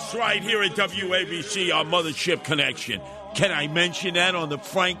 That's right, here at WABC, our mothership connection. Can I mention that on the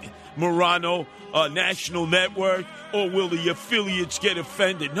Frank Morano National Network? Or will the affiliates get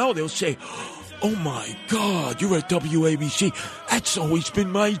offended? No, they'll say, oh my God, you're at WABC. That's always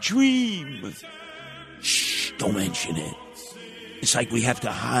been my dream. Shh, don't mention it. It's like we have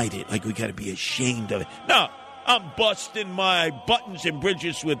to hide it, like we got to be ashamed of it. No, I'm busting my buttons and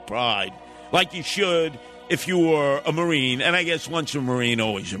bridges with pride, like you should if you were a Marine. And I guess once a Marine,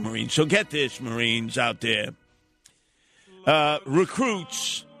 always a Marine. So get this, Marines out there.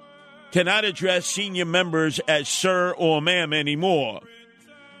 Recruits cannot address senior members as sir or ma'am anymore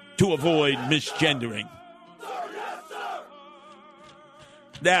to avoid misgendering.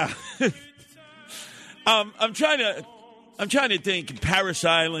 Now, I'm trying to think. Paris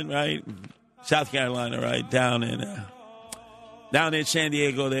Island, right? South Carolina, right? Down in San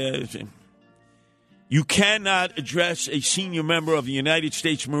Diego there. You cannot address a senior member of the United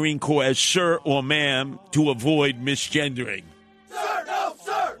States Marine Corps as sir or ma'am to avoid misgendering. Sir, no,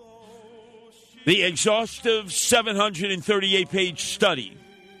 sir. The exhaustive 738-page study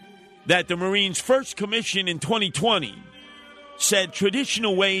that the Marines first commissioned in 2020 said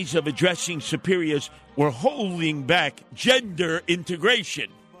traditional ways of addressing superiors were holding back gender integration.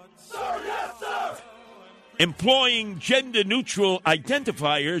 Sir, yes, sir. Employing gender-neutral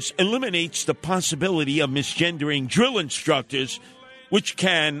identifiers eliminates the possibility of misgendering drill instructors, which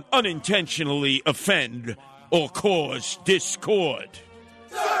can unintentionally offend or cause discord.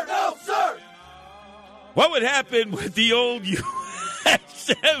 Sir, no, sir. What would happen with the old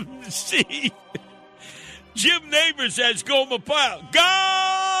USMC? Jim Neighbors as Gomer Pyle.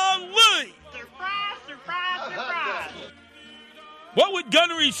 Golly! Surprise. What would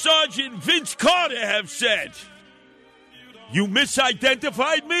Gunnery Sergeant Vince Carter have said? You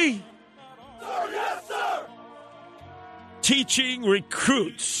misidentified me? Sir, yes, sir. Teaching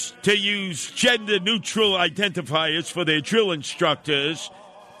recruits to use gender-neutral identifiers for their drill instructors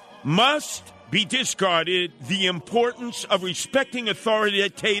must be discarded. The importance of respecting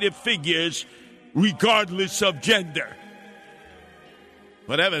authoritative figures regardless of gender.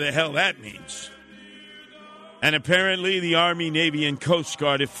 Whatever the hell that means. And apparently the Army, Navy, and Coast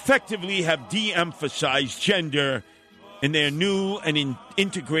Guard effectively have de-emphasized gender in their new and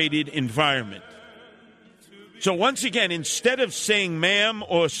integrated environment. So once again, instead of saying ma'am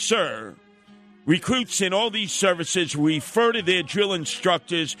or sir, recruits in all these services refer to their drill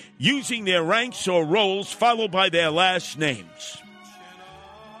instructors using their ranks or roles followed by their last names.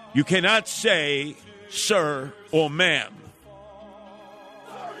 You cannot say sir or ma'am.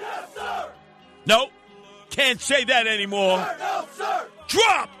 Sir, yes, sir. Nope. Can't say that anymore. Sir, no, sir.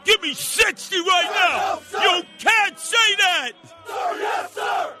 Drop! Give me 60 right now! No, sir. You can't say that! Sir, yes,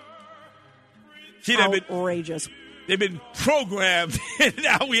 sir. See, outrageous. They've been programmed, and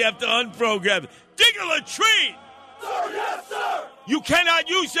now we have to unprogram. Dig a latrine! Sir, yes, sir. You cannot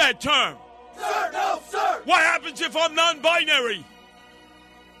use that term. Sir, no, sir. What happens if I'm non-binary?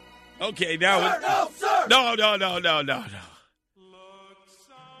 Okay, now... Sir, no, sir. No.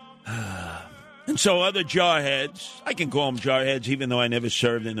 And so other jarheads, I can call them jarheads even though I never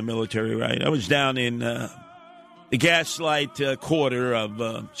served in the military, right? I was down in the Gaslight quarter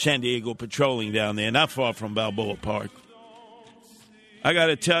of San Diego patrolling down there, not far from Balboa Park. I got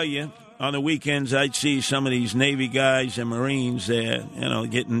to tell you, on the weekends I'd see some of these Navy guys and Marines there,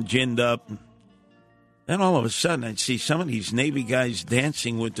 getting ginned up. Then all of a sudden I'd see some of these Navy guys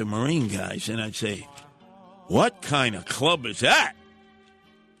dancing with the Marine guys, and I'd say, what kind of club is that?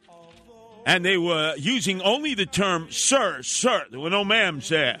 And they were using only the term sir. There were no ma'ams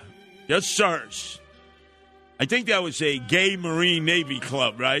there. Just sirs. I think that was a gay Marine Navy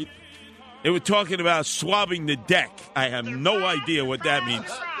club, right? They were talking about swabbing the deck. I have no idea what that means.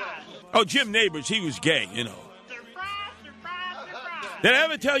 Oh, Jim Neighbors, he was gay, Did I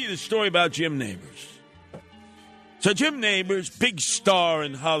ever tell you the story about Jim Neighbors? So Jim Neighbors, big star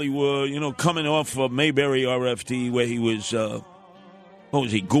in Hollywood, coming off of Mayberry RFD where he was, what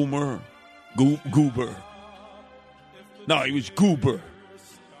was he, Goober? No, he was Goober.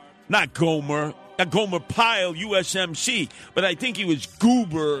 Not Gomer. Not Gomer Pyle, USMC. But I think he was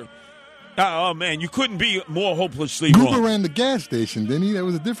Goober. Oh, man, you couldn't be more hopelessly wrong. Goober ran the gas station, didn't he? That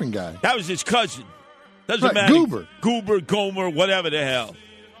was a different guy. That was his cousin. Doesn't right, matter. Goober, Gomer, whatever the hell.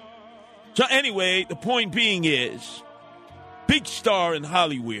 So anyway, the point being is, big star in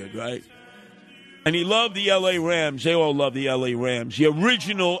Hollywood, right? And he loved the L.A. Rams. They all love the L.A. Rams. The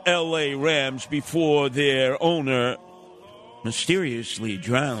original L.A. Rams before their owner mysteriously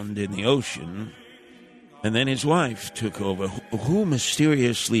drowned in the ocean. And then his wife took over. Who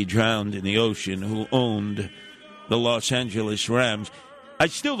mysteriously drowned in the ocean? Who owned the Los Angeles Rams? I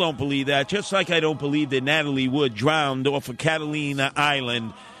still don't believe that, just like I don't believe that Natalie Wood drowned off of Catalina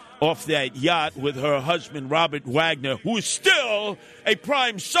Island off that yacht with her husband, Robert Wagner, who is still a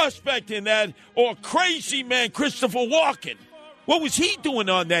prime suspect in that, or crazy man, Christopher Walken. What was he doing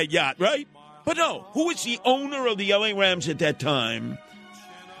on that yacht, right? But no, who was the owner of the L.A. Rams at that time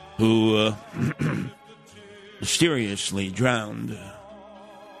who mysteriously drowned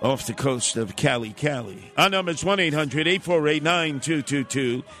off the coast of Cali. Our number is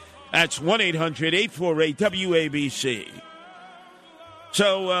 1-800-848-9222. That's 1-800-848-WABC.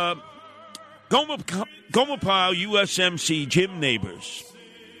 So, Gomer Pyle USMC gym neighbors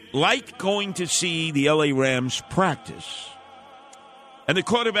like going to see the LA Rams practice. And the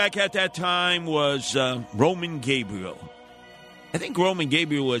quarterback at that time was Roman Gabriel. I think Roman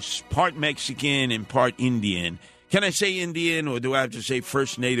Gabriel was part Mexican and part Indian. Can I say Indian, or do I have to say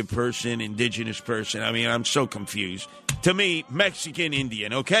First Native person, indigenous person? I mean, I'm so confused. To me, Mexican,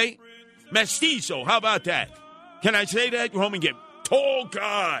 Indian, okay? Mestizo, how about that? Can I say that? Roman Gabriel, tall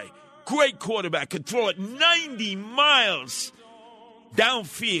guy, great quarterback, could throw it 90 miles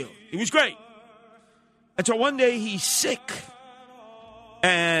downfield. It was great. And so one day he's sick.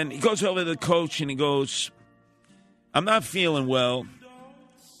 And he goes over to the coach and he goes, I'm not feeling well.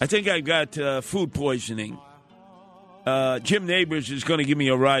 I think I got food poisoning. Jim Neighbors is going to give me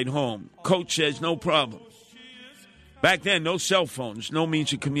a ride home. Coach says, no problem. Back then, no cell phones, no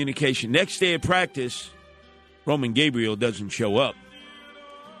means of communication. Next day of practice, Roman Gabriel doesn't show up.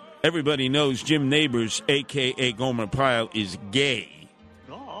 Everybody knows Jim Neighbors, a.k.a. Gomer Pyle, is gay.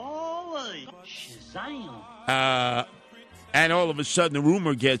 And all of a sudden, the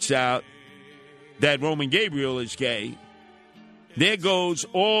rumor gets out that Roman Gabriel is gay. There goes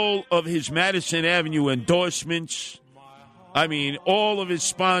all of his Madison Avenue endorsements. I mean, all of his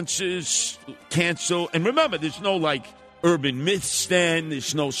sponsors cancel. And remember, there's no, like, urban myths then.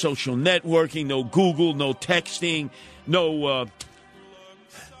 There's no social networking, no Google, no texting, no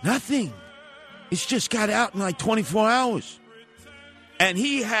nothing. It's just got out in, like, 24 hours. And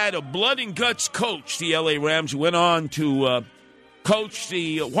he had a blood and guts coach, the L.A. Rams, who went on to coach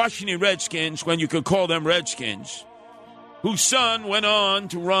the Washington Redskins, when you could call them Redskins, whose son went on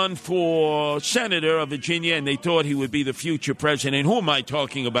to run for senator of Virginia, and they thought he would be the future president. Who am I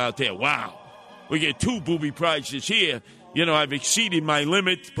talking about there? Wow. We get 2 booby prizes here. You know, I've exceeded my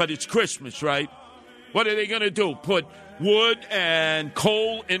limit, but it's Christmas, right? What are they going to do? Put wood and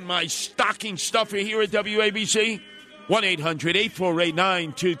coal in my stocking stuffer here at WABC?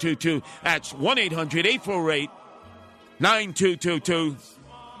 1-800-848-9222. That's 1-800-848-9222.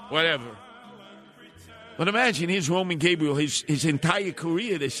 Whatever. But imagine, here's Roman Gabriel, his entire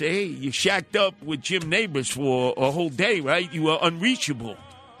career. They say, hey, you shacked up with Jim Neighbors for a whole day, right? You were unreachable.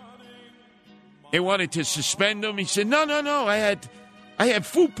 They wanted to suspend him. He said, no, I had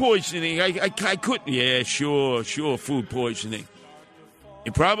food poisoning. I couldn't. Yeah, sure, food poisoning.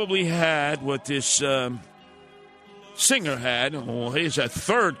 He probably had what this singer had. Oh, here's a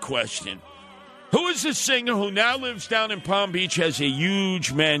third question. Who is the singer who now lives down in Palm Beach, has a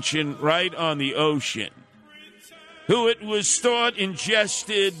huge mansion right on the ocean? Who it was thought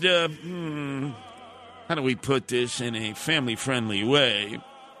ingested, how do we put this in a family-friendly way?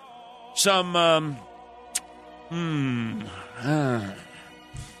 Some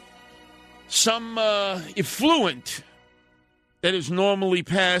effluent that is normally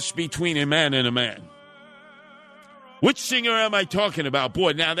passed between a man and a man. Which singer am I talking about?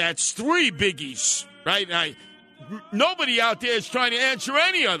 Boy, now that's 3 biggies, right? Nobody out there is trying to answer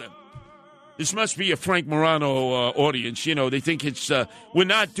any of them. This must be a Frank Morano audience. You know, they think it's, we're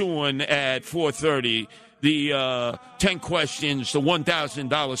not doing at 4:30 the 10 questions, the $1,000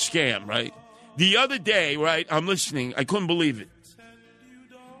 scam, right? The other day, right, I'm listening. I couldn't believe it.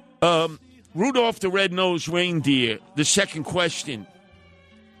 Rudolph the Red-Nosed Reindeer, the second question.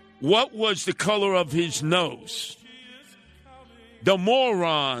 What was the color of his nose? The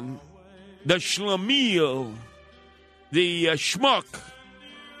moron, the schlemiel, the schmuck,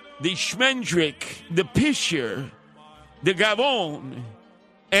 the schmendrick, the pisher, the gavon,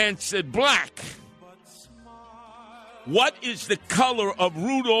 answered black. What is the color of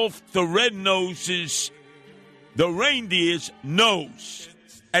Rudolph the Red-Nosed's, the reindeer's nose?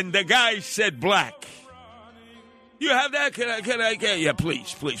 And the guy said black. You have that? Can I get? Yeah,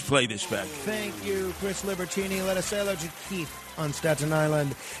 please play this back. Thank you, Chris Libertini. Let us say hello to Keith on Staten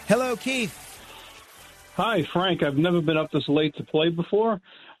Island. Hello, Keith. Hi, Frank. I've never been up this late to play before,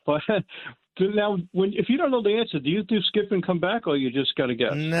 but now, if you don't know the answer, do you do skip and come back, or you just got to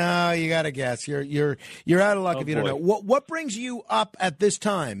guess? No, you got to guess. You're out of luck if you don't know. What brings you up at this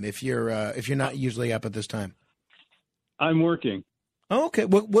time? If you're not usually up at this time, I'm working. Oh, okay.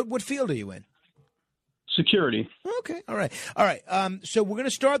 What field are you in? Security. Okay. All right. So we're going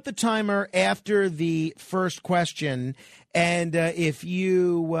to start the timer after the first question. And if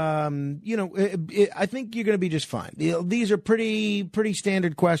you, I think you're going to be just fine. These are pretty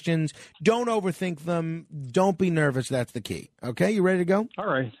standard questions. Don't overthink them. Don't be nervous. That's the key. Okay. You ready to go? All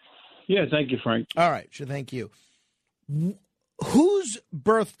right. Yeah, thank you, Frank. All right, so thank you. Whose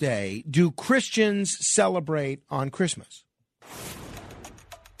birthday do Christians celebrate on Christmas?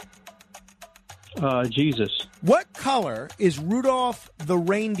 Jesus. What color is Rudolph the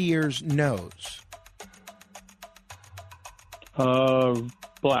reindeer's nose?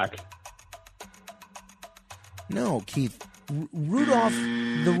 Black. No, Keith. Rudolph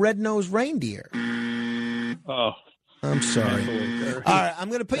the red-nosed reindeer. Oh. I'm sorry. All right, I'm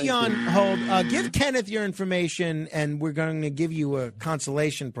going to put you on hold. Give Kenneth your information, and we're going to give you a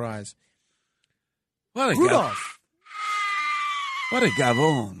consolation prize. What a Rudolph. What a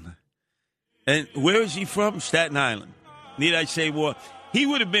gavon. And where is he from? Staten Island. Need I say more? He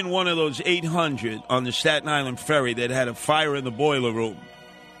would have been one of those 800 on the Staten Island ferry that had a fire in the boiler room.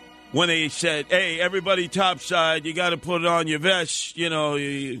 When they said, hey, everybody topside, you got to put on your vest, you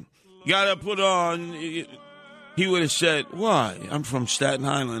got to put on... He would have said, why? I'm from Staten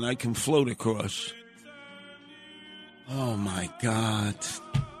Island. I can float across. Oh, my God.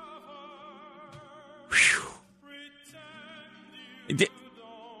 Whew.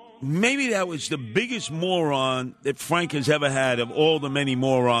 Maybe that was the biggest moron that Frank has ever had of all the many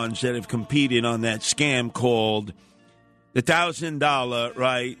morons that have competed on that scam called the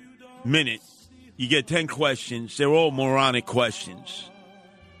 $1,000, minute. You get 10 questions. They're all moronic questions.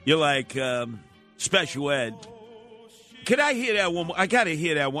 You're like special ed. Could I hear that one more? I got to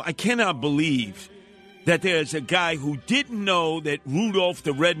hear that one. I cannot believe that there's a guy who didn't know that Rudolph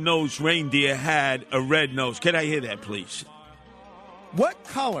the red-nosed reindeer had a red nose. Can I hear that, please? What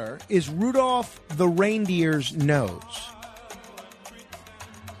color is Rudolph the reindeer's nose?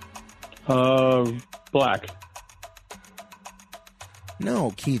 Black.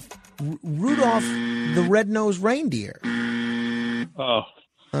 No, Keith. Rudolph the red-nosed reindeer. Oh.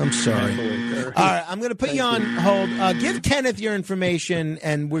 I'm sorry. All right, I'm going to put you on hold. Give Kenneth your information,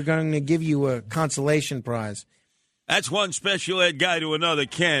 and we're going to give you a consolation prize. That's one special ed guy to another,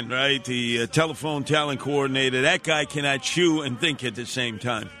 Ken, right? The telephone talent coordinator. That guy cannot chew and think at the same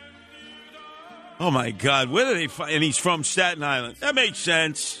time. Oh, my God. Where do they find? And he's from Staten Island. That makes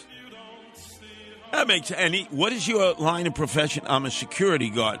sense. That makes sense. And what is your line of profession? I'm a security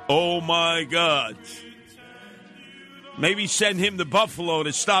guard. Oh, my God. Maybe send him to Buffalo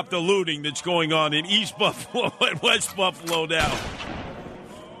to stop the looting that's going on in East Buffalo and West Buffalo now.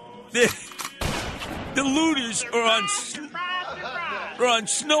 The looters are on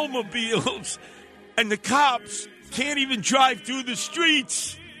snowmobiles, and the cops can't even drive through the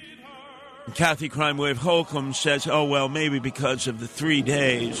streets. And Kathy Crime Wave Holcomb says, oh, well, maybe because of the 3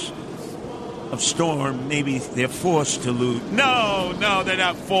 days of storm, maybe they're forced to loot. No, they're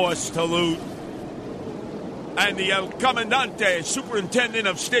not forced to loot. And the El Comandante, superintendent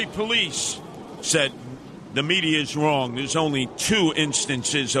of state police, said the media is wrong. There's only 2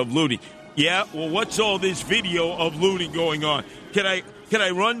 instances of looting. Yeah, well, what's all this video of looting going on? Can I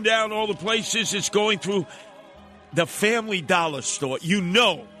run down all the places it's going through? The Family Dollar store. You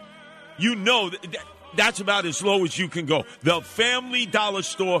know that's about as low as you can go. The Family Dollar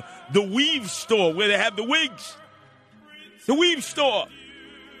store, the Weave store, where they have the wigs. The Weave store.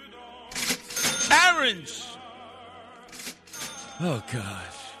 Aaron's. Oh, gosh.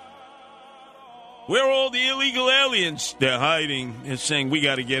 Where are all the illegal aliens? They're hiding. They're saying, we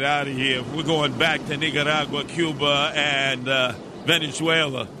got to get out of here. We're going back to Nicaragua, Cuba, and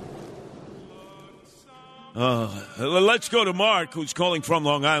Venezuela. Let's go to Mark, who's calling from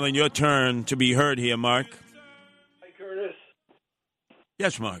Long Island. Your turn to be heard here, Mark. Hi, Curtis.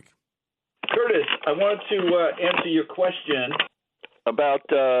 Yes, Mark. Curtis, I wanted to answer your question about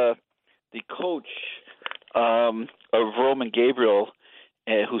the coach of Roman Gabriel,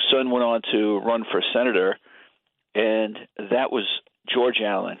 whose son went on to run for senator, and that was George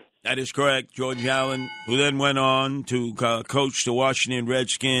Allen. That is correct. George Allen, who then went on to coach the Washington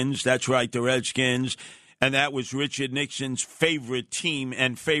Redskins. That's right, the Redskins. And that was Richard Nixon's favorite team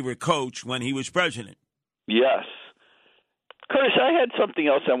and favorite coach when he was president. Yes. Curtis, I had something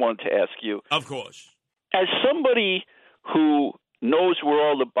else I wanted to ask you. Of course. As somebody who knows where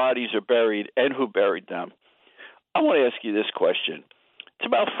all the bodies are buried and who buried them, I want to ask you this question. It's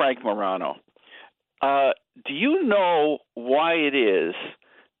about Frank Morano. Do you know why it is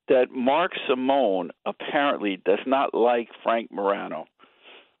that Mark Simone apparently does not like Frank Morano?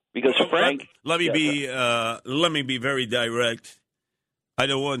 Because Frank, let me be very direct. I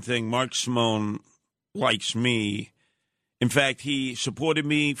know one thing: Mark Simone likes me. In fact, he supported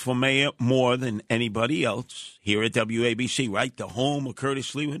me for mayor more than anybody else here at WABC. Right, the home of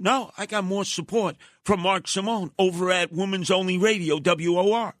Curtis Lee. No, I got more support from Mark Simone over at Women's Only Radio,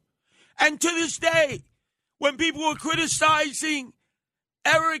 WOR. And to this day, when people were criticizing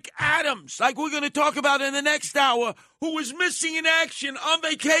Eric Adams, like we're going to talk about in the next hour, who was missing in action on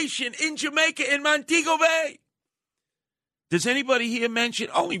vacation in Jamaica in Montego Bay. Does anybody here mention?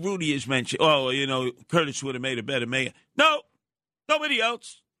 Only Rudy has mentioned. Oh, Curtis would have made a better mayor. No, nobody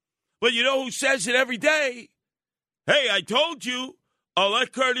else. But you know who says it every day? Hey, I told you, I'll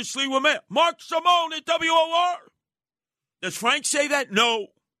let Curtis Lee win mayor. Mark Simone at WOR. Does Frank say that? No.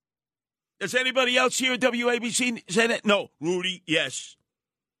 Does anybody else here at WABC say that? No. Rudy, yes.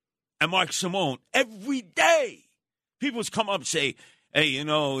 And Mark Simone, every day, people come up and say, hey,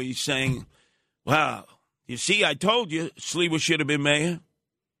 he's saying, wow, you see, I told you Sliwa should have been mayor.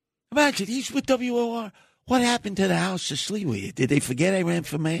 Imagine, he's with WOR. What happened to the house of Sliwa? Did they forget I ran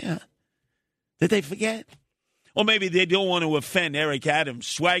for mayor? Did they forget? Or maybe they don't want to offend Eric Adams,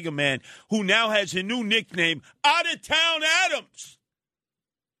 Swagger Man, who now has a new nickname, Out of Town Adams.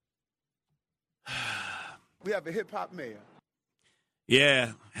 We have a hip-hop mayor.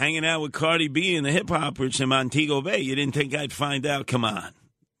 Yeah, hanging out with Cardi B and the hip-hoppers in Montego Bay. You didn't think I'd find out? Come on.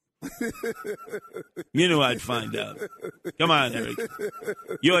 You knew I'd find out. Come on, Eric.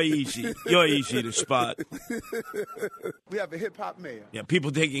 You're easy. You're easy to spot. We have a hip-hop mayor. Yeah,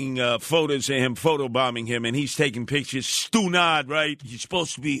 people taking photos of him, photobombing him, and he's taking pictures. Stu Nod, right? He's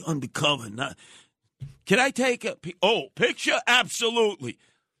supposed to be undercover. Can I take a picture? Absolutely.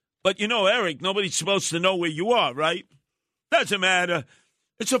 But, Eric, nobody's supposed to know where you are, right? Doesn't matter.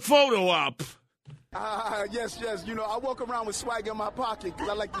 It's a photo op. Yes. I walk around with swag in my pocket because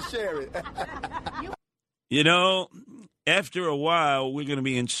I like to share it. After a while, we're going to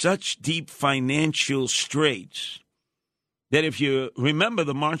be in such deep financial straits that if you remember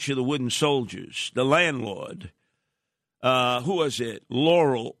the March of the Wooden Soldiers, the landlord, who was it?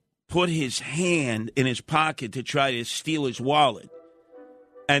 Laurel, put his hand in his pocket to try to steal his wallet.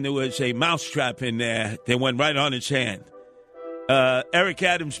 And there was a mousetrap in there that went right on his hand. Eric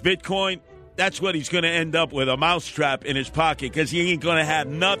Adams' Bitcoin, that's what he's going to end up with, a mousetrap in his pocket, because he ain't going to have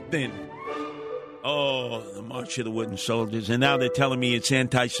nothing. Oh, the March of the Wooden Soldiers. And now they're telling me it's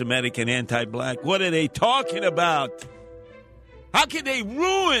anti-Semitic and anti-black. What are they talking about? How can they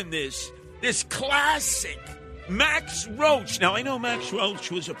ruin this classic? Max Roach. Now, I know Max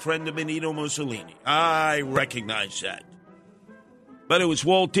Roach was a friend of Benito Mussolini. I recognize that. But it was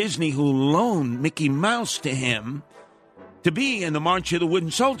Walt Disney who loaned Mickey Mouse to him to be in the March of the Wooden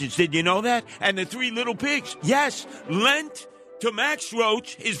Soldiers. Did you know that? And the Three Little Pigs. Yes, lent to Max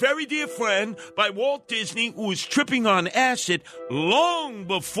Roach, his very dear friend, by Walt Disney, who was tripping on acid long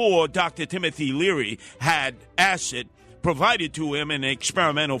before Dr. Timothy Leary had acid provided to him in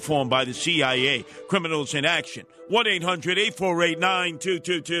experimental form by the CIA. Criminals in Action.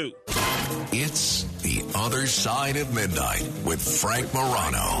 1-800-848-9222. It's The Other Side of Midnight with Frank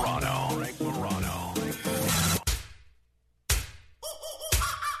Morano.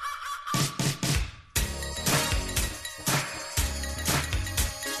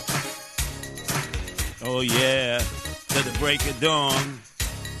 Oh, yeah, to the break of dawn.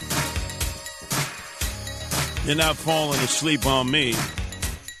 You're not falling asleep on me.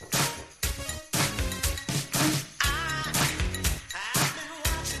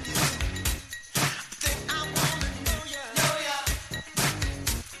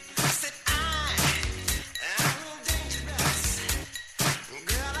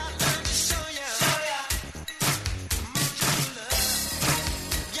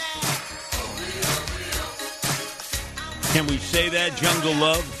 Can we say that, Jungle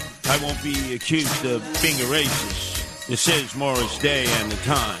Love? I won't be accused of being a racist. This is Morris Day and the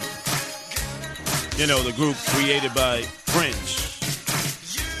Time. The group created by Prince,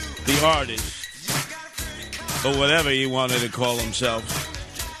 the artist, or whatever he wanted to call himself.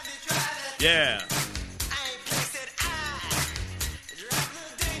 Yeah.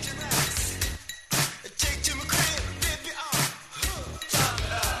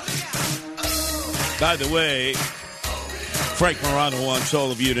 By the way, Frank Morano wants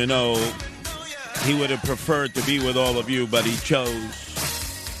all of you to know he would have preferred to be with all of you, but he chose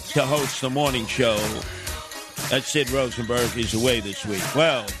to host the morning show. That Sid Rosenberg is away this week.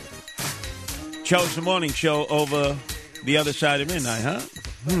 Well, chose the morning show over the other side of midnight, huh?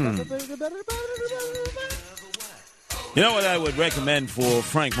 You know what I would recommend for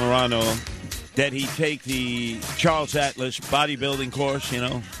Frank Morano? That he take the Charles Atlas bodybuilding course,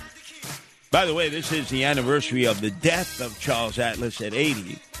 By the way, this is the anniversary of the death of Charles Atlas at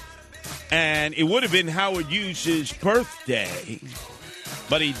 80. And it would have been Howard Hughes' birthday,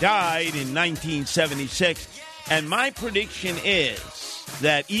 but he died in 1976. And my prediction is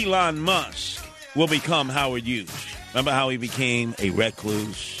that Elon Musk will become Howard Hughes. Remember how he became a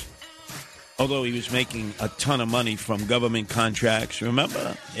recluse? Although he was making a ton of money from government contracts,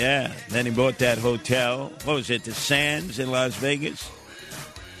 remember? Yeah. Then he bought that hotel. What was it, the Sands in Las Vegas?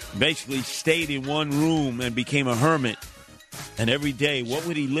 Basically stayed in one room and became a hermit. And every day, what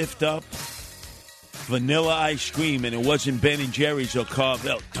would he lift up? Vanilla ice cream, and it wasn't Ben & Jerry's or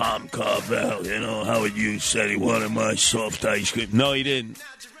Carvel. Tom Carvel, Howard Hughes said he wanted my soft ice cream. No, he didn't.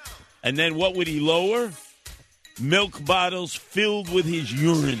 And then what would he lower? Milk bottles filled with his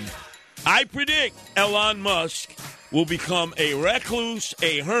urine. I predict Elon Musk will become a recluse,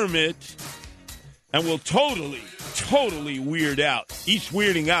 a hermit, and will totally weird out. He's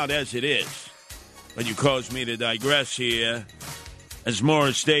weirding out as it is. But you caused me to digress here. As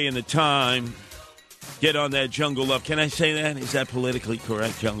Morris Day in the Time, get on that Jungle Love. Can I say that? Is that politically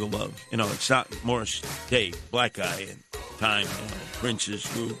correct, Jungle Love? It's not Morris Day, black guy in Time, Prince's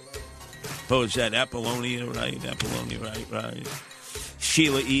group. Oh, is that Apollonia, right? Apollonia, right.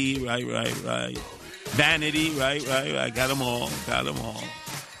 Sheila E., right. Vanity, right. Got them all.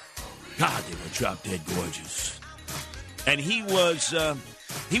 God, they were drop dead gorgeous. And he would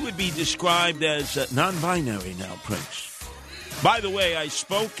be described as non-binary now, Prince. By the way, I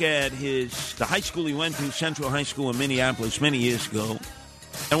spoke at the high school he went to, Central High School in Minneapolis, many years ago.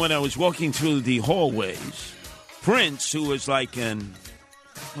 And when I was walking through the hallways, Prince, who was like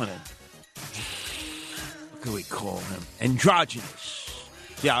what can we call him? Androgynous.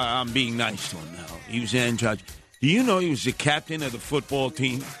 Yeah, I'm being nice to him now. He was androgynous. Do you know he was the captain of the football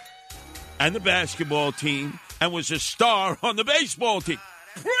team and the basketball team and was a star on the baseball team?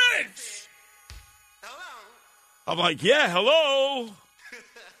 Prince! I'm like, yeah, hello?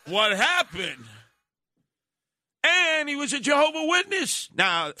 What happened? And he was a Jehovah's Witness.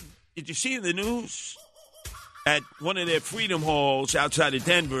 Now, did you see in the news? At one of their Freedom Halls outside of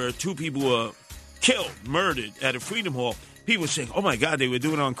Denver, 2 people were killed, murdered at a Freedom Hall. People were saying, oh, my God, they were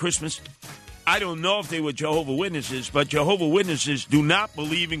doing it on Christmas. I don't know if they were Jehovah's Witnesses, but Jehovah's Witnesses do not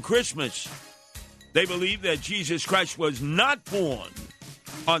believe in Christmas. They believe that Jesus Christ was not born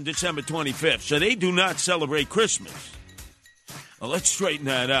on December 25th, so they do not celebrate Christmas. Well, let's straighten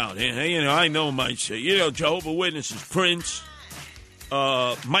that out. I know my shit. Jehovah's Witnesses, Prince,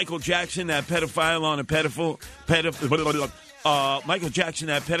 Michael Jackson, that pedophile on a Michael Jackson,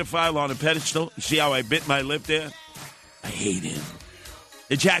 that pedophile on a pedestal. You see how I bit my lip there? I hate him.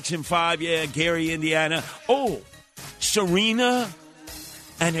 The Jackson 5, yeah, Gary, Indiana. Oh, Serena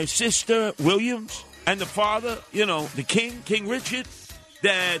and her sister, Williams, and the father, the King Richard,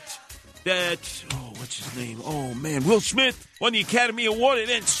 that, what's his name? Oh, man, Will Smith won the Academy Award and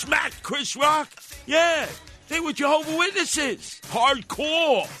then smacked Chris Rock. Yeah, they were Jehovah's Witnesses.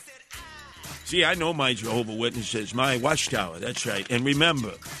 Hardcore. See, I know my Jehovah's Witnesses, my watchtower, that's right. And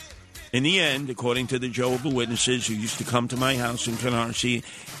remember, in the end, according to the Jehovah's Witnesses who used to come to my house in Canarsie,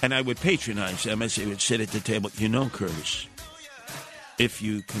 and I would patronize them as they would sit at the table, Curtis, if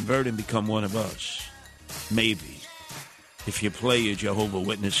you convert and become one of us, maybe, if you play your Jehovah's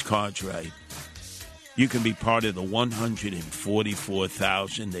Witness cards right, you can be part of the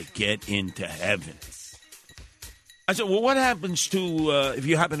 144,000 that get into heaven. I said, well, what happens to if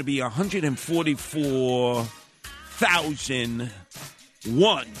you happen to be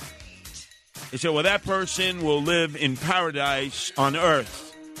 144,001? They said, well, that person will live in paradise on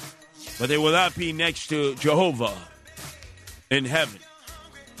earth, but they will not be next to Jehovah in heaven.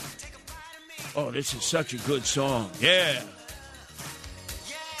 Oh, this is such a good song. Yeah.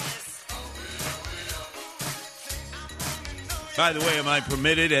 By the way, am I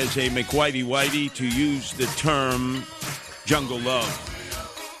permitted as a McWhitey to use the term Jungle Love?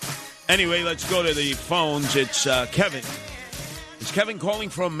 Anyway, let's go to the phones. It's Kevin. Is Kevin calling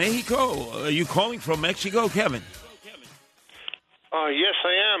from Mexico? Are you calling from Mexico, Kevin? Yes,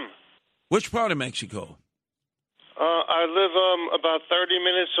 I am. Which part of Mexico? I live about 30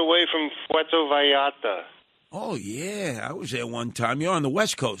 minutes away from Puerto Vallarta. Oh, yeah. I was there one time. You're on the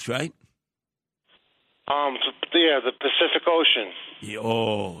West Coast, right? Yeah, the Pacific Ocean. Yeah,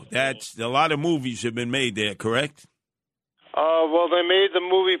 oh, that's a lot of movies have been made there, correct? Well, they made the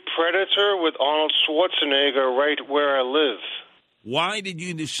movie Predator with Arnold Schwarzenegger right where I live. Why did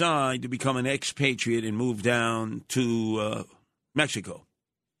you decide to become an expatriate and move down to Mexico?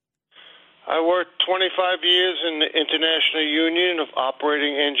 I worked 25 years in the International Union of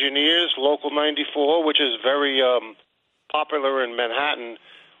Operating Engineers, Local 94, which is very popular in Manhattan.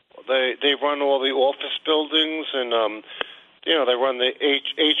 They run all the office buildings, and they run the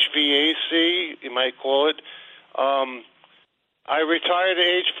HVAC, you might call it. I retired at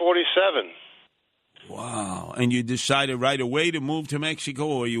age 47. Wow! And you decided right away to move to Mexico,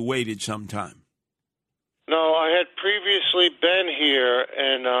 or you waited some time? No, I had previously been here,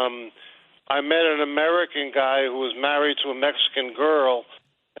 and I met an American guy who was married to a Mexican girl,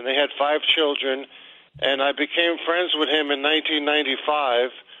 and they had 5 children, and I became friends with him in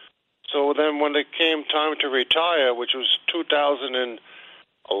 1995. So then when it came time to retire, which was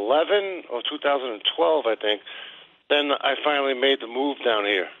 2011 or 2012, I think, then I finally made the move down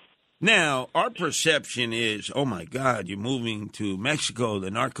here. Now, our perception is, oh, my God, you're moving to Mexico.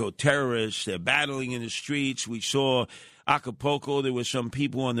 The narco-terrorists, they're battling in the streets. We saw Acapulco. There were some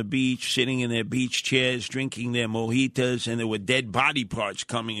people on the beach sitting in their beach chairs, drinking their mojitas, and there were dead body parts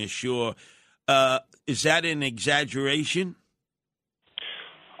coming ashore. Is that an exaggeration?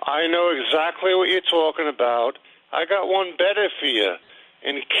 I know exactly what you're talking about. I got one better for you.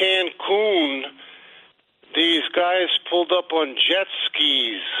 In Cancun, these guys pulled up on jet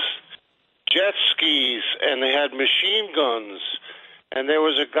skis, and they had machine guns. And there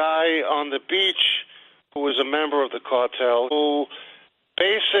was a guy on the beach who was a member of the cartel who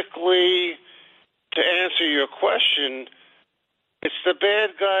basically, to answer your question, it's the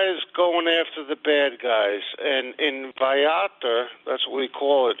bad guys going after the bad guys. And in Vallarta, that's what we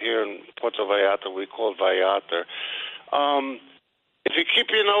call it here in Puerto Vallarta, we call it Vallarta. If you keep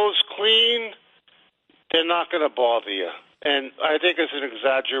your nose clean, they're not going to bother you. And I think it's an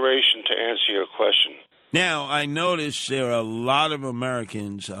exaggeration to answer your question. Now, I notice there are a lot of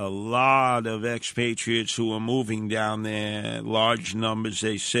Americans, a lot of expatriates who are moving down there, large numbers,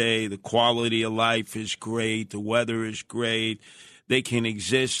 they say. The quality of life is great. The weather is great. They can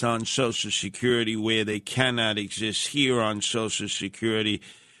exist on Social Security where they cannot exist here on Social Security.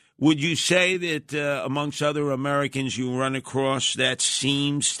 Would you say that amongst other Americans you run across that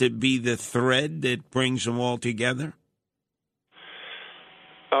seems to be the thread that brings them all together?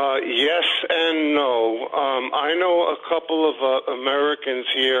 Yes and no. I know a couple of Americans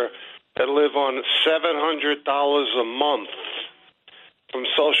here that live on $700 a month from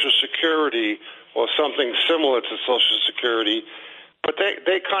Social Security or something similar to Social Security, but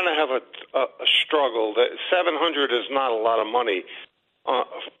they kind of have a struggle. That $700 is not a lot of money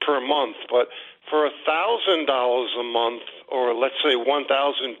per month, but for $1,000 a month, or let's say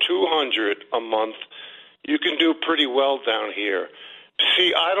 $1,200 a month, you can do pretty well down here.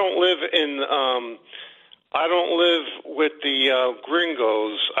 See, I don't live with the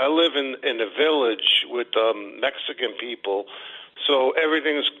gringos. I live in a village with Mexican people, so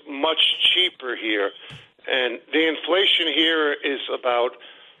everything's much cheaper here. And the inflation here is about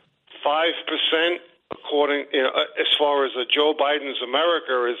 5%, according, as far as Joe Biden's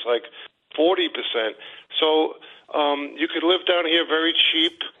America is like 40%. So you could live down here very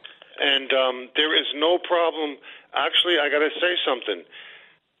cheap, and there is no problem. Actually, I got to say something.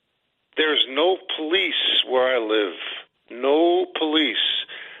 There's no police where I live. No police.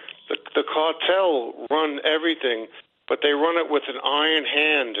 The cartel run everything, but they run it with an iron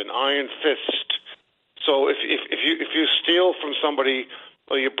hand, an iron fist. So if you steal from somebody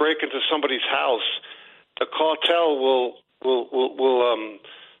or you break into somebody's house, the cartel will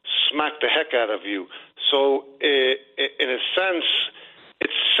smack the heck out of you. So in a sense,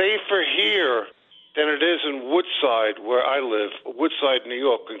 it's safer here than it is in Woodside, where I live, Woodside, New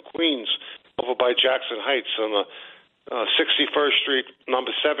York, in Queens, over by Jackson Heights on the 61st Street,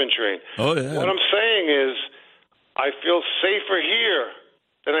 number 7 train. Oh, yeah. What I'm saying is I feel safer here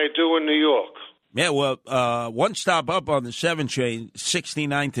than I do in New York. Yeah, well, one stop up on the 7 train,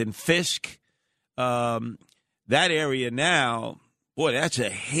 69th and Fisk, that area now, boy, that's a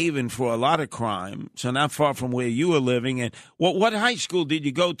haven for a lot of crime. So not far from where you were living. And what high school did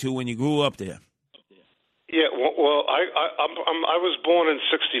you go to when you grew up there? Yeah, well, I was born in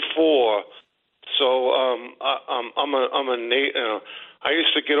 '64, so I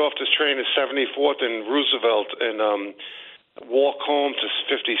used to get off this train at 74th and Roosevelt and walk home to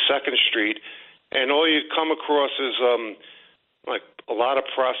 52nd Street, and all you'd come across is like a lot of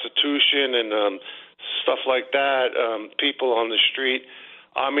prostitution and stuff like that. People on the street.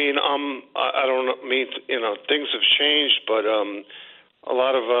 I mean, I don't mean things have changed, but a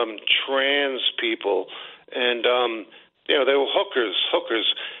lot of trans people. And, they were hookers,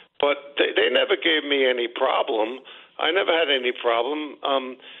 but they never gave me any problem. I never had any problem.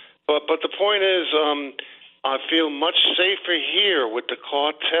 But the point is, I feel much safer here with the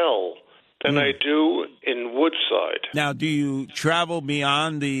cartel than I do in Woodside. Now, do you travel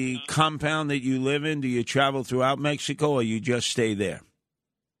beyond the compound that you live in? Do you travel throughout Mexico, or you just stay there?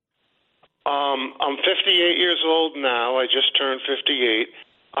 I'm 58 years old now. I just turned 58.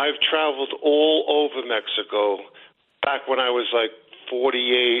 I've traveled all over Mexico back when I was like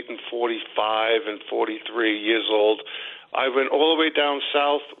 48 and 45 and 43 years old. I went all the way down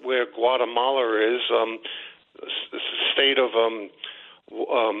south where Guatemala is, the state of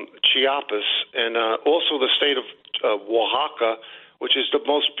Chiapas, and also the state of Oaxaca, which is the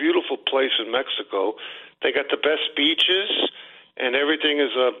most beautiful place in Mexico. They got the best beaches, and everything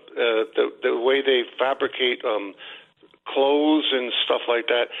is the way they fabricate clothes and stuff like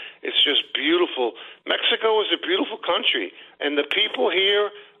that. It's just beautiful. Mexico is a beautiful country, and the people here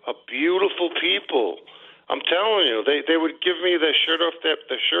are beautiful people. I'm telling you, they would give me the shirt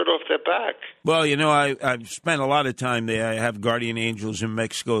off their back. Well, you know, I've spent a lot of time there. I have guardian angels in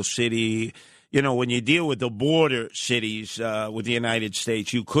Mexico City. You know, when you deal with the border cities with the United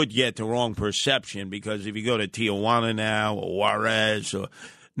States, you could get the wrong perception, because if you go to Tijuana now or Juarez or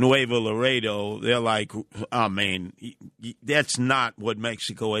Nuevo Laredo, they're like, oh, man, that's not what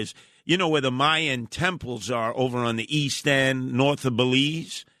Mexico is. You know where the Mayan temples are over on the east end, north of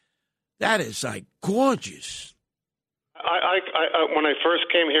Belize? That is, like, gorgeous. I when I first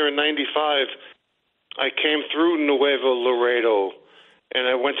came here in '95, I came through Nuevo Laredo, and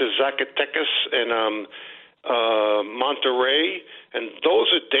I went to Zacatecas and Monterrey, and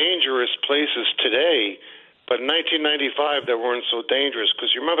those are dangerous places today. But in 1995, they weren't so dangerous,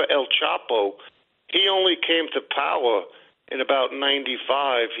 because you remember El Chapo, he only came to power in about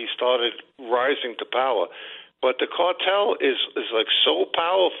 95. He started rising to power. But the cartel is like so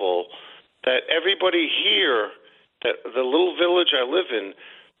powerful that everybody here, that the little village I live in,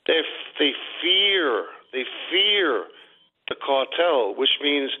 they fear the cartel, which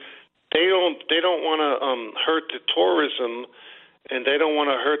means they don't want to hurt the tourism, and they don't want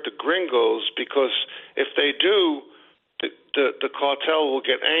to hurt the gringos, because if they do, the cartel will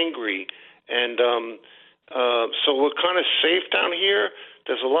get angry. And so we're kind of safe down here.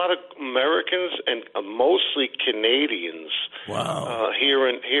 There's a lot of Americans and mostly Canadians here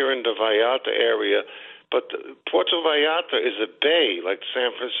in the Vallarta area. But Puerto Vallarta is a bay, like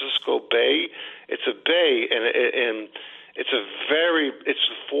San Francisco Bay. It's a bay, and it's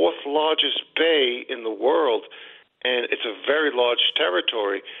the fourth largest bay in the world, and it's a very large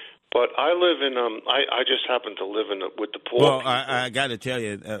territory. But I live in I just happen to live with the poor. Well, I got to tell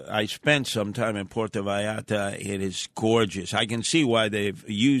you, I spent some time in Puerto Vallarta. It is gorgeous. I can see why they've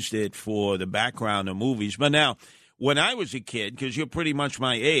used it for the background of movies. But now, when I was a kid, because you're pretty much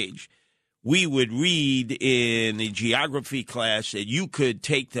my age, we would read in the geography class that you could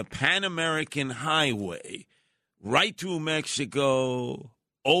take the Pan American Highway right through Mexico,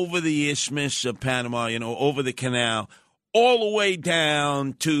 over the Isthmus of Panama, over the canal, all the way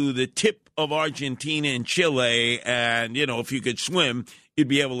down to the tip of Argentina and Chile. And, if you could swim, you'd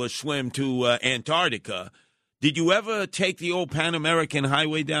be able to swim to Antarctica. Did you ever take the old Pan American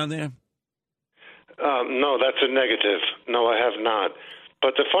Highway down there? No, that's a negative. No, I have not.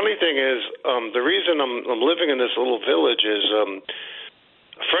 But the funny thing is, the reason I'm living in this little village is a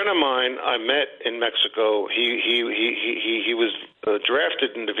friend of mine I met in Mexico. He was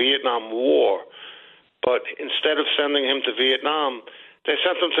drafted in the Vietnam War. But instead of sending him to Vietnam, they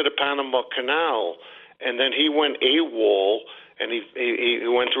sent him to the Panama Canal, and then he went AWOL, and he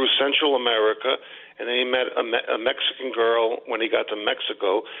went through Central America, and then he met a Mexican girl when he got to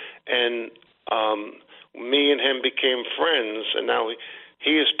Mexico, and me and him became friends, and now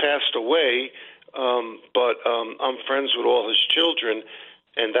he has passed away, but I'm friends with all his children.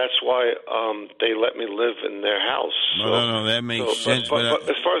 And that's why they let me live in their house. No, that makes sense. But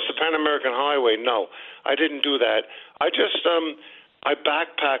as far as the Pan American Highway, no, I didn't do that. I just I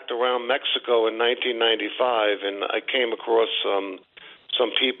backpacked around Mexico in 1995, and I came across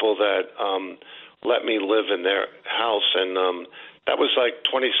some people that let me live in their house, and that was like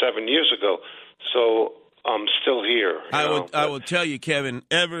 27 years ago. So I'm still here. I will tell you, Kevin,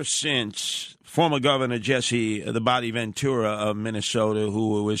 ever since former Governor Jesse the Body Ventura of Minnesota,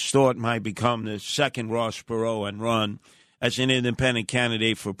 who was thought might become the second Ross Perot and run as an independent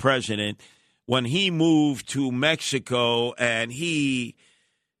candidate for president, when he moved to Mexico and he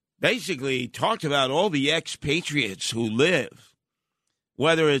basically talked about all the expatriates who live,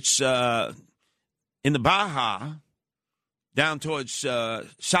 whether it's in the Baja, down towards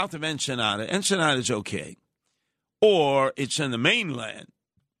south of Ensenada. Ensenada's okay. Or it's in the mainland.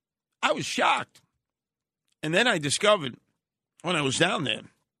 I was shocked. And then I discovered when I was down there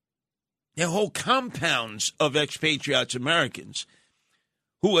whole compounds of expatriates Americans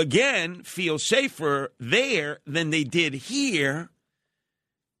who, again, feel safer there than they did here.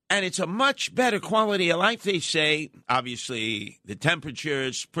 And it's a much better quality of life, they say. Obviously, the temperature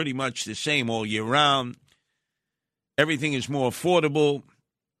is pretty much the same all year round. Everything is more affordable.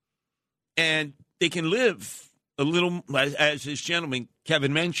 And they can live a little, as this gentleman,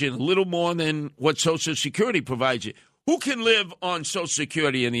 Kevin, mentioned, a little more than what Social Security provides you. Who can live on Social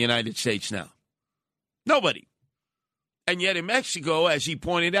Security in the United States now? Nobody. And yet in Mexico, as he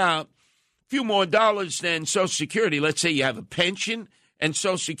pointed out, a few more dollars than Social Security. Let's say you have a pension and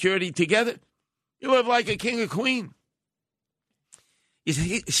Social Security together. You live like a king or queen. You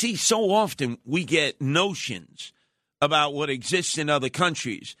see, so often we get notions about what exists in other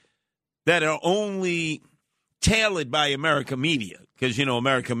countries that are only tailored by American media. Because,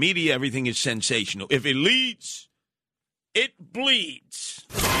 American media, everything is sensational. If it leads, it bleeds.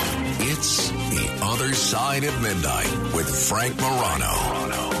 It's The Other Side of Midnight with Frank Morano.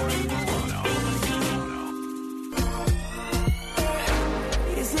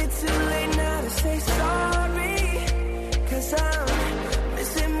 Is it too late now to say sorry? 'Cause I'm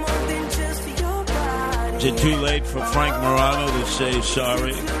missing more than just your body. Is it too late for Frank Morano to say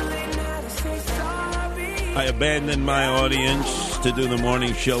sorry? I abandoned my audience to do the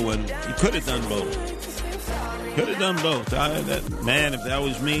morning show when he could have done both. Could have done both. Man, if that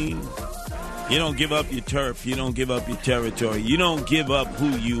was me, you don't give up your turf. You don't give up your territory. You don't give up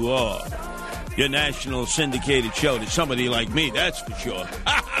who you are. Your national syndicated show to somebody like me, that's for sure.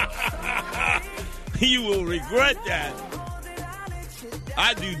 You will regret that.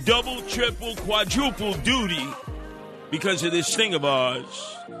 I do double, triple, quadruple duty because of this thing of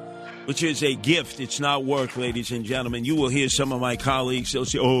ours, which is a gift. It's not work, ladies and gentlemen. You will hear some of my colleagues, they'll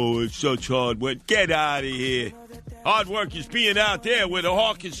say, oh, it's such hard work. Get out of here. Hard work is being out there where the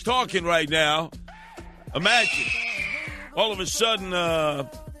hawk is talking right now. Imagine. All of a sudden,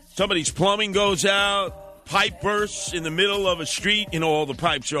 somebody's plumbing goes out, pipe bursts in the middle of a street. All the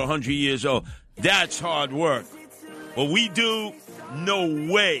pipes are 100 years old. That's hard work. What we do, no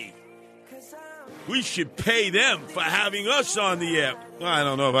way. We should pay them for having us on the air. Well, I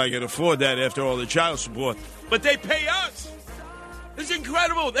don't know if I can afford that after all the child support, but they pay us. It's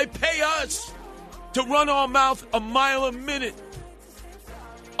incredible. They pay us to run our mouth a mile a minute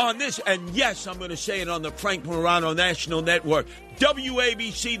on this. And yes, I'm going to say it on the Frank Morano National Network.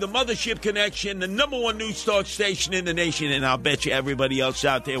 WABC, the Mothership Connection, the number one news talk station in the nation. And I'll bet you everybody else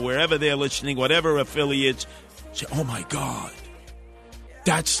out there, wherever they're listening, whatever affiliates, say, oh, my God.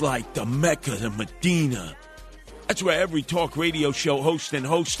 That's like the Mecca, the Medina. That's where every talk radio show host and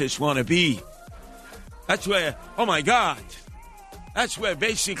hostess want to be. That's where, oh, my God. That's where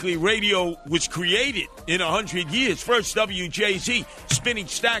basically radio was created in 100 years. First WJZ, spinning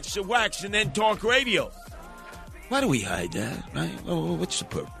stacks of wax, and then talk radio. Why do we hide that, right? Oh, what's the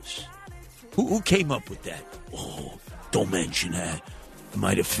purpose? Who came up with that? Oh, don't mention that. It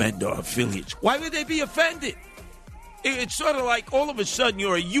might offend our affiliates. Why would they be offended? It's sort of like all of a sudden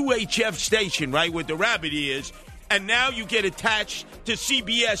you're a UHF station, right, with the rabbit ears, and now you get attached to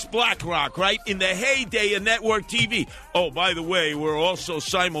CBS Black Rock, right, in the heyday of network TV. Oh, by the way, we're also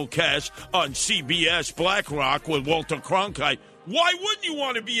simulcast on CBS Black Rock with Walter Cronkite. Why wouldn't you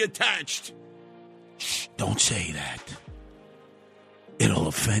want to be attached? Shh, don't say that. It'll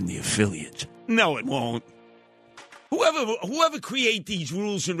offend the affiliates. No, it won't. Whoever create these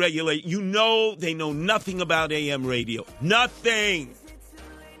rules and regulate, they know nothing about AM radio. Nothing.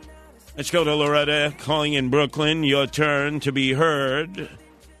 Let's go to Loretta calling in Brooklyn. Your turn to be heard.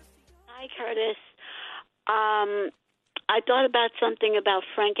 Hi, Curtis. I thought about something about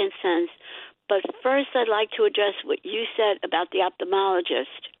frankincense, but first I'd like to address what you said about the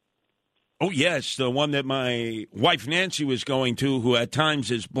ophthalmologist. Oh, yes, the one that my wife Nancy was going to, who at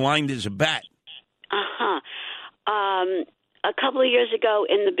times is blind as a bat. Uh-huh. A couple of years ago,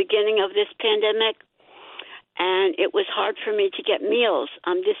 in the beginning of this pandemic, and it was hard for me to get meals.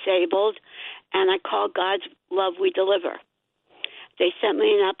 I'm disabled, and I called God's Love We Deliver. They sent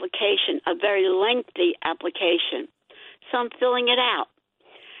me an application, a very lengthy application. So I'm filling it out.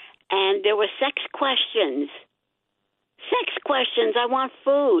 And there were sex questions. Sex questions. I want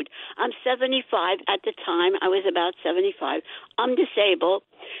food. I'm 75. At the time, I was about 75. I'm disabled.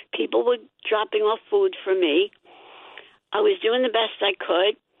 People were dropping off food for me. I was doing the best I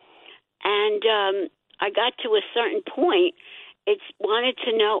could. And I got to a certain point. It wanted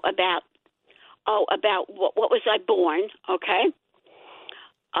to know about what was I born, okay?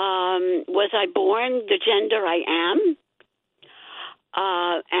 Was I born the gender I am?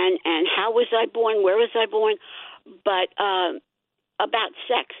 And how was I born? Where was I born? But about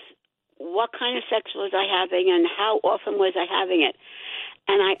sex, what kind of sex was I having and how often was I having it?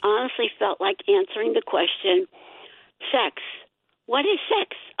 And I honestly felt like answering the question, sex. What is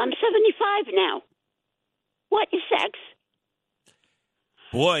sex? I'm 75 now. What is sex?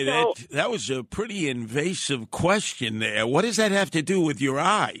 Boy, that was a pretty invasive question there. What does that have to do with your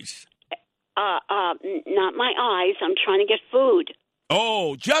eyes? Not my eyes. I'm trying to get food.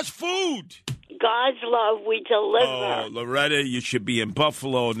 Oh, just food. God's love we deliver. Oh, Loretta, you should be in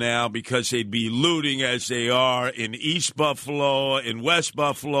Buffalo now because they'd be looting as they are in East Buffalo, in West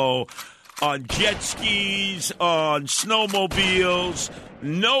Buffalo, on jet skis, on snowmobiles.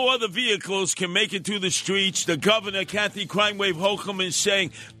 No other vehicles can make it through the streets. The governor, Kathy Crimewave Holcomb, is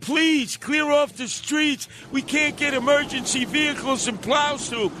saying, please clear off the streets. We can't get emergency vehicles and plows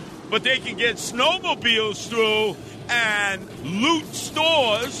through. But they can get snowmobiles through and loot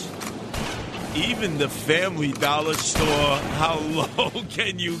stores. Even the Family Dollar store. How low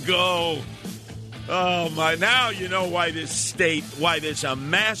can you go? Oh, my. Now you know why there's a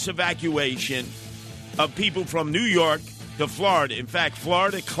mass evacuation of people from New York to Florida. In fact,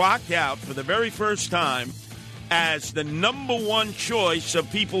 Florida clocked out for the very first time as the number one choice of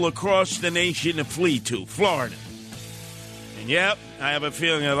people across the nation to flee to, Florida. And, yep, I have a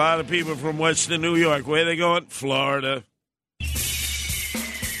feeling a lot of people from Western New York, where are they going? Florida.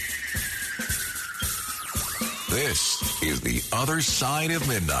 This is The Other Side of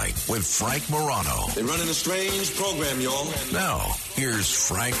Midnight with Frank Morano. They're running a strange program, y'all. Now, here's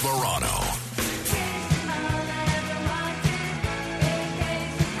Frank Morano.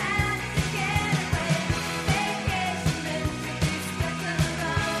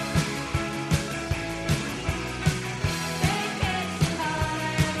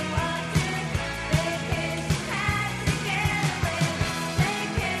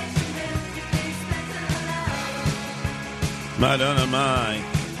 Madonna Mai,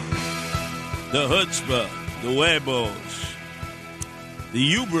 the chutzpah, the huevos, the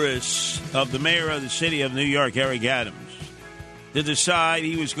hubris of the mayor of the city of New York, Eric Adams, to decide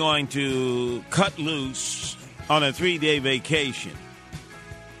he was going to cut loose on a 3-day vacation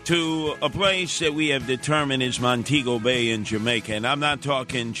to a place that we have determined is Montego Bay in Jamaica. And I'm not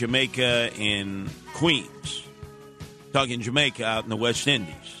talking Jamaica in Queens, I'm talking Jamaica out in the West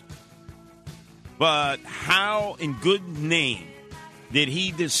Indies. But how in good name did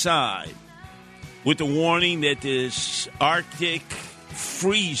he decide, with the warning that this Arctic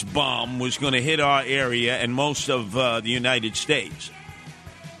freeze bomb was going to hit our area and most of the United States,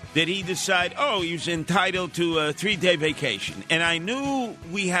 did he decide, he was entitled to a 3-day vacation? And I knew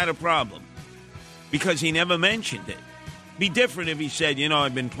we had a problem because he never mentioned it. Be different if he said,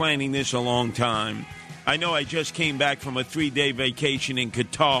 I've been planning this a long time. I know I just came back from a 3-day vacation in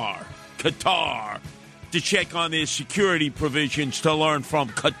Qatar, to check on their security provisions to learn from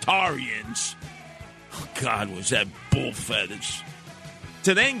Qatarians. Oh, God, was that bull feathers.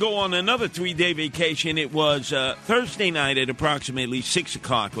 To then go on another 3-day vacation, it was Thursday night at approximately 6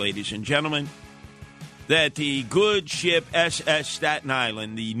 o'clock, ladies and gentlemen, that the good ship SS Staten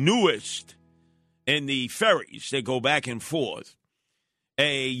Island, the newest in the ferries that go back and forth,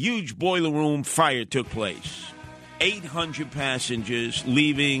 a huge boiler room fire took place. 800 passengers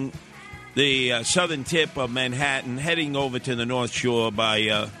leaving the southern tip of Manhattan, heading over to the North Shore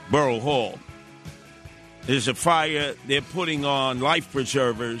by Borough Hall. There's a fire. They're putting on life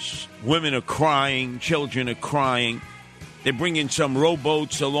preservers. Women are crying. Children are crying. They're bringing some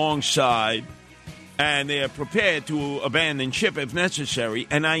rowboats alongside, and they're prepared to abandon ship if necessary.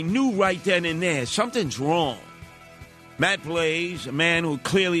 And I knew right then and there something's wrong. Matt Blaze, a man who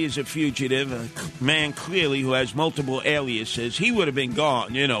clearly is a fugitive, a man clearly who has multiple aliases, he would have been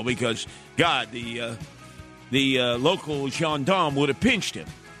gone, because, God, the local gendarme would have pinched him.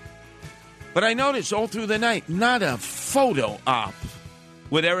 But I noticed all through the night, not a photo op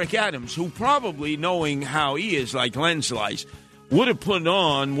with Eric Adams, who probably, knowing how he is like lens lice, would have put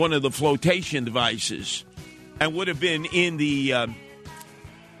on one of the flotation devices and would have been in the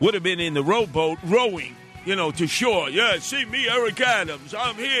rowboat rowing, to shore. Yeah, see me, Eric Adams.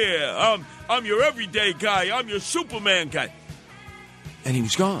 I'm here. I'm your everyday guy. I'm your Superman guy. And he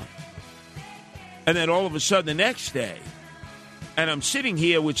was gone. And then all of a sudden the next day, and I'm sitting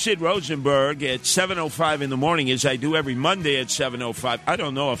here with Sid Rosenberg at 7:05 in the morning, as I do every Monday at 7:05. I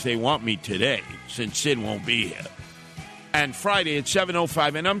don't know if they want me today, since Sid won't be here. And Friday at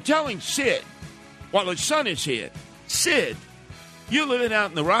 7:05, and I'm telling Sid, while his son is here, Sid, you're living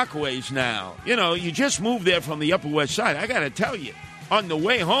out in the Rockaways now. You just moved there from the Upper West Side. I got to tell you, on the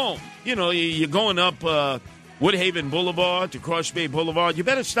way home, you're going up Woodhaven Boulevard to Cross Bay Boulevard. You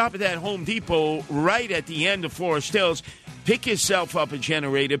better stop at that Home Depot right at the end of Forest Hills. Pick yourself up a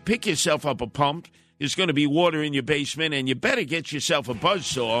generator. Pick yourself up a pump. There's going to be water in your basement, and you better get yourself a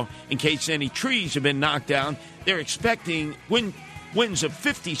buzzsaw in case any trees have been knocked down. They're expecting winds of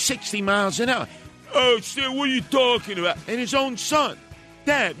 50, 60 miles an hour. Oh, Sid, what are you talking about? And his own son.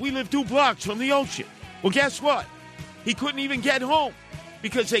 Dad, we live 2 blocks from the ocean. Well, guess what? He couldn't even get home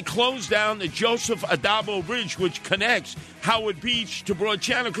because they closed down the Joseph Adabo Bridge, which connects Howard Beach to Broad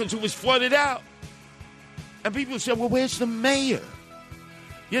Channel, because it was flooded out. And people said, well, where's the mayor?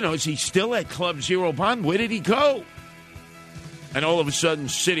 You know, is he still at Club Zero Bond? Where did he go? And all of a sudden,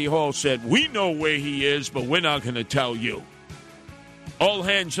 City Hall said, we know where he is, but we're not going to tell you. All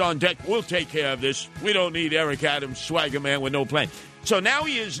hands on deck. We'll take care of this. We don't need Eric Adams, swagger man with no plan. So now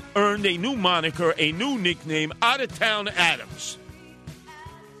he has earned a new moniker, a new nickname, Out-of-Town Adams.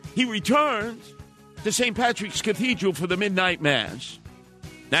 He returned to St. Patrick's Cathedral for the midnight mass.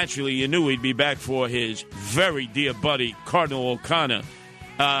 Naturally, you knew he'd be back for his very dear buddy, Cardinal O'Connor,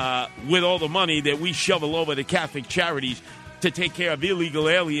 with all the money that we shovel over to Catholic charities to take care of illegal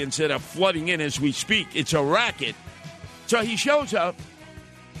aliens that are flooding in as we speak. It's a racket. So he shows up,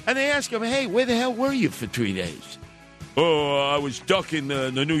 and they ask him, hey, where the hell were you for 3 days? Oh, I was ducking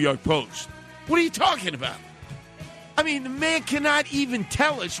the New York Post. What are you talking about? I mean, the man cannot even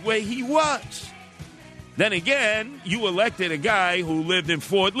tell us where he was. Then again, you elected a guy who lived in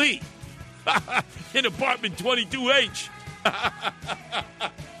Fort Lee, in apartment 22H.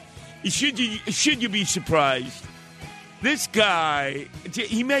 Should you be surprised? This guy,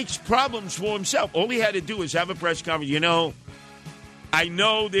 he makes problems for himself. All he had to do is have a press conference. You know, I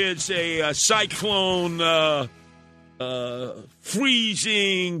know there's a cyclone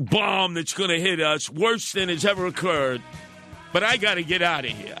freezing bomb that's going to hit us, worse than has ever occurred. But I got to get out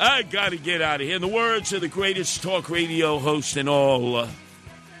of here. I got to get out of here. In the words of the greatest talk radio host in all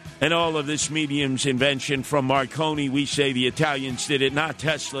of this medium's invention, from Marconi, we say the Italians did it, not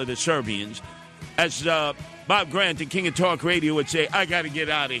Tesla, the Serbians. As Bob Grant, the king of talk radio, would say, I got to get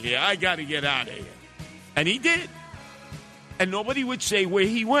out of here. I got to get out of here. And he did. And nobody would say where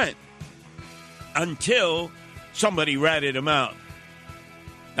he went until somebody ratted him out.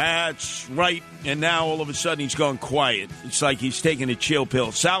 That's right. And now all of a sudden he's gone quiet. It's like he's taking a chill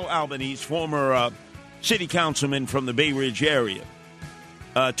pill. Sal Albanese, former city councilman from the Bay Ridge area,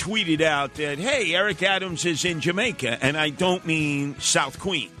 tweeted out that, hey, Eric Adams is in Jamaica. And I don't mean South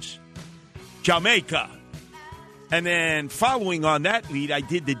Queens. Jamaica. And then following on that lead, I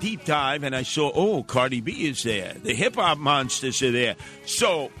did the deep dive and I saw, Cardi B is there. The hip-hop monsters are there.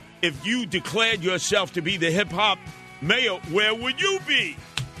 So if you declared yourself to be the hip-hop mayor, where would you be?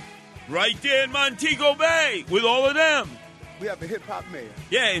 Right there in Montego Bay with all of them. We have a hip-hop mayor.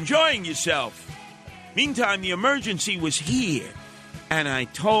 Yeah, enjoying yourself. Meantime, the emergency was here. And I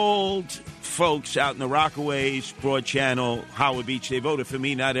told folks out in the Rockaways, Broad Channel, Howard Beach, they voted for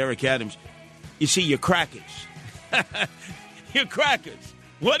me, not Eric Adams. You see, you're crackers. You're crackers.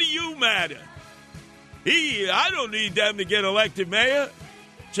 What do you matter? I don't need them to get elected mayor.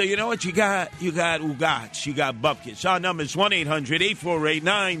 So you know what? You got Ugats. You got Bupkis. Our number is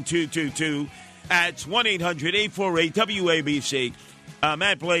 1-800-848-9222. That's 1-800-848-WABC.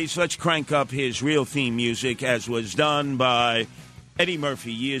 Matt Blaze, let's crank up his real theme music, as was done by Eddie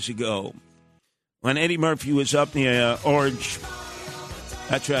Murphy years ago. When Eddie Murphy was up near Orchard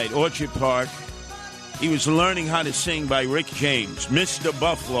Park, he was learning how to sing by Rick James, Mr.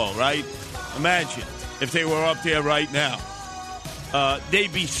 Buffalo, right? Imagine if they were up there right now.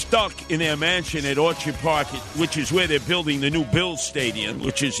 They'd be stuck in their mansion at Orchard Park, which is where they're building the new Bills Stadium,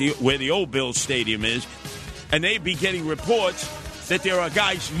 which is where the old Bills Stadium is. And they'd be getting reports that there are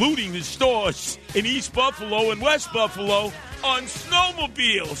guys looting the stores in East Buffalo and West Buffalo on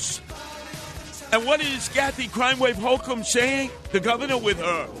snowmobiles. And what is Kathy Crime Wave Holcomb saying? The governor with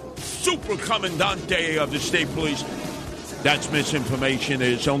her super commandante of the state police. That's misinformation.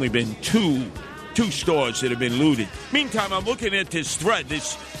 There's only been two stores that have been looted. Meantime, I'm looking at this thread,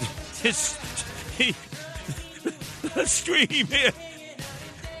 this stream here.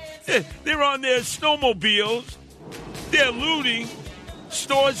 They're on their snowmobiles. They're looting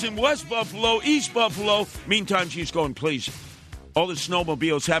stores in West Buffalo, East Buffalo. Meantime, she's going, please, all the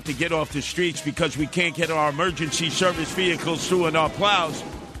snowmobiles have to get off the streets because we can't get our emergency service vehicles through and our plows.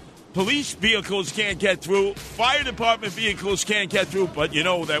 Police vehicles can't get through. Fire department vehicles can't get through. But you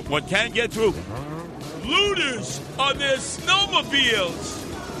know that what can get through? Looters on their snowmobiles.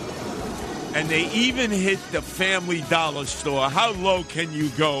 And they even hit the Family Dollar store. How low can you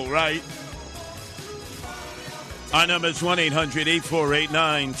go, right? Our number is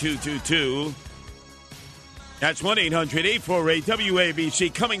 1-800-848-9222. That's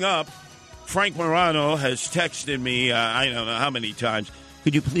 1-800-848-WABC. Coming up, Frank Morano has texted me, I don't know how many times.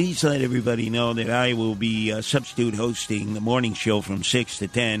 Could you please let everybody know that I will be substitute hosting the morning show from 6 to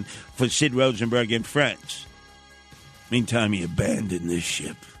 10 for Sid Rosenberg and friends. Meantime, he abandoned this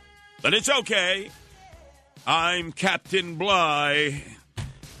ship. But it's okay. I'm Captain Bligh.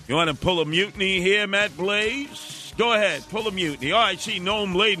 You want to pull a mutiny here, Matt Blaze? Go ahead, pull a mutiny. Oh, I see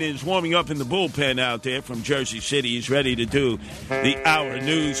Noam Laden is warming up in the bullpen out there from Jersey City. He's ready to do the hour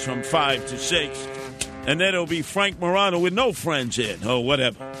news from 5 to 6. And then it'll be Frank Morano with no friends in, or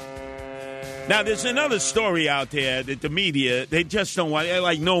whatever. Now, there's another story out there that the media, they just don't want,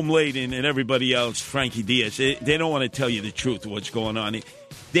 like Noam Laden and everybody else, Frankie Diaz, they don't want to tell you the truth of what's going on.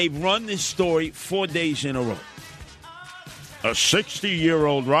 They've run this story 4 days in a row. A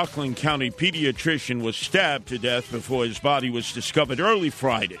 60-year-old Rockland County pediatrician was stabbed to death before his body was discovered early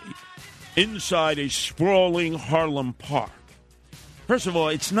Friday inside a sprawling Harlem park. First of all,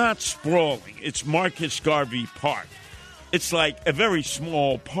 it's not sprawling. It's Marcus Garvey Park. It's like a very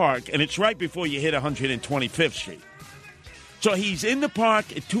small park, and it's right before you hit 125th Street. So he's in the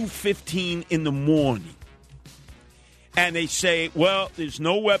park at 2:15 in the morning. And they say, well, there's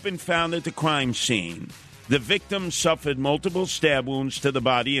no weapon found at the crime scene. The victim suffered multiple stab wounds to the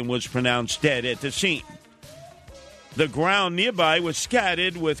body and was pronounced dead at the scene. The ground nearby was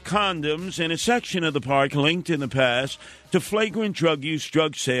scattered with condoms in a section of the park linked in the past to flagrant drug use,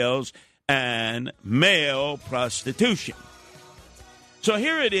 drug sales, and male prostitution. So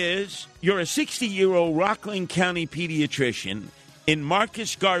here it is. You're a 60-year-old Rockland County pediatrician in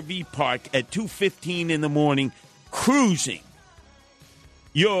Marcus Garvey Park at 2:15 in the morning, cruising.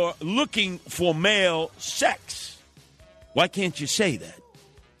 You're looking for male sex. Why can't you say that?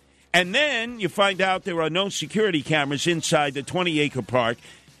 And then you find out there are no security cameras inside the 20-acre park,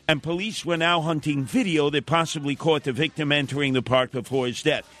 and police were now hunting video that possibly caught the victim entering the park before his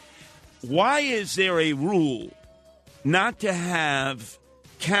death. Why is there a rule not to have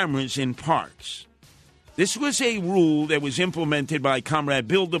cameras in parks? This was a rule that was implemented by Comrade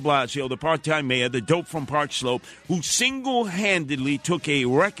Bill de Blasio, the part-time mayor, the dope from Park Slope, who single-handedly took a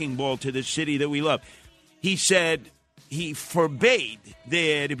wrecking ball to the city that we love. He said he forbade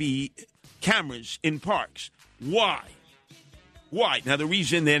there to be cameras in parks. Why? Why? Now, the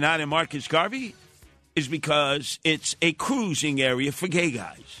reason they're not in Marcus Garvey is because it's a cruising area for gay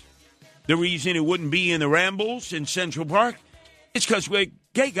guys. The reason it wouldn't be in the Rambles in Central Park is because where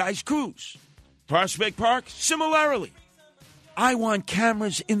gay guys cruise. Prospect Park, similarly. I want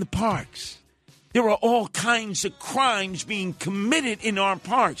cameras in the parks. There are all kinds of crimes being committed in our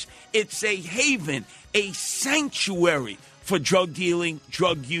parks. It's a haven, a sanctuary for drug dealing,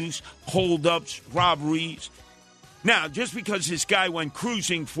 drug use, holdups, robberies. Now, just because this guy went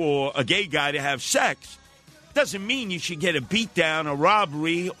cruising for a gay guy to have sex doesn't mean you should get a beatdown, a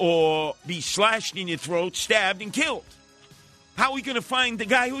robbery, or be slashed in your throat, stabbed, and killed. How are we going to find the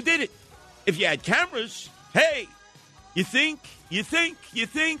guy who did it? If you had cameras, hey, you think?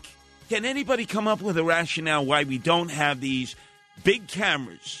 Can anybody come up with a rationale why we don't have these big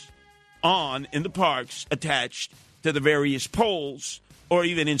cameras on in the parks attached to the various poles or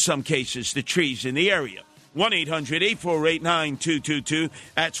even in some cases the trees in the area? 1-800-848-9222.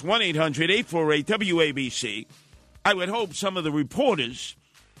 That's 1-800-848-WABC. I would hope some of the reporters,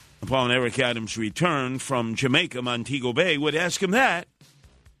 upon Eric Adams' return from Jamaica, Montego Bay, would ask him that.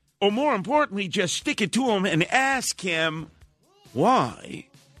 Or more importantly, just stick it to him and ask him why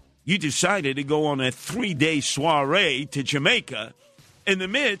you decided to go on a 3-day soiree to Jamaica in the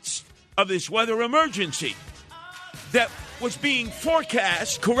midst of this weather emergency that was being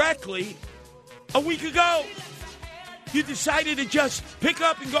forecast correctly a week ago. You decided to just pick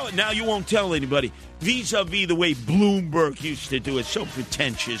up and go. Now you won't tell anybody. Vis-a-vis the way Bloomberg used to do it. So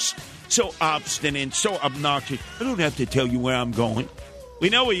pretentious, so obstinate, so obnoxious. I don't have to tell you where I'm going. We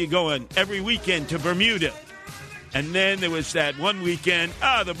know where you're going every weekend to Bermuda. And then there was that one weekend,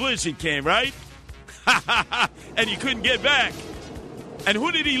 the blizzard came, right? And you couldn't get back. And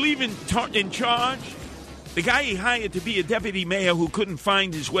who did he leave in charge? The guy he hired to be a deputy mayor who couldn't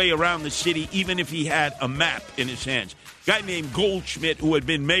find his way around the city even if he had a map in his hands. A guy named Goldschmidt, who had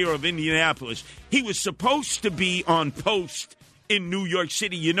been mayor of Indianapolis. He was supposed to be on post in New York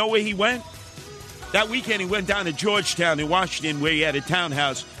City. You know where he went? That weekend he went down to Georgetown in Washington where he had a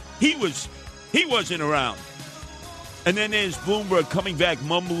townhouse. He wasn't around. And then there's Bloomberg coming back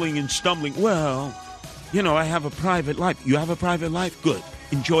mumbling and stumbling. Well, I have a private life. You have a private life? Good.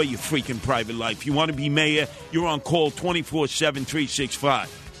 Enjoy your freaking private life. You want to be mayor? You're on call 24/7, 365.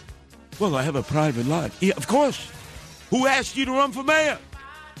 Well, I have a private life. Yeah, of course. Who asked you to run for mayor?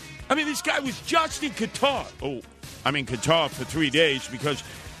 I mean, this guy was just in Qatar. Oh, I'm in Qatar for 3 days because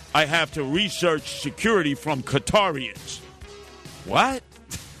I have to research security from Qatarians. What?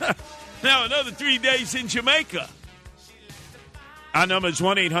 Now another 3 days in Jamaica. Our number is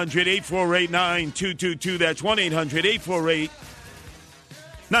 1-800-848-9222. That's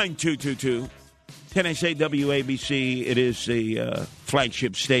 1-800-848-9222. Can I say WABC? It is the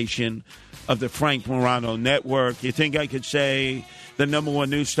flagship station of the Frank Morano Network. You think I could say the number one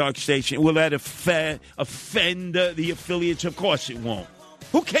news talk station? Will that offend the affiliates? Of course it won't.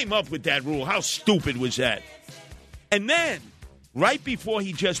 Who came up with that rule? How stupid was that? And then, right before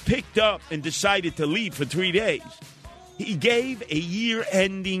he just picked up and decided to leave for 3 days, he gave a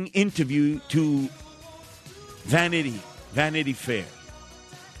year-ending interview to Vanity Fair.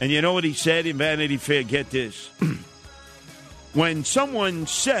 And you know what he said in Vanity Fair? Get this. When someone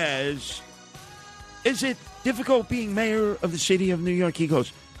says, is it difficult being mayor of the city of New York? He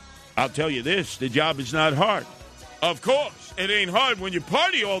goes, I'll tell you this, the job is not hard. Of course, it ain't hard when you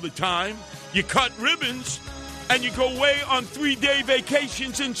party all the time, you cut ribbons, and you go away on 3-day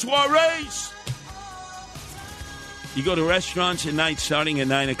vacations and soirees. You go to restaurants at night starting at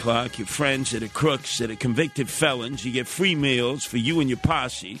 9 o'clock. Your friends that are crooks, that are convicted felons. You get free meals for you and your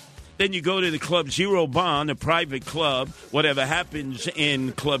posse. Then you go to the Club Zero Bond, a private club. Whatever happens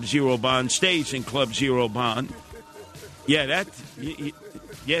in Club Zero Bond stays in Club Zero Bond. Yeah,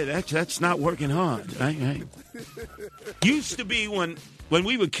 that's not working hard. Right? Used to be when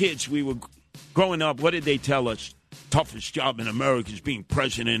we were kids, we were growing up, what did they tell us? Toughest job in America is being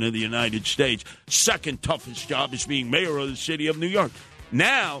president of the United States. Second toughest job is being mayor of the city of New York.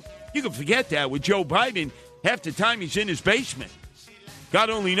 Now, you can forget that with Joe Biden. Half the time he's in his basement. God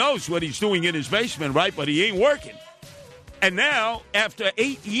only knows what he's doing in his basement, right? But he ain't working. And now, after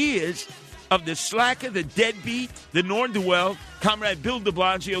 8 years of the slacker, the deadbeat, the ne'er-do-well, Comrade Bill de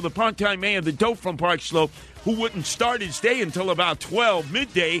Blasio, the part-time mayor, the dope from Park Slope, who wouldn't start his day until about 12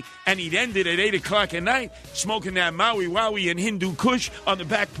 midday, and he'd end it at 8 o'clock at night, smoking that Maui Wowie and Hindu Kush on the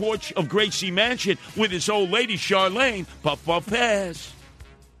back porch of Gracie Mansion with his old lady, Charlene, puff, puff, pass.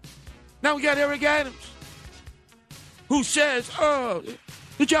 Now we got Eric Adams, who says, oh,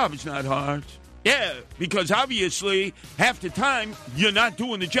 the job is not hard. Yeah, because obviously half the time you're not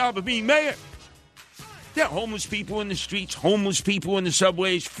doing the job of being mayor. There are homeless people in the streets, homeless people in the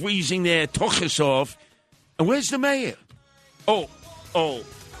subways, freezing their tuchus off. And where's the mayor? Oh.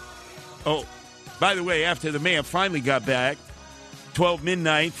 By the way, after the mayor finally got back, 12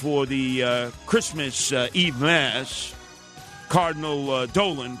 midnight for the Christmas Eve Mass, Cardinal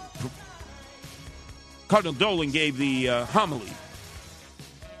Dolan gave the homily.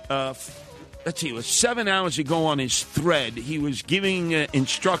 Let's see, it was 7 hours ago on his thread. He was giving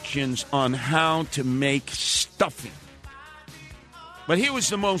instructions on how to make stuffing. But here was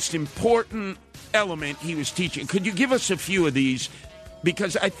the most important element he was teaching. Could you give us a few of these?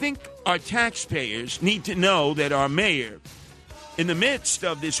 Because I think our taxpayers need to know that our mayor, in the midst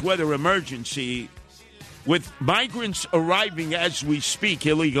of this weather emergency, with migrants arriving as we speak,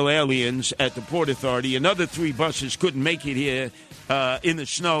 illegal aliens at the Port Authority, another 3 buses couldn't make it here in the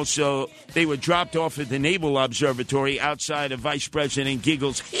snow, so they were dropped off at the Naval Observatory outside of Vice President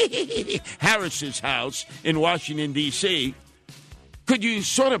Giggles Harris's house in Washington, D.C. Could you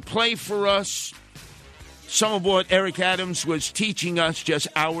sort of play for us some of what Eric Adams was teaching us just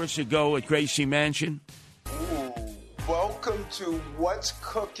hours ago at Gracie Mansion? Ooh, welcome to What's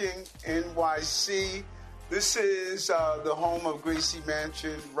Cooking NYC. This is the home of Gracie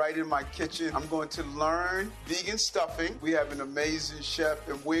Mansion, right in my kitchen. I'm going to learn vegan stuffing. We have an amazing chef,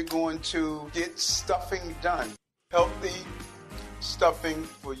 and we're going to get stuffing done. Healthy stuffing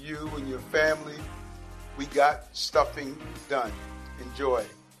for you and your family. We got stuffing done. Enjoy.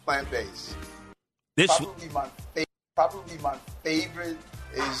 Plant-based. Probably my favorite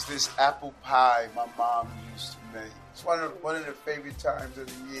is this apple pie my mom used to make. It's one of the favorite times of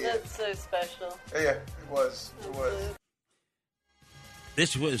the year. That's so special. Yeah, it was.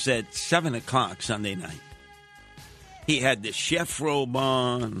 This was at 7 o'clock Sunday night. He had the chef robe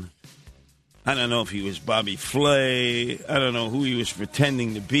on. I don't know if he was Bobby Flay. I don't know who he was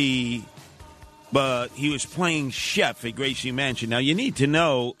pretending to be. But he was playing chef at Gracie Mansion. Now, you need to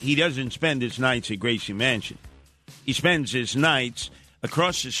know he doesn't spend his nights at Gracie Mansion. He spends his nights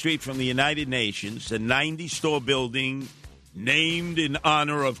across the street from the United Nations, the 90-store building named in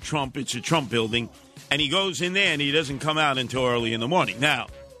honor of Trump. It's a Trump building. And he goes in there, and he doesn't come out until early in the morning. Now,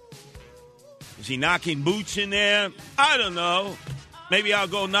 is he knocking boots in there? I don't know. Maybe I'll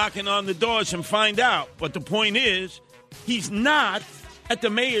go knocking on the doors and find out. But the point is, he's not at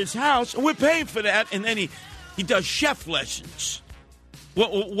the mayor's house, and we're paying for that. And then he does chef lessons.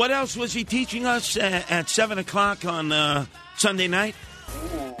 What else was he teaching us at 7 o'clock on Sunday night?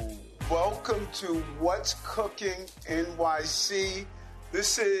 Ooh, welcome to What's Cooking NYC.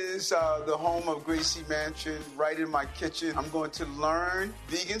 This is the home of Gracie Mansion, right in my kitchen. I'm going to learn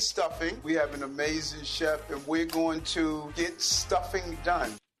vegan stuffing. We have an amazing chef, and we're going to get stuffing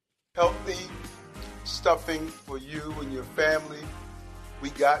done. Healthy stuffing for you and your family.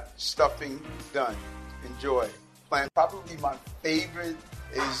 We got stuffing done. Enjoy. Probably my favorite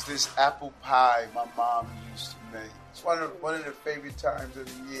is this apple pie my mom used to make. It's one of the favorite times of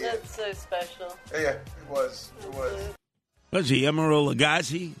the year. That's so special. Yeah, it was. It was. Was he Emeril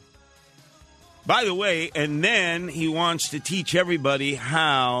Lagasse? By the way, and then he wants to teach everybody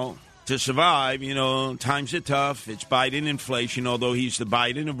how to survive. You know, times are tough. It's Biden inflation, although he's the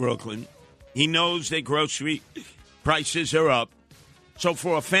Biden of Brooklyn. He knows that grocery prices are up. So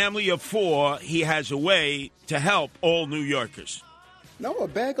for a family of 4, he has a way to help all New Yorkers. No, a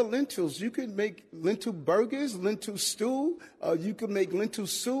bag of lentils. You can make lentil burgers, lentil stew. You can make lentil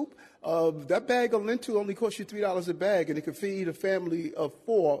soup. That bag of lentil only costs you $3 a bag, and it can feed a family of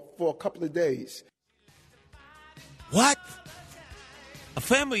 4 for a couple of days. What? A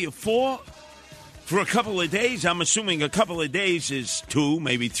family of 4 for a couple of days? I'm assuming a couple of days is 2,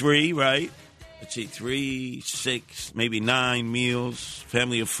 maybe 3, right? Let's see, 3, 6, maybe 9 meals.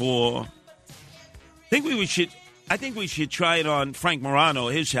 Family of 4. I think we should try it on Frank Morano,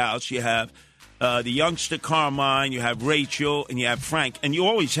 his house. You have the youngster Carmine, you have Rachel, and you have Frank. And you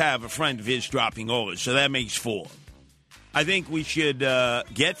always have a friend of his dropping over, so that makes 4. I think we should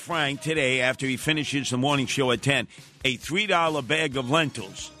get Frank today, after he finishes the morning show at 10, a $3 bag of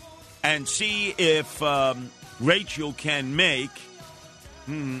lentils, and see if Rachel can make,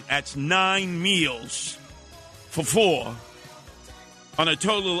 that's 9 meals for 4 on a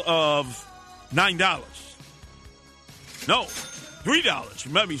total of $9. No, $3.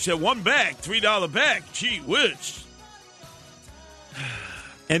 Remember, he said 1 bag, $3 bag. Gee whiz.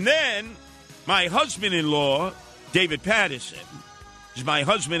 And then my husband-in-law, David Patterson, is my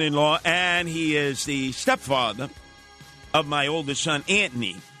husband-in-law, and he is the stepfather of my oldest son,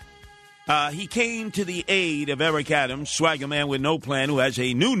 Anthony. He came to the aid of Eric Adams, swagger man with no plan, who has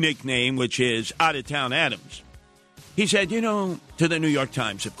a new nickname, which is Out-of-Town Adams. He said, to the New York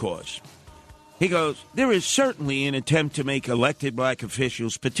Times, of course, he goes, there is certainly an attempt to make elected black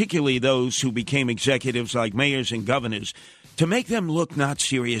officials, particularly those who became executives like mayors and governors, to make them look not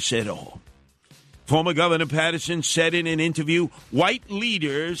serious at all. Former Governor Patterson said in an interview, white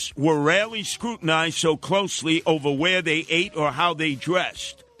leaders were rarely scrutinized so closely over where they ate or how they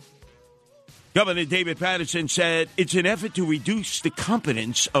dressed. Governor David Patterson said it's an effort to reduce the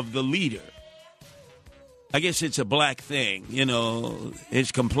competence of the leader. I guess it's a black thing,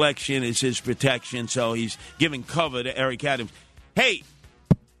 his complexion is his protection, so he's giving cover to Eric Adams. Hey,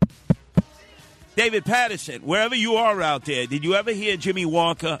 David Patterson, wherever you are out there, did you ever hear Jimmy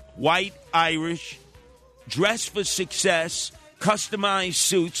Walker, white, Irish, dressed for success, customized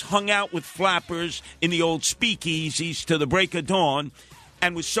suits, hung out with flappers in the old speakeasies to the break of dawn,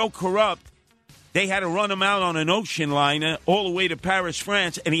 and was so corrupt they had to run him out on an ocean liner all the way to Paris,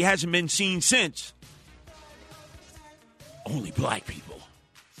 France, and he hasn't been seen since? Only black people.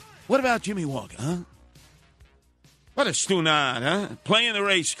 What about Jimmy Walker, huh? What a stunad, huh? Playing the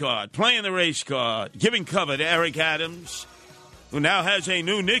race card, giving cover to Eric Adams, who now has a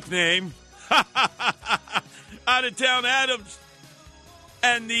new nickname, Out-of-Town Adams.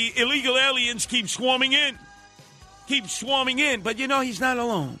 And the illegal aliens keep swarming in. But, he's not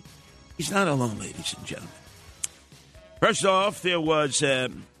alone. He's not alone, ladies and gentlemen. First off, there was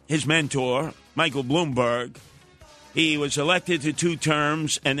his mentor, Michael Bloomberg. He was elected to 2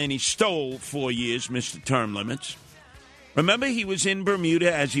 terms, and then he stole 4 years, missed the term limits. Remember, he was in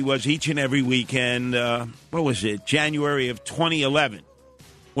Bermuda, as he was each and every weekend, January of 2011,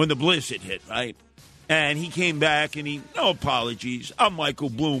 when the blizzard hit, right? And he came back, and no apologies, I'm Michael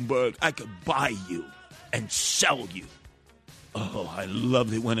Bloomberg. I could buy you and sell you. Oh, I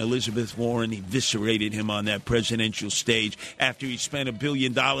loved it when Elizabeth Warren eviscerated him on that presidential stage after he spent $1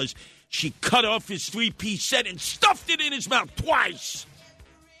 billion. She cut off his 3-piece set and stuffed it in his mouth twice.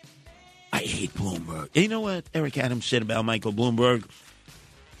 I hate Bloomberg. You know what Eric Adams said about Michael Bloomberg?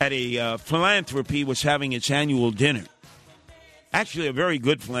 At a philanthropy was having its annual dinner. Actually, a very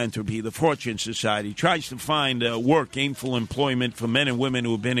good philanthropy, the Fortune Society, tries to find work, gainful employment for men and women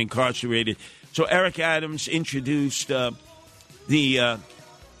who have been incarcerated. So Eric Adams introduced the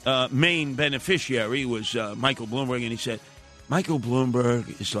main beneficiary, was Michael Bloomberg, and he said, Michael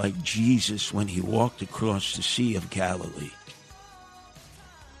Bloomberg is like Jesus when he walked across the Sea of Galilee.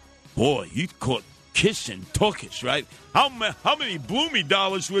 Boy, you caught kissing tuchus, right? How many Bloomy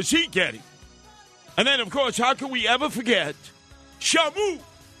dollars was he getting? And then, of course, how can we ever forget Shamu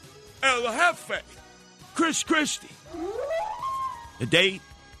El Jefe, Chris Christie. The date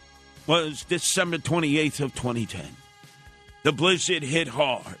was December 28th of 2010. The blizzard hit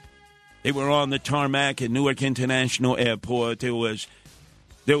hard. They were on the tarmac at Newark International Airport. There was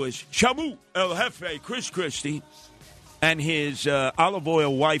Shamu El Jefe, Chris Christie, and his olive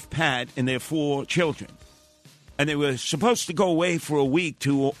oil wife, Pat, and their 4 children. and they were supposed to go away for a week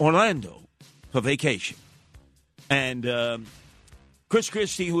to Orlando for vacation. And Chris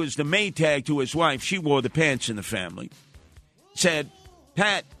Christie, who is the Maytag to his wife, she wore the pants in the family, said,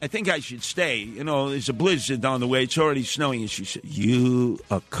 Pat, I think I should stay. You know, there's a blizzard on the way. It's already snowing. And she said, you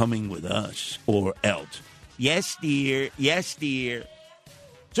are coming with us or else. Yes, dear. Yes, dear.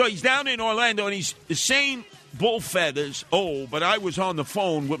 So he's down in Orlando, and he's the same bull feathers. Oh, but I was on the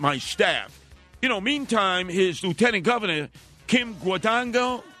phone with my staff. You know, meantime, his lieutenant governor, Kim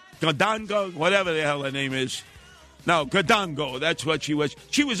Guadagno, whatever the hell her name is. No, Guadagno, that's what she was.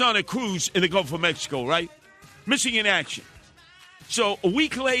 She was on a cruise in the Gulf of Mexico, right? Missing in action. So a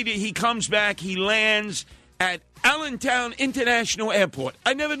week later, he comes back. He lands at Allentown International Airport.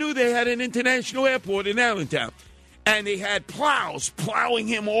 I never knew they had an international airport in Allentown. And they had plows plowing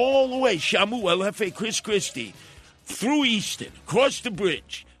him all the way, Shamu LFA Chris Christie, through Easton, across the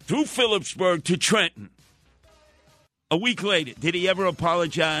bridge, through Phillipsburg to Trenton. A week later, did he ever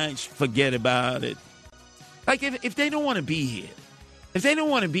apologize? Forget about it. Like, if they don't want to be here, if they don't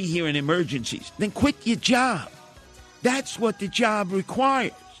want to be here in emergencies, then quit your job. That's what the job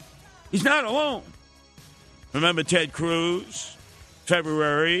requires. He's not alone. Remember Ted Cruz,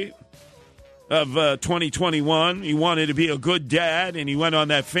 February of 2021. He wanted to be a good dad, and he went on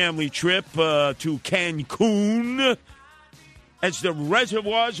that family trip to Cancun. As the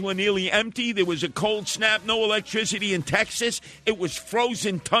reservoirs were nearly empty, there was a cold snap, no electricity in Texas. It was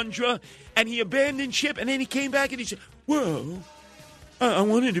frozen tundra, and he abandoned ship. And then he came back and he said, well, I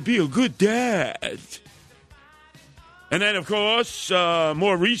wanted to be a good dad. And then, of course,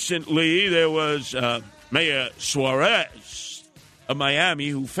 more recently, there was Mayor Suarez of Miami,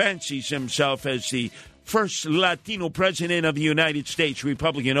 who fancies himself as the first Latino president of the United States,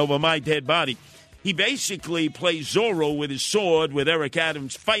 Republican, over my dead body. He basically plays Zorro with his sword with Eric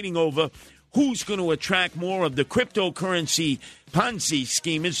Adams, fighting over who's going to attract more of the cryptocurrency Ponzi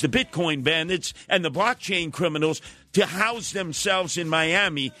schemers, the Bitcoin bandits, and the blockchain criminals to house themselves in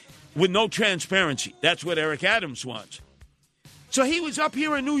Miami with no transparency. That's what Eric Adams wants. So he was up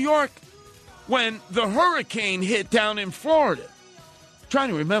here in New York when the hurricane hit down in Florida. I'm trying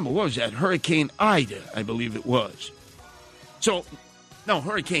to remember, what was that? Hurricane Ida, I believe it was.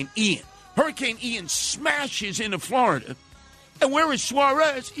 Hurricane Ian. Hurricane Ian smashes into Florida. And where is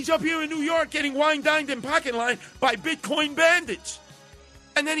Suarez? He's up here in New York getting wine-dined and pocket-lined by Bitcoin bandits.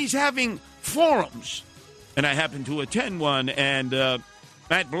 And then he's having forums. And I happened to attend one. And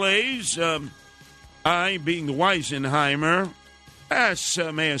Matt Blaze, I, being the Weisenheimer, asked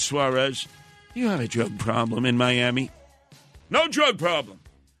Mayor Suarez, you have a drug problem in Miami? No drug problem.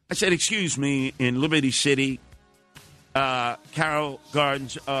 I said, excuse me, in Liberty City, Carroll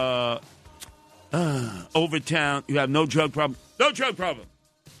Gardens, Overtown, you have no drug problem? No drug problem.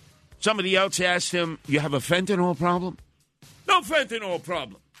 Somebody else asked him, you have a fentanyl problem? No fentanyl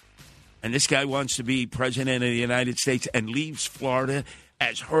problem. And this guy wants to be president of the United States and leaves Florida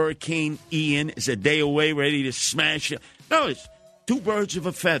as Hurricane Ian is a day away, ready to smash it. No, it's two birds of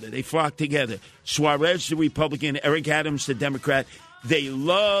a feather. They flock together. Suarez, the Republican, Eric Adams, the Democrat. They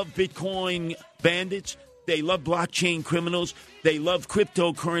love Bitcoin bandits. They love blockchain criminals. They love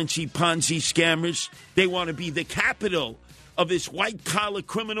cryptocurrency Ponzi scammers. They want to be the capital of this white-collar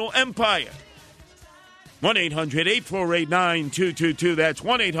criminal empire. 1-800-848-9222. That's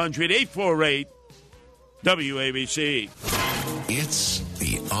 1-800-848-WABC. It's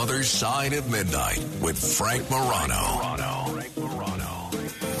The Other Side of Midnight with Frank Morano.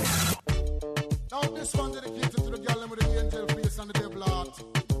 Now this one dedicated to the girl with the angel face and the devil heart.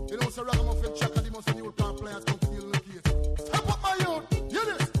 You know, so Ragamuffin check and the most new plant players come to deal in the case. Step up my youth, hear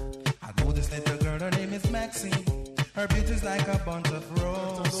this. I know this little girl, her name is Maxine. Her beauty's like a bunch of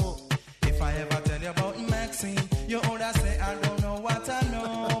roses. If I ever tell you about Maxine, you older say I don't know what I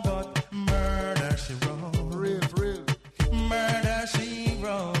know, but murder she wrote. Real. Murder she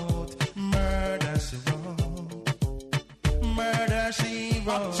wrote. Murder she wrote. Murder she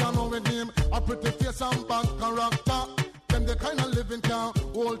wrote. Action with him, a pretty face and bad character. Them the kind of living can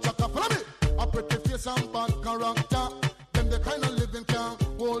hold chaka. Follow me. A pretty face and bad character. Them the kind of living can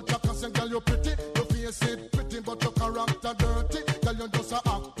hold chaka. Say, girl, you pretty, your face it pretty, but your character dirty. Girl, you just a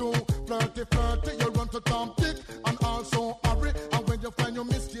act too flirty. You run to Tom Dick and also hurry. And when you find your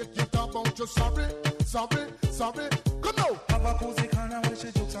mistake, you talk about your sorry. Come now. Have a cozy corner where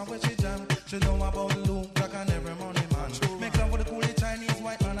she jokes and where she jam. She know about Luke, Jack and every money man. Make love with the coolie Chinese,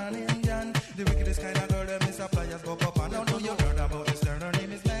 white man and Indian. The wickedest kind of girl that Miss Suppliers go up and down. Know you heard about this girl, her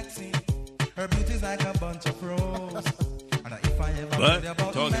name is Maxine. Her beauty's like a bunch of roses. And if I ever But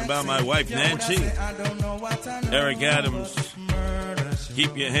talking about my wife Nancy, Eric Adams,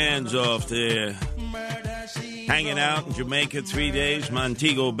 keep your hands off there. hanging out in Jamaica 3 days,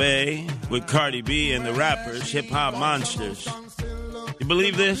 Montego Bay, with Cardi B and the rappers, hip-hop monsters. You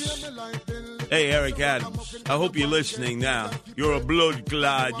believe this? Hey, Eric Adams, I hope you're listening now. You're a blood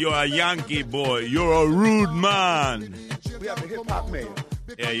clot. You're a Yankee boy. You're a rude man. We have the hip-hop mayor.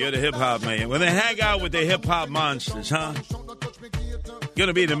 Yeah, you're the hip-hop mayor. When they hang out with the hip-hop monsters, huh? You're going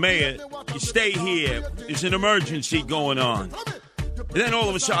to be the mayor. You stay here. There's an emergency going on. And then all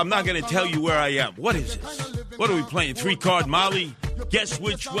of a sudden, I'm not going to tell you where I am. What is this? What are we playing, 3-card Molly? Guess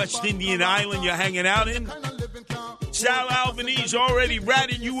which West Indian island you're hanging out in? Sal Albanese already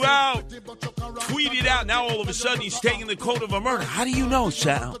ratted you out. Tweeted out. Now all of a sudden he's taking the code of a murder. How do you know,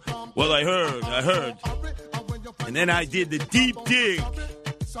 Sal? Well, I heard. And then I did the deep dig.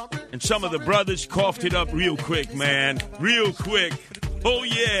 And some of the brothers coughed it up real quick, man. Real quick. Oh,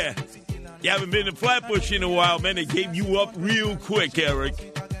 yeah. You haven't been to Flatbush in a while, man. They gave you up real quick,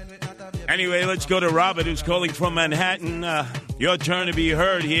 Eric. Anyway, let's go to Robert, who's calling from Manhattan. Your turn to be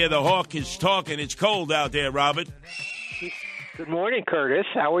heard here. The hawk is talking. It's cold out there, Robert. Good morning, Curtis.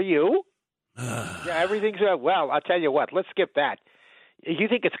 How are you? Yeah, everything's well. I'll tell you what. Let's skip that. You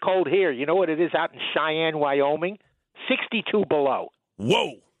think it's cold here? You know what it is out in Cheyenne, Wyoming? 62 below.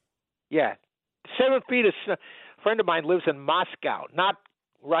 Whoa. Yeah, 7 feet of snow. A friend of mine lives in Moscow, not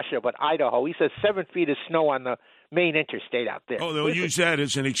Russia, but Idaho. He says 7 feet of snow on the main interstate out there. Oh, they'll use that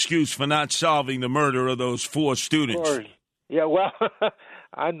as an excuse for not solving the murder of those 4 students. Yeah, well,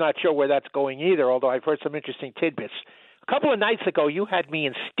 I'm not sure where that's going either, although I've heard some interesting tidbits. A couple of nights ago, you had me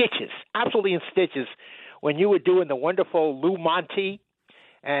in stitches, absolutely in stitches, when you were doing the wonderful Lou Monte,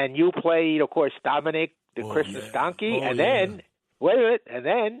 and you played, of course, Dominic, the Christmas donkey, and then, wait a minute,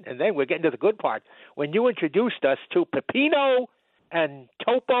 and then we're getting to the good part. When you introduced us to Peppino and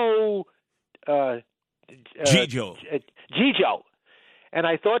Topo Gijo. And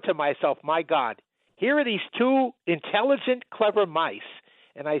I thought to myself, my God, here are these 2 intelligent, clever mice.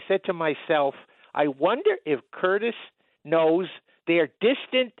 And I said to myself, I wonder if Curtis knows their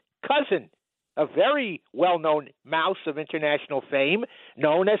distant cousin, a very well-known mouse of international fame,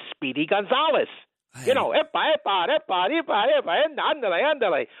 known as Speedy Gonzales. You know,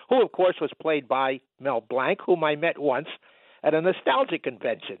 who, of course, was played by Mel Blanc, whom I met once at a nostalgia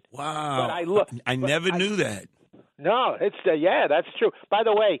convention. Wow. But I never knew that. No, it's yeah, that's true. By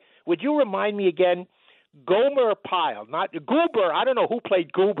the way, would you remind me again, Gomer Pyle, not Goober. I don't know who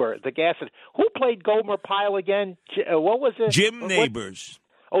played Goober, the gas. Who played Gomer Pyle again? What was it? Jim Neighbors.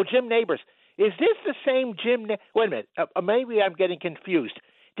 Jim Neighbors. Is this the same Jim? Wait a minute. Maybe I'm getting confused.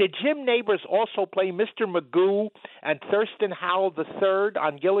 Did Jim Neighbors also play Mr. Magoo and Thurston Howell III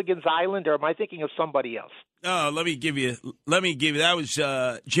on Gilligan's Island, or am I thinking of somebody else? Oh, let me give you. That was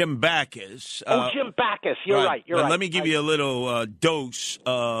Jim Backus. Jim Backus. You're right. You're right. Let me give you a little dose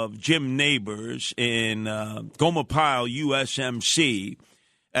of Jim Neighbors in Gomer Pyle, USMC,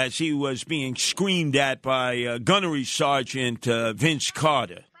 as he was being screamed at by Gunnery Sergeant Vince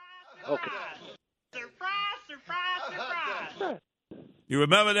Carter. Okay. You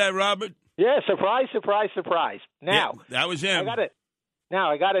remember that, Robert? Yeah, surprise, surprise, surprise. Now, that was him.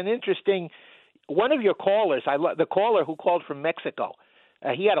 I got an interesting. One of your callers, the caller who called from Mexico,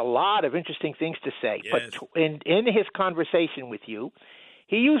 he had a lot of interesting things to say. Yes. But in his conversation with you,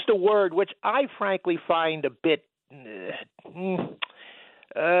 he used a word which I frankly find a bit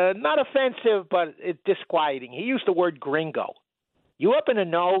not offensive, but disquieting. He used the word gringo. You happen to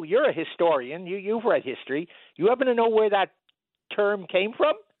know? You're a historian. You've read history. You happen to know where that term came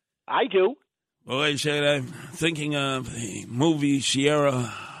from? I do. Well, I said I'm thinking of the movie Sierra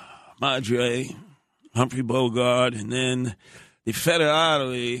Madre, Humphrey Bogart, and then the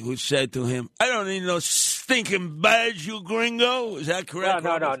Federale who said to him, I don't need no stinking badge, you gringo. Is that correct?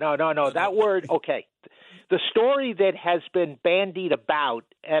 No. That word, okay. The story that has been bandied about,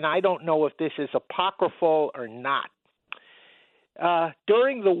 and I don't know if this is apocryphal or not,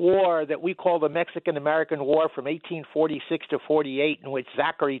 during the war that we call the Mexican-American War from 1846 to 48, in which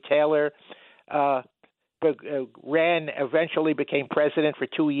Zachary Taylor eventually became president for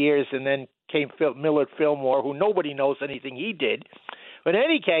 2 years, and then came Millard Fillmore, who nobody knows anything he did. But in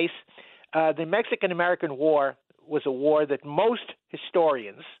any case, the Mexican-American War was a war that most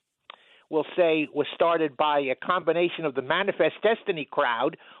historians will say was started by a combination of the Manifest Destiny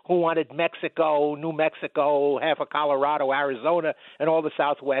crowd, who wanted Mexico, New Mexico, half of Colorado, Arizona, and all the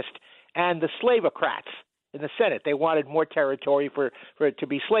Southwest, and the Slavocrats in the Senate. They wanted more territory for it to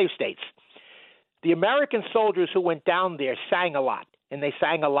be slave states. The American soldiers who went down there sang a lot, and they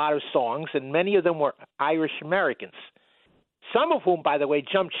sang a lot of songs, and many of them were Irish Americans, some of whom, by the way,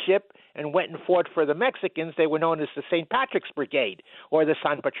 jumped ship and went and fought for the Mexicans. They were known as the St. Patrick's Brigade or the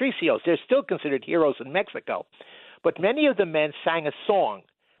San Patricios. They're still considered heroes in Mexico. But many of the men sang a song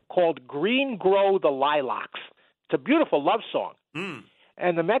called Green Grow the Lilacs. It's a beautiful love song.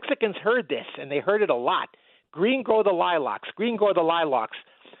 And the Mexicans heard this, and they heard it a lot. Green grow the lilacs, green grow the lilacs.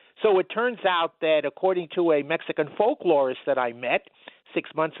 So it turns out that according to a Mexican folklorist that I met 6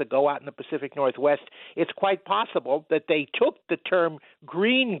 months ago out in the Pacific Northwest, it's quite possible that they took the term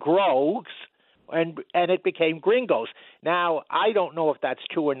green grows and it became gringos. Now, I don't know if that's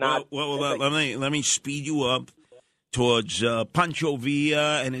true or not. Well, let me speed you up towards Pancho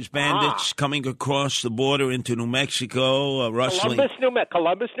Villa and his bandits coming across the border into New Mexico, rustling.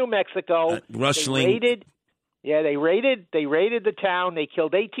 Columbus, New Mexico. Rustling. They raided the town. They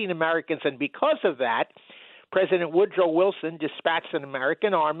killed 18 Americans, and because of that, President Woodrow Wilson dispatched an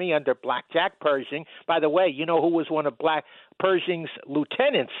American army under Blackjack Pershing. By the way, you know who was one of Black Pershing's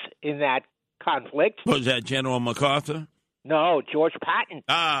lieutenants in that conflict? Was that General MacArthur? No, George Patton.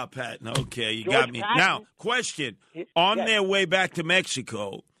 Ah, Patton. Okay, you George got me. Patton. Now, question. On their way back to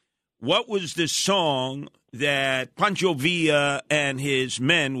Mexico, what was the song that Pancho Villa and his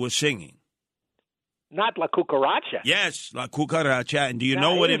men were singing? Not La Cucaracha. Yes, La Cucaracha. And do you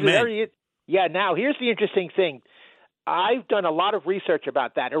know what it meant? Now, here's the interesting thing. I've done a lot of research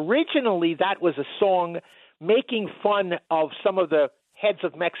about that. Originally, that was a song making fun of some of the heads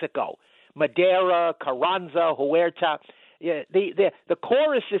of Mexico, Madera, Carranza, Huerta. Yeah, the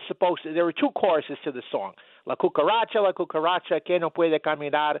chorus is supposed to – there were two choruses to the song. La cucaracha que no puede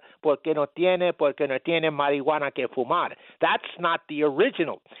caminar porque no tiene marihuana que fumar. That's not the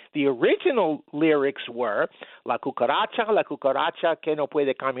original. The original lyrics were la cucaracha que no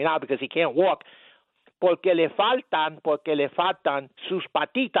puede caminar because he can't walk porque le faltan sus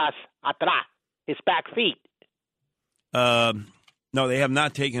patitas atrás, his back feet. No, they have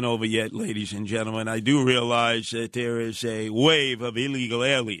not taken over yet, ladies and gentlemen. I do realize that there is a wave of illegal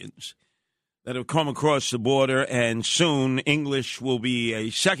aliens that have come across the border, and soon English will be a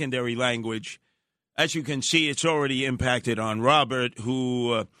secondary language. As you can see, it's already impacted on Robert,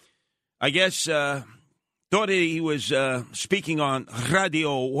 who I guess thought he was speaking on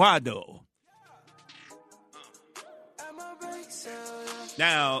Radio Wado.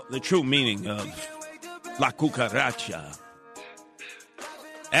 Now, the true meaning of La Cucaracha.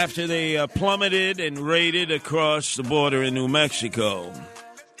 After they plummeted and raided across the border in New Mexico,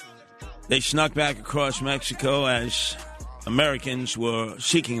 they snuck back across Mexico as Americans were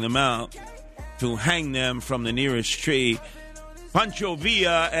seeking them out to hang them from the nearest tree. Pancho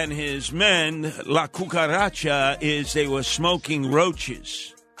Villa and his men, La Cucaracha, is they were smoking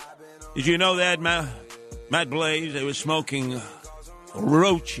roaches. Did you know that, Matt Blaze? They were smoking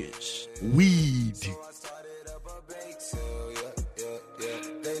roaches. Weed.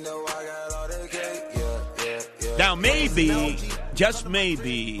 Now, maybe, just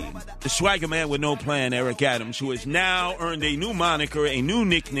maybe, the swagger man with no plan, Eric Adams, who has now earned a new moniker, a new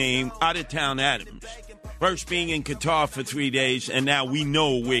nickname, Out-of-Town Adams. First being in Qatar for 3 days, and now we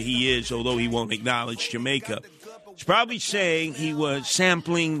know where he is, although he won't acknowledge Jamaica. He's probably saying he was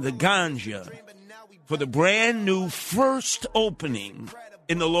sampling the ganja for the brand new first opening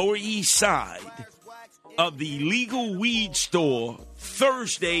in the Lower East Side of the legal weed store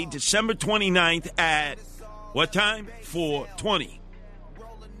Thursday, December 29th at what time? 4:20.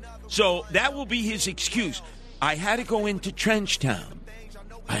 So that will be his excuse. I had to go into Trenchtown.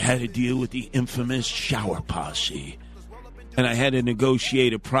 I had to deal with the infamous shower posse. And I had to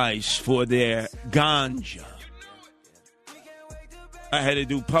negotiate a price for their ganja. I had to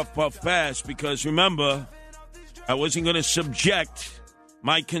do puff, puff, pass because, remember, I wasn't going to subject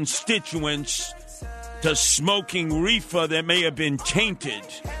my constituents to smoking reefer that may have been tainted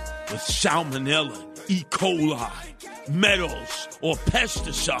with salmonella, E. coli, metals, or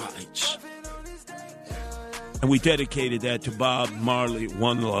pesticides. And we dedicated that to Bob Marley,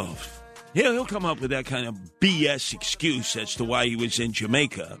 One Love. He'll come up with that kind of BS excuse as to why he was in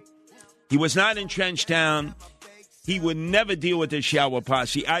Jamaica. He was not in Trenchtown. He would never deal with the shower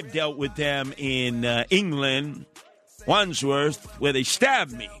posse. I've dealt with them in England, Wandsworth, where they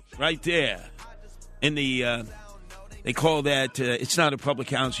stabbed me right there in the... They call that, it's not a public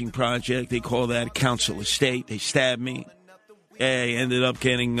housing project. They call that a council estate. They stabbed me. I ended up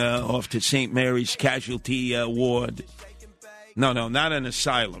getting off to St. Mary's Casualty Ward. No, not an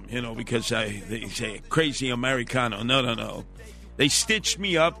asylum, because they say crazy Americano. No. They stitched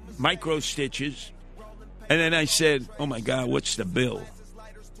me up, micro stitches. And then I said, oh, my God, what's the bill?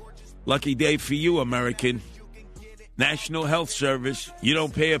 Lucky day for you, American. National Health Service, you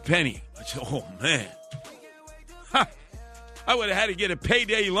don't pay a penny. I said, oh, man. I would have had to get a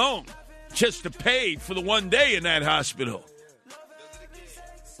payday loan just to pay for the one day in that hospital.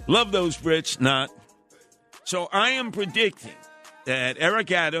 Love those Brits, not. So I am predicting that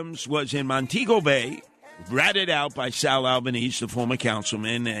Eric Adams was in Montego Bay, ratted out by Sal Albanese, the former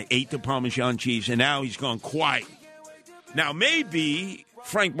councilman, ate the Parmesan cheese, and now he's gone quiet. Now, maybe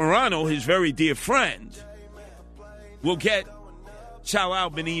Frank Morano, his very dear friend, will get Sal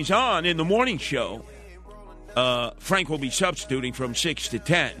Albanese on in the morning show. Frank will be substituting from 6 to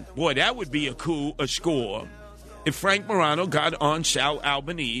 10. Boy, that would be a score if Frank Morano got on Sal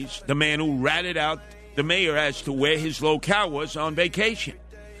Albanese, the man who ratted out the mayor as to where his locale was on vacation.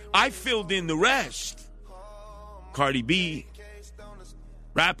 I filled in the rest. Cardi B,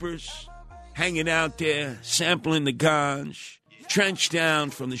 rappers hanging out there, sampling the ganj, trenched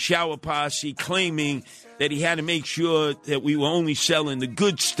down from the Shower Posse, claiming that he had to make sure that we were only selling the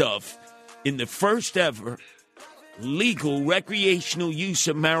good stuff in the first ever legal recreational use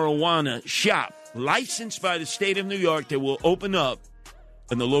of marijuana shop, licensed by the state of New York, that will open up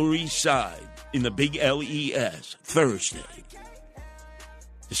on the Lower East Side in the big LES Thursday,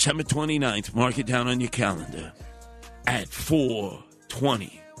 December 29th. Mark it down on your calendar at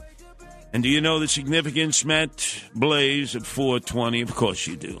 4:20. And do you know the significance, Matt Blaze, of 4:20? Of course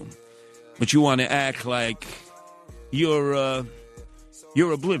you do. But you want to act like you're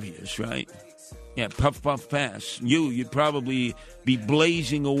oblivious, right? Yeah, puff, puff, pass. You'd probably be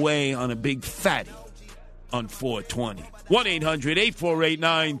blazing away on a big fatty on 420.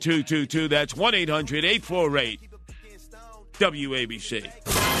 1-800-848-9222. That's 1-800-848-WABC.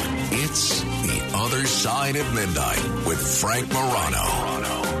 It's The Other Side of Midnight with Frank Morano.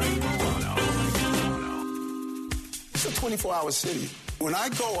 It's a 24-hour city. When I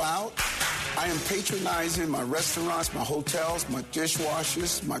go out, I am patronizing my restaurants, my hotels, my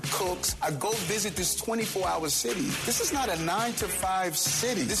dishwashers, my cooks. I go visit this 24-hour city. This is not a 9-to-5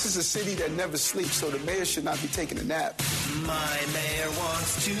 city. This is a city that never sleeps, so the mayor should not be taking a nap. My mayor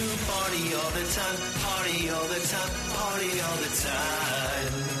wants to party all the time, party all the time, party all the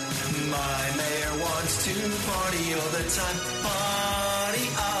time. My mayor wants to party all the time, party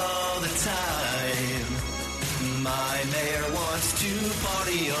all the time. My mayor wants to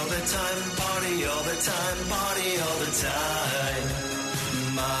party all the time, party all the time, party all the time.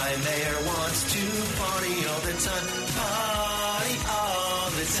 My mayor wants to party all the time, party all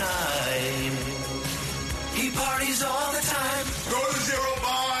the time. He parties all the time. Go to Zero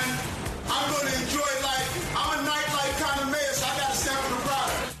Bond. I'm going to enjoy life. I'm a nightlife kind of mayor, so I got to sample the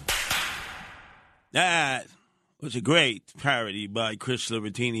product. That was a great parody by Chris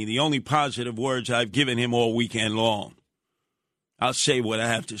Libertini. The only positive words I've given him all weekend long. I'll say what I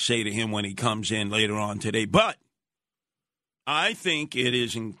have to say to him when he comes in later on today. But I think it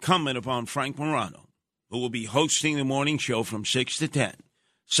is incumbent upon Frank Morano, who will be hosting the morning show from 6 to 10,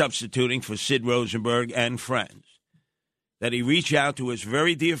 substituting for Sid Rosenberg and friends, that he reach out to his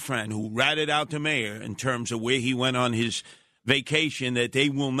very dear friend who ratted out the mayor in terms of where he went on his vacation, that they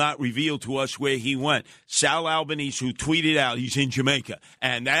will not reveal to us where he went. Sal Albanese, who tweeted out he's in Jamaica,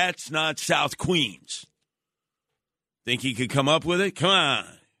 and that's not South Queens. Think he could come up with it? Come on.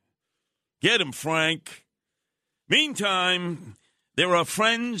 Get him, Frank. Meantime, there are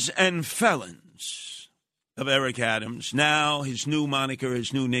friends and felons of Eric Adams. Now his new moniker,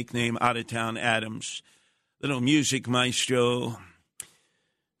 his new nickname, Out of Town Adams, little music maestro,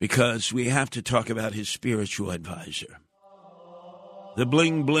 because we have to talk about his spiritual advisor, the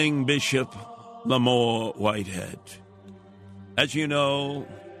bling-bling Bishop Lamore Whitehead. As you know,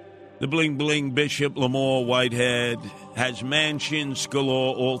 the bling-bling Bishop Lamore Whitehead has mansions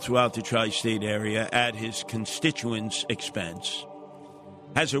galore all throughout the tri-state area at his constituents' expense.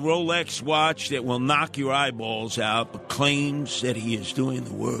 Has a Rolex watch that will knock your eyeballs out, but claims that he is doing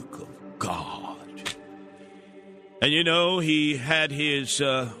the work of God. And you know, he had his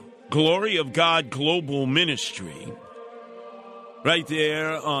Glory of God Global Ministry right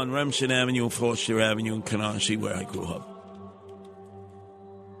there on Remsen Avenue, Foster Avenue in Canarsie, where I grew up.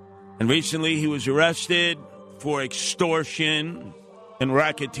 And recently he was arrested for extortion and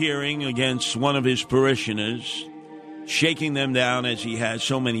racketeering against one of his parishioners, shaking them down as he has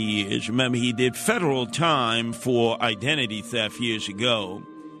so many years. Remember, he did federal time for identity theft years ago.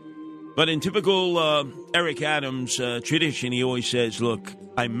 But in typical Eric Adams tradition, he always says, look,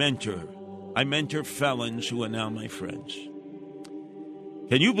 I mentor felons who are now my friends.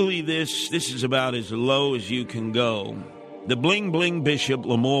 Can you believe this? This is about as low as you can go. The bling-bling Bishop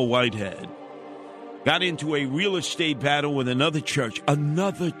Lamore Whitehead got into a real estate battle with another church,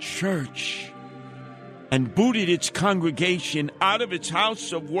 and booted its congregation out of its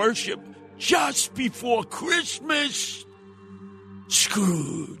house of worship just before Christmas.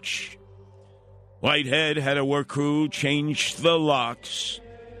 Scrooge. Whitehead had a work crew change the locks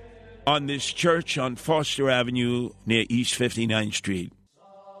on this church on Foster Avenue near East 59th Street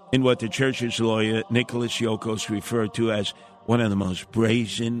in what the church's lawyer, Nicholas Yokos, referred to as one of the most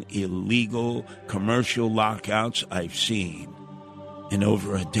brazen, illegal commercial lockouts I've seen in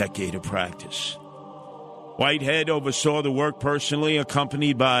over a decade of practice. Whitehead oversaw the work personally,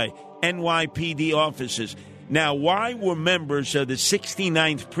 accompanied by NYPD officers. Now, why were members of the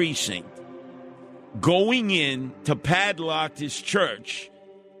 69th Precinct going in to padlock this church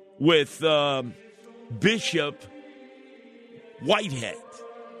with Bishop Whitehead?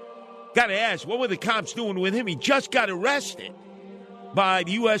 Got to ask, what were the cops doing with him? He just got arrested by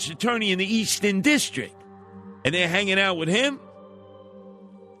the U.S. Attorney in the Eastern District. And they're hanging out with him?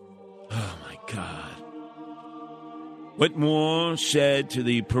 Oh, my God. Whitmore said to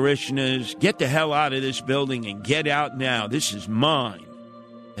the parishioners, get the hell out of this building and get out now. This is mine.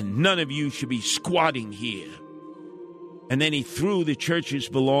 And none of you should be squatting here. And then he threw the church's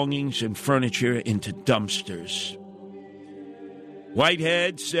belongings and furniture into dumpsters.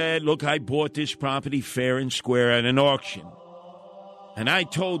 Whitehead said, look, I bought this property fair and square at an auction. And I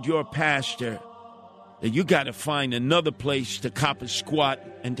told your pastor that you got to find another place to cop a squat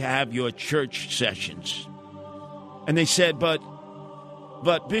and to have your church sessions. And they said, but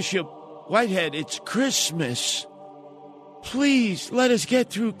Bishop Whitehead, it's Christmas. Please, let us get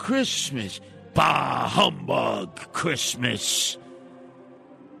through Christmas. Bah, humbug, Christmas.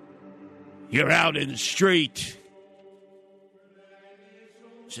 You're out in the street.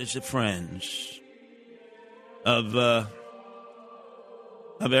 Says the friends of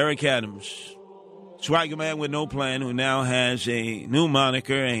Eric Adams. Swagger man with no plan who now has a new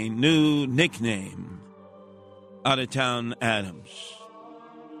moniker, a new nickname. Out-of-town Adams.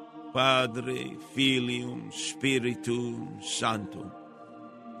 Padre Filium Spiritum Sanctum.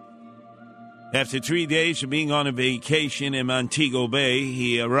 After 3 days of being on a vacation in Montego Bay,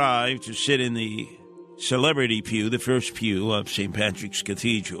 he arrived to sit in the celebrity pew, the first pew of St. Patrick's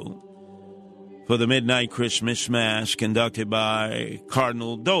Cathedral, for the midnight Christmas Mass conducted by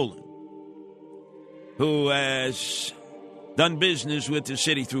Cardinal Dolan, who has done business with the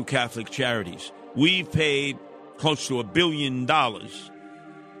city through Catholic Charities. We've paid close to $1 billion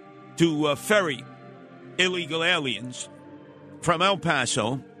to ferry illegal aliens from El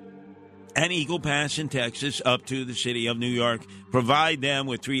Paso and Eagle Pass in Texas up to the city of New York, provide them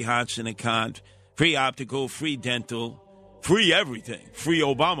with 3 hots and a cot, free optical, free dental, free everything, free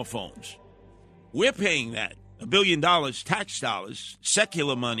Obama phones. We're paying that. $1 billion, tax dollars,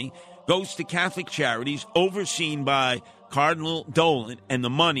 secular money, goes to Catholic Charities, overseen by Cardinal Dolan, and the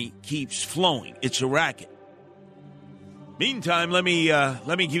money keeps flowing. It's a racket. Meantime, let me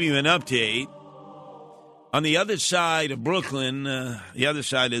give you an update. On the other side of Brooklyn, the other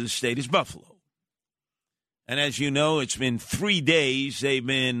side of the state is Buffalo. And as you know, it's been 3 days. They've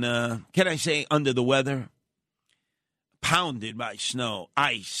been, can I say, under the weather? Pounded by snow,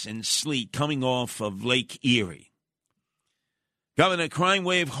 ice, and sleet coming off of Lake Erie. Governor Crime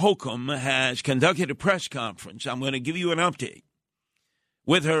Wave Holcomb has conducted a press conference. I'm going to give you an update.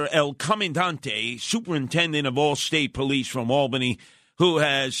 With her El Comandante, superintendent of all state police from Albany, who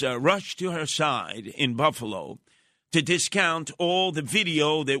has rushed to her side in Buffalo to discount all the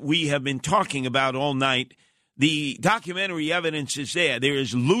video that we have been talking about all night. The documentary evidence is there. There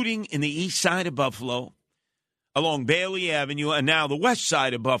is looting in the east side of Buffalo, along Bailey Avenue, and now the west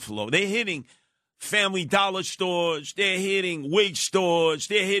side of Buffalo. They're hitting Family Dollar stores. They're hitting wig stores.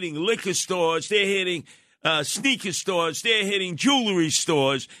 They're hitting liquor stores. They're hitting sneaker stores. They're hitting jewelry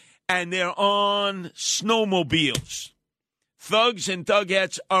stores. And they're on snowmobiles. Thugs and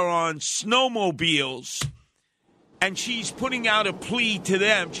thugettes are on snowmobiles. And she's putting out a plea to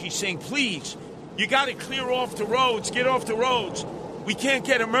them. She's saying, please, you got to clear off the roads. Get off the roads. We can't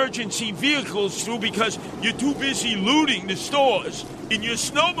get emergency vehicles through because you're too busy looting the stores in your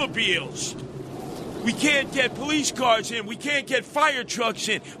snowmobiles. We can't get police cars in. We can't get fire trucks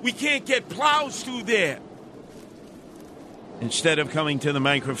in. We can't get plows through there. Instead of coming to the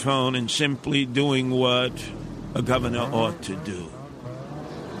microphone and simply doing what a governor ought to do.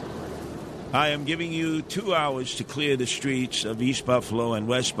 I am giving you 2 hours to clear the streets of East Buffalo and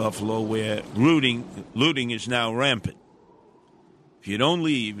West Buffalo where looting is now rampant. If you don't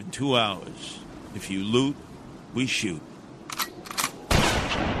leave in 2 hours, if you loot, we shoot.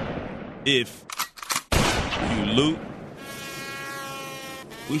 If you loot,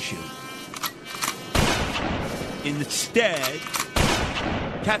 we shoot. Instead,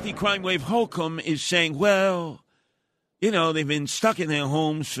 Kathy Crime Wave Holcomb is saying, well, you know, they've been stuck in their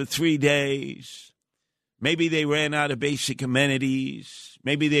homes for 3 days. Maybe they ran out of basic amenities.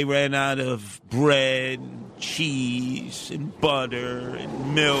 Maybe they ran out of bread, cheese, and butter,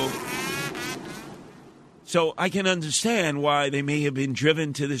 and milk. So I can understand why they may have been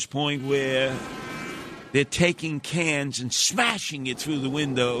driven to this point where they're taking cans and smashing it through the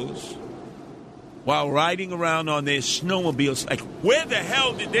windows while riding around on their snowmobiles. Like, where the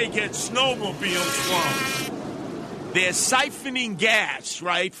hell did they get snowmobiles from? They're siphoning gas,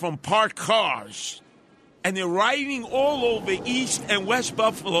 right, from parked cars. And they're riding all over East and West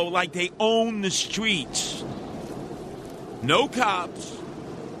Buffalo like they own the streets. No cops,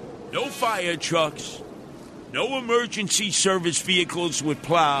 no fire trucks, no emergency service vehicles with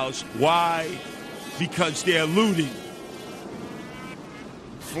plows. Why? Because they're looting.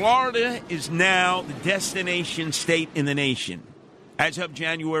 Florida is now the destination state in the nation. As of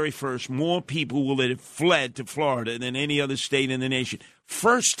January 1st, more people will have fled to Florida than any other state in the nation.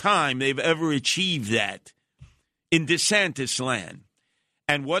 First time they've ever achieved that in DeSantis land.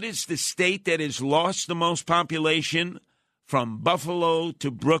 And what is the state that has lost the most population? From Buffalo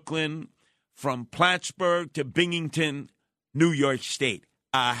to Brooklyn, from Plattsburgh to Binghamton, New York State.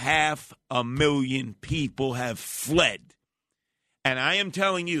 500,000 people have fled. And I am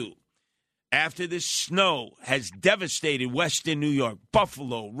telling you, after this snow has devastated western New York,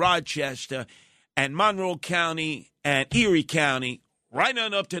 Buffalo, Rochester, and Monroe County and Erie County, right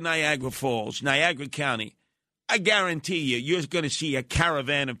on up to Niagara Falls, Niagara County, I guarantee you're going to see a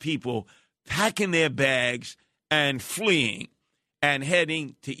caravan of people packing their bags and fleeing and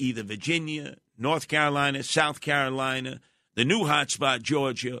heading to either Virginia, North Carolina, South Carolina, the new hotspot,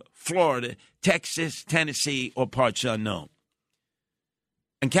 Georgia, Florida, Texas, Tennessee, or parts unknown.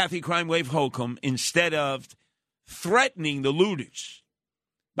 And Kathy Crime Wave Holcomb, instead of threatening the looters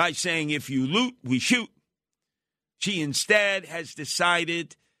by saying, if you loot, we shoot, she instead has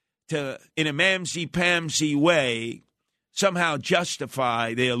decided to, in a mamsy-pamsy way, somehow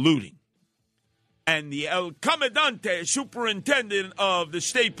justify their looting. And the El Comandante, superintendent of the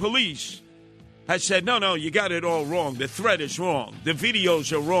state police, has said, no, you got it all wrong. The threat is wrong. The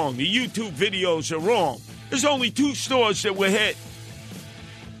videos are wrong. The YouTube videos are wrong. There's only 2 stores that were hit.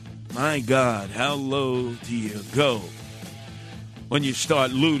 My God, how low do you go when you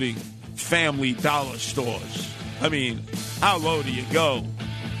start looting family dollar stores? I mean, how low do you go?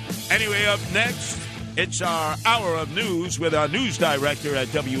 Anyway, up next, it's our hour of news with our news director at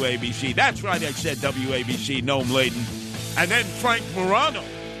WABC. That's right, I said WABC, Noam Laden. And then Frank Morano,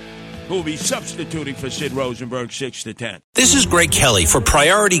 who will be substituting for Sid Rosenberg, 6 to 10. This is Greg Kelly for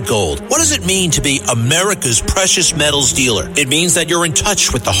Priority Gold. What does it mean to be America's precious metals dealer? It means that you're in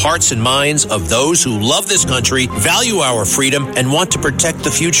touch with the hearts and minds of those who love this country, value our freedom, and want to protect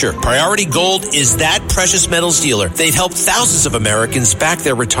the future. Priority Gold is that precious metals dealer. They've helped thousands of Americans back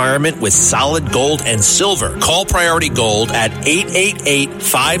their retirement with solid gold and silver. Call Priority Gold at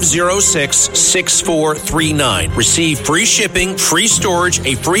 888-506-6439. Receive free shipping, free storage,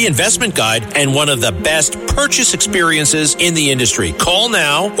 a free investment guide, and one of the best purchase experiences in the industry. Call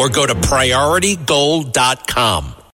now or go to PriorityGold.com.